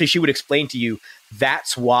 And actually, she would explain to you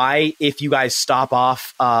that's why if you guys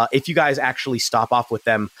actually stop off with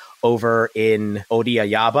them over in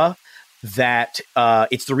Odiayaba, that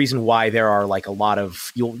it's the reason why there are like a lot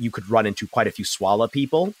of, you could run into quite a few Swala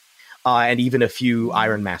people, and even a few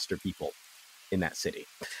Iron Master people in that city.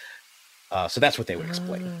 So that's what they would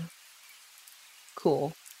explain.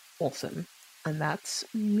 Cool. Awesome. And that's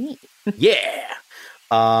me. Yeah.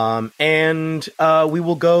 And we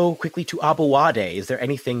will go quickly to Abawade. Is there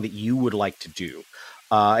anything that you would like to do?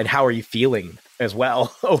 And how are you feeling as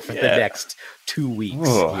well over the next 2 weeks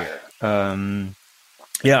here?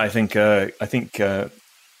 I think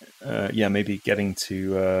maybe getting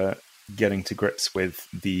to grips with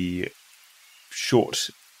the short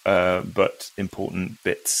but important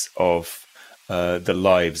bits of the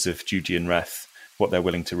lives of Juji and Reth, what they're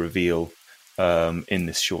willing to reveal in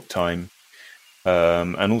this short time.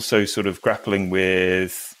 And also sort of grappling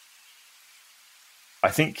with, I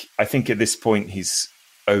think at this point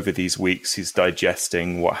over these weeks, he's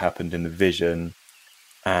digesting what happened in the vision,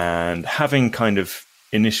 and having kind of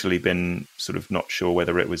initially been sort of not sure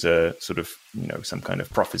whether it was a sort of, some kind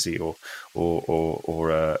of prophecy or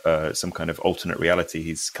some kind of alternate reality.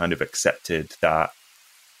 He's kind of accepted that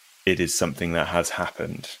it is something that has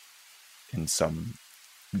happened in some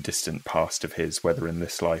distant past of his, whether in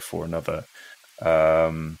this life or another,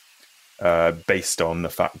 based on the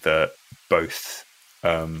fact that both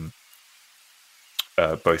Reth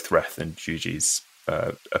and Juji's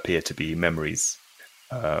appear to be memories.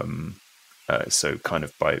 So kind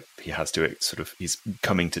of he's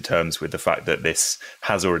coming to terms with the fact that this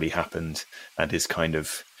has already happened and is kind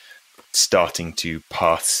of starting to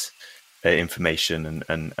pass information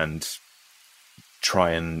and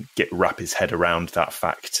try and wrap his head around that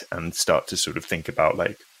fact and start to sort of think about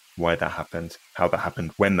like why that happened, how that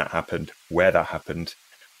happened, when that happened, where that happened,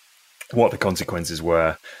 what the consequences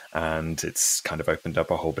were. And it's kind of opened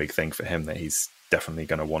up a whole big thing for him that he's definitely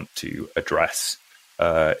going to want to address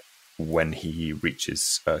when he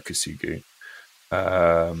reaches Kusugu.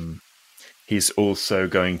 He's also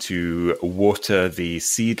going to water the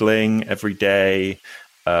seedling every day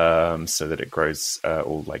so that it grows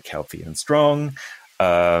all like healthy and strong,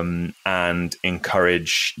 and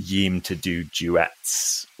encourage Yim to do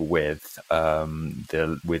duets with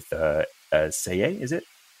Seye, is it?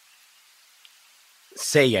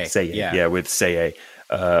 Seye. Yeah, with Seye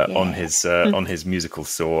on his musical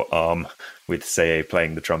saw arm, with Seye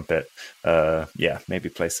playing the trumpet. Maybe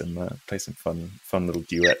play some fun little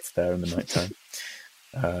duets there in the nighttime.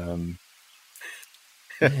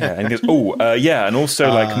 And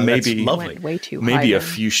also like maybe way too maybe high, a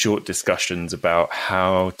few short discussions about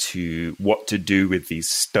what to do with these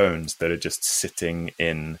stones that are just sitting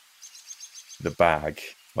in the bag,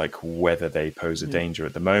 like whether they pose a danger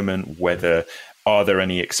at the moment, whether are there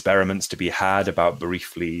any experiments to be had about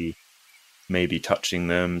briefly maybe touching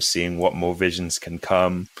them, seeing what more visions can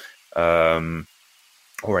come, or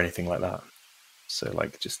anything like that. So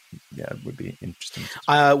like it would be interesting.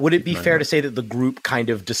 Would it be fair to say that the group kind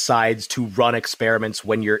of decides to run experiments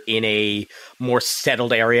when you're in a more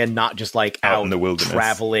settled area, not just like out in the wilderness,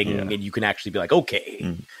 traveling, and you can actually be like,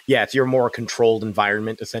 okay, it's your more controlled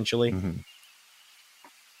environment essentially.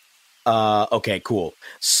 Okay, cool.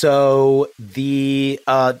 So the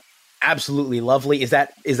absolutely lovely. Is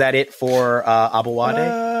that it for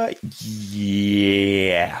Abawade?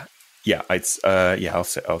 Yeah, I'd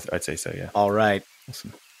say so. Yeah. All right.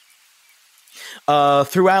 Awesome.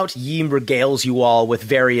 Throughout, Yim regales you all with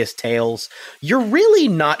various tales. You're really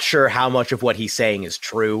not sure how much of what he's saying is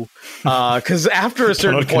true, because after a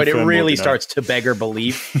certain point, it really starts to beggar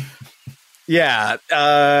belief. Yeah,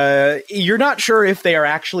 you're not sure if they are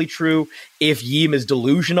actually true, if Yim is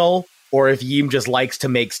delusional, or if Yim just likes to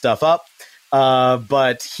make stuff up.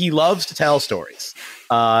 But he loves to tell stories.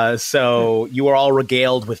 So you are all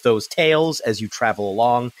regaled with those tales as you travel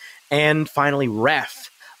along. And finally, Reth.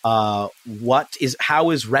 How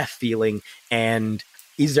is Reth feeling? And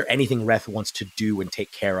is there anything Reth wants to do and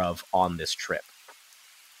take care of on this trip?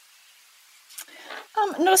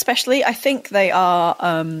 Not especially. I think they are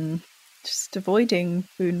just avoiding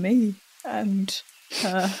Boonmi and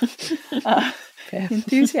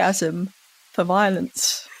enthusiasm for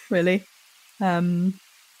violence, really. And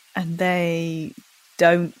they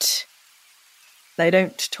don't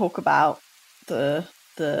talk about the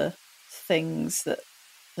things that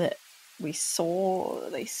they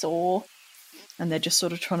saw, and they're just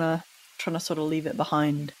sort of trying to sort of leave it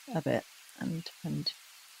behind a bit and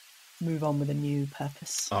move on with a new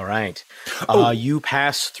purpose. All right. You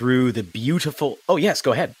pass through the beautiful... Oh, yes,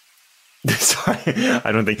 go ahead. Sorry,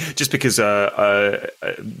 I don't think... Just because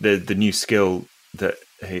the new skill that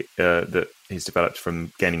he's developed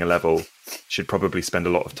from gaining a level should probably spend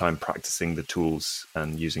a lot of time practicing the tools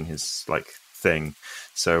and using his thing.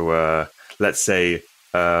 So let's say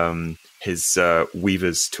his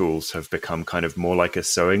weaver's tools have become kind of more like a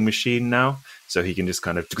sewing machine now. So he can just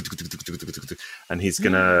kind of, and he's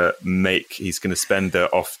gonna spend the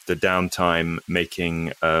downtime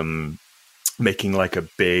making like a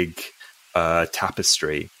big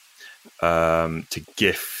tapestry to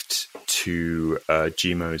gift to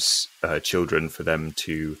Jimo's children for them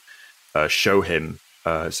to show him.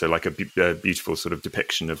 So like a beautiful sort of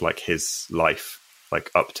depiction of like his life, like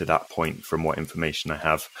up to that point from what information I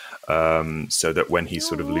have, so that when he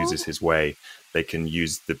sort of loses his way, they can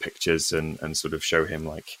use the pictures and sort of show him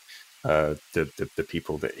like the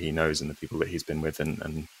people that he knows and the people that he's been with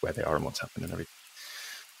and where they are and what's happened and everything.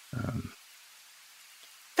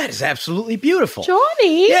 That is absolutely beautiful,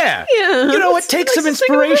 Johnny. Yeah, you know what? Take some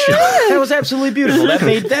inspiration. That was absolutely beautiful.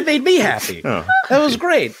 That made me happy. Oh, that was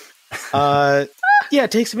great.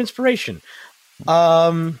 Take some inspiration.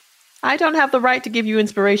 I don't have the right to give you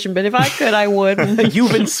inspiration, but if I could, I would.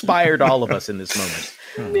 You've inspired all of us in this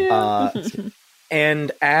moment.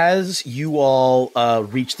 And as you all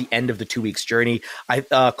reach the end of the 2 weeks journey,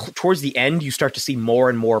 towards the end, you start to see more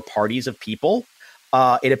and more parties of people.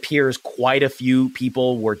 It appears quite a few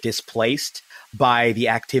people were displaced by the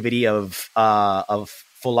activity of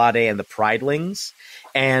Folade and the Pridelings,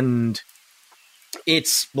 and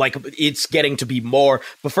it's getting to be more.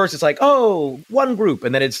 But first, it's like, oh, one group,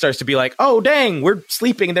 and then it starts to be like, oh, dang, we're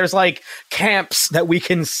sleeping. And there's like camps that we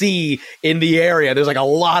can see in the area. There's like a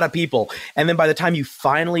lot of people, and then by the time you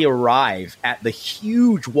finally arrive at the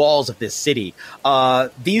huge walls of this city,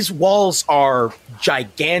 these walls are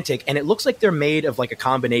gigantic, and it looks like they're made of like a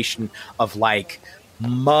combination of like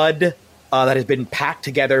mud that has been packed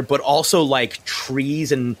together, but also like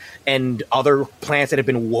trees and other plants that have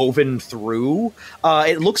been woven through.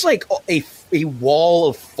 It looks like a wall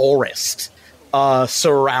of forest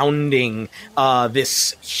surrounding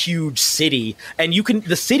this huge city, and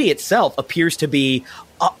the city itself appears to be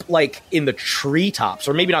up like in the treetops,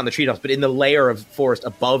 or maybe not in the treetops, but in the layer of forest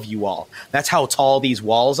above you all. That's how tall these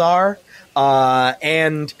walls are.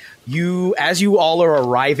 And as you all are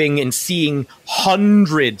arriving and seeing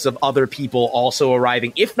hundreds of other people also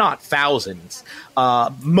arriving, if not thousands,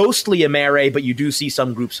 mostly Emere, but you do see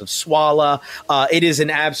some groups of Swala. It is an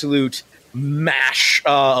absolute mash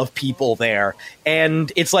of people there.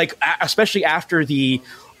 And it's like, especially after the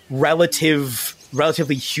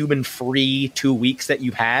relatively human-free 2 weeks that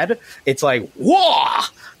you've had, it's like, whoa!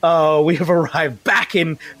 We have arrived back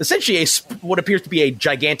in essentially what appears to be a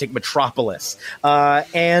gigantic metropolis.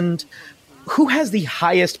 And who has the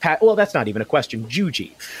highest well, that's not even a question.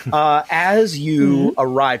 Juji. As you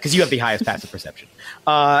arrive, because you have the highest passive perception.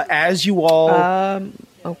 As you all...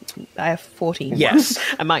 I have 14. Yes.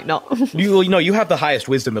 I might not. You have the highest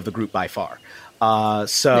wisdom of the group by far.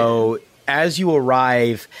 As you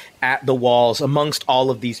arrive at the walls amongst all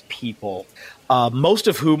of these people, most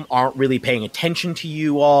of whom aren't really paying attention to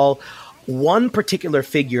you all, one particular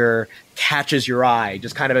figure catches your eye,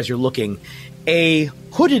 just kind of as you're looking. A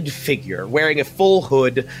hooded figure wearing a full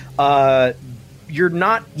hood.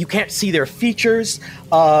 You can't see their features.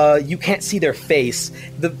 You can't see their face.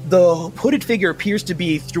 The hooded figure appears to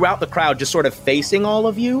be throughout the crowd, just sort of facing all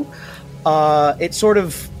of you. It sort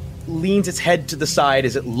of leans its head to the side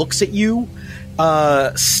as it looks at you,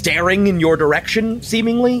 staring in your direction,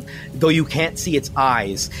 seemingly, though you can't see its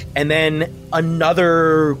eyes. And then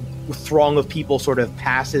another throng of people sort of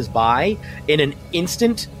passes by. In an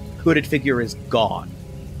instant, hooded figure is gone.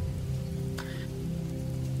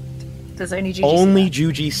 Does only Juji Only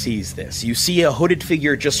Juji sees this. You see a hooded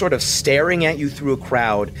figure just sort of staring at you through a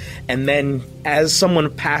crowd, and then as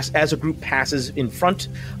a group passes in front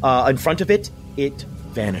of it, it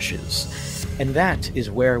vanishes. And that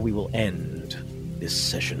is where we will end this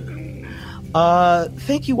session.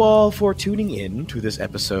 Thank you all for tuning in to this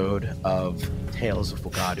episode of Tales of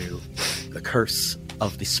Wagadu, The Curse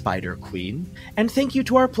of the Spider Queen. And thank you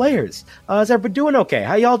to our players. Is everybody doing okay?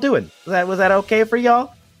 How y'all doing? Was that okay for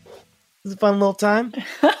y'all? It was a fun little time.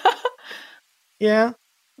 Yeah.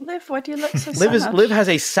 Liv, why do you look so sad? Liv has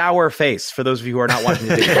a sour face. For those of you who are not watching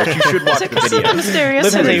the video, you should watch the video. Mysterious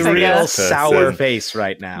Liv has a real figure. sour face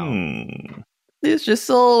right now. There's just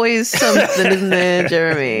always something, isn't there,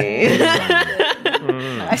 Jeremy?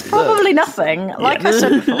 It's probably nothing. Like I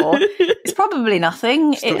said before, it's probably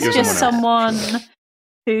nothing. It's just someone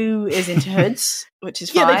who is into hoods, which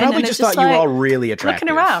is fine. Yeah, they probably just thought you were all really attractive.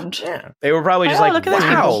 Looking around. Yeah. They were probably just like, look at those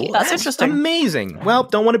wow, people. That's interesting. Amazing. Well,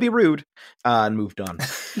 don't want to be rude. And moved on.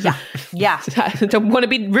 Yeah. I don't want to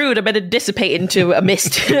be rude. I better dissipate into a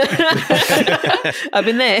mist. I've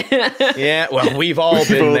been there. Yeah, well, we've all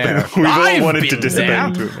been there. We've all wanted to dissipate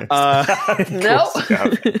into a mist. No.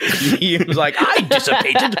 He was like, I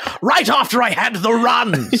dissipated right after I had the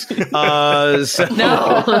runs.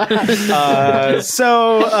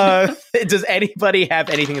 Does anybody have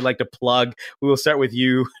anything you'd like to plug? We will start with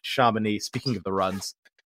you, Chamonix, speaking of the runs.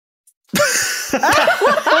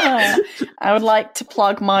 I would like to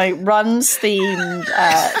plug my runs themed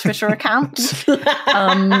Twitter account.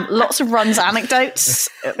 Lots of runs anecdotes,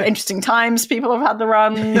 interesting times people have had the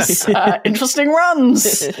runs, interesting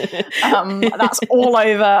runs. That's all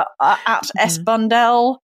over at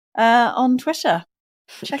sbundell on Twitter.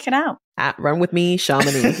 Check it out. At Run With Me,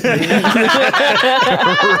 Chamonix. Run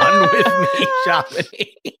with me,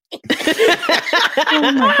 Chamonix.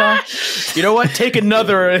 Oh my gosh. You know what? Take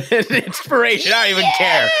another inspiration. I don't even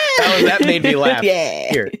care. That made me laugh.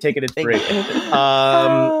 Yeah. Here, take an inspiration.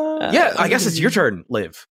 Yeah, I guess it's your turn,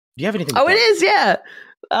 Liv. Do you have anything? Oh, it is, yeah.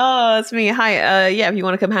 It's me. Hi. Yeah, if you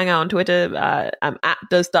want to come hang out on Twitter, I'm at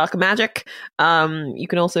Does Dark Magic. You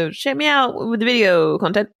can also check me out with the video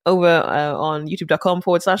content over on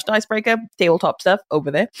youtube.com/Dicebreaker. Tabletop stuff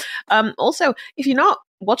over there. Also, if you're not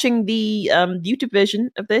watching the YouTube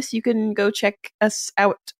version of this, you can go check us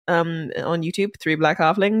out on YouTube, Three Black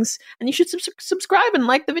Halflings, and you should subscribe and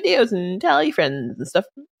like the videos and tell your friends and stuff.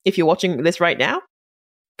 If you're watching this right now,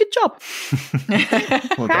 good job.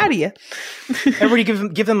 Proud of you. Everybody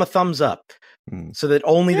give them a thumbs up so that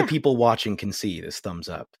only the people watching can see this thumbs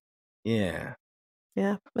up. Yeah.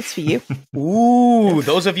 Yeah, that's for you. Ooh,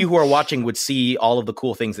 those of you who are watching would see all of the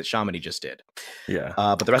cool things that Shamini just did. Yeah.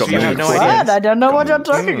 But the rest of you have no idea. What? I don't know what you're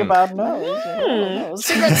talking about. No.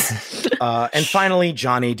 Secrets. And finally,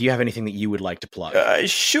 Johnny, do you have anything that you would like to plug?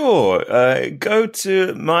 Sure. Go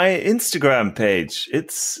to my Instagram page.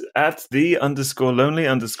 It's at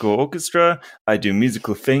 @the_lonely_orchestra. I do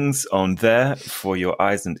musical things on there for your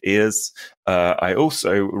eyes and ears. I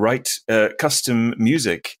also write custom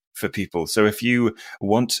music for people. So if you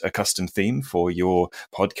want a custom theme for your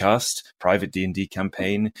podcast, private D&D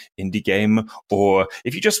campaign, indie game, or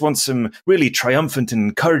if you just want some really triumphant and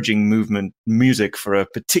encouraging movement music for a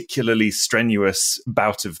particularly strenuous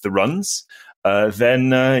bout of the runs,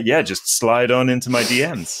 then just slide on into my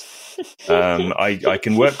DMs. I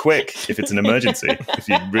can work quick if it's an emergency, if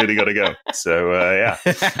you really got to go. So,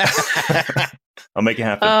 I'll make it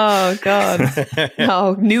happen. Oh, God.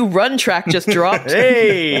 Oh, new run track just dropped.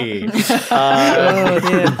 Hey! Runs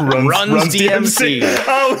DMC.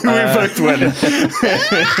 Oh, we both went.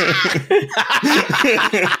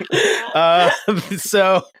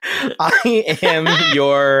 So, I am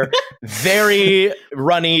your very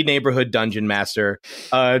runny neighborhood dungeon master,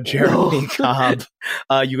 Jeremy Cobb.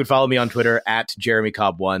 You can follow me on Twitter at Jeremy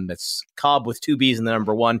Cobb1. That's Cobb with 2 B's and the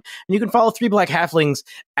number 1. And you can follow Three Black Halflings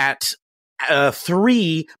at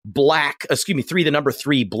 3 the number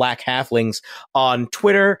 3 Black Halflings on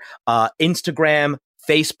Twitter, Instagram,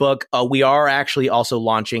 Facebook. We are actually also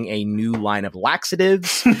launching a new line of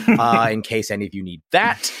laxatives in case any of you need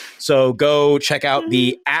that. So go check out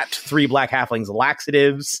the at 3 Black Halflings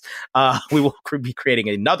laxatives. We will be creating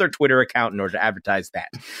another Twitter account in order to advertise that.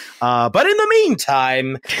 But in the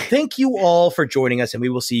meantime, thank you all for joining us, and we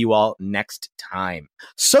will see you all next time.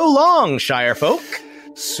 So long, Shire folk.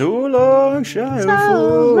 So long, Shire folk.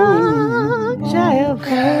 So long, Shire folk.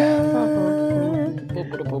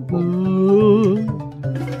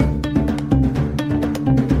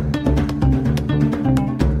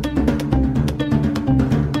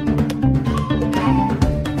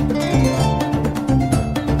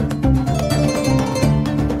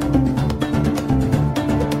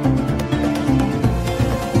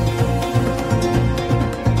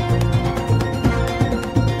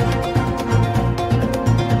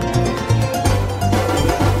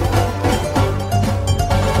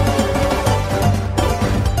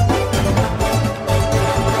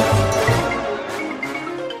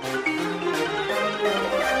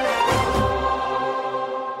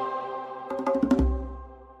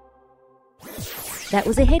 That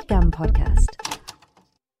was a HeadGum podcast.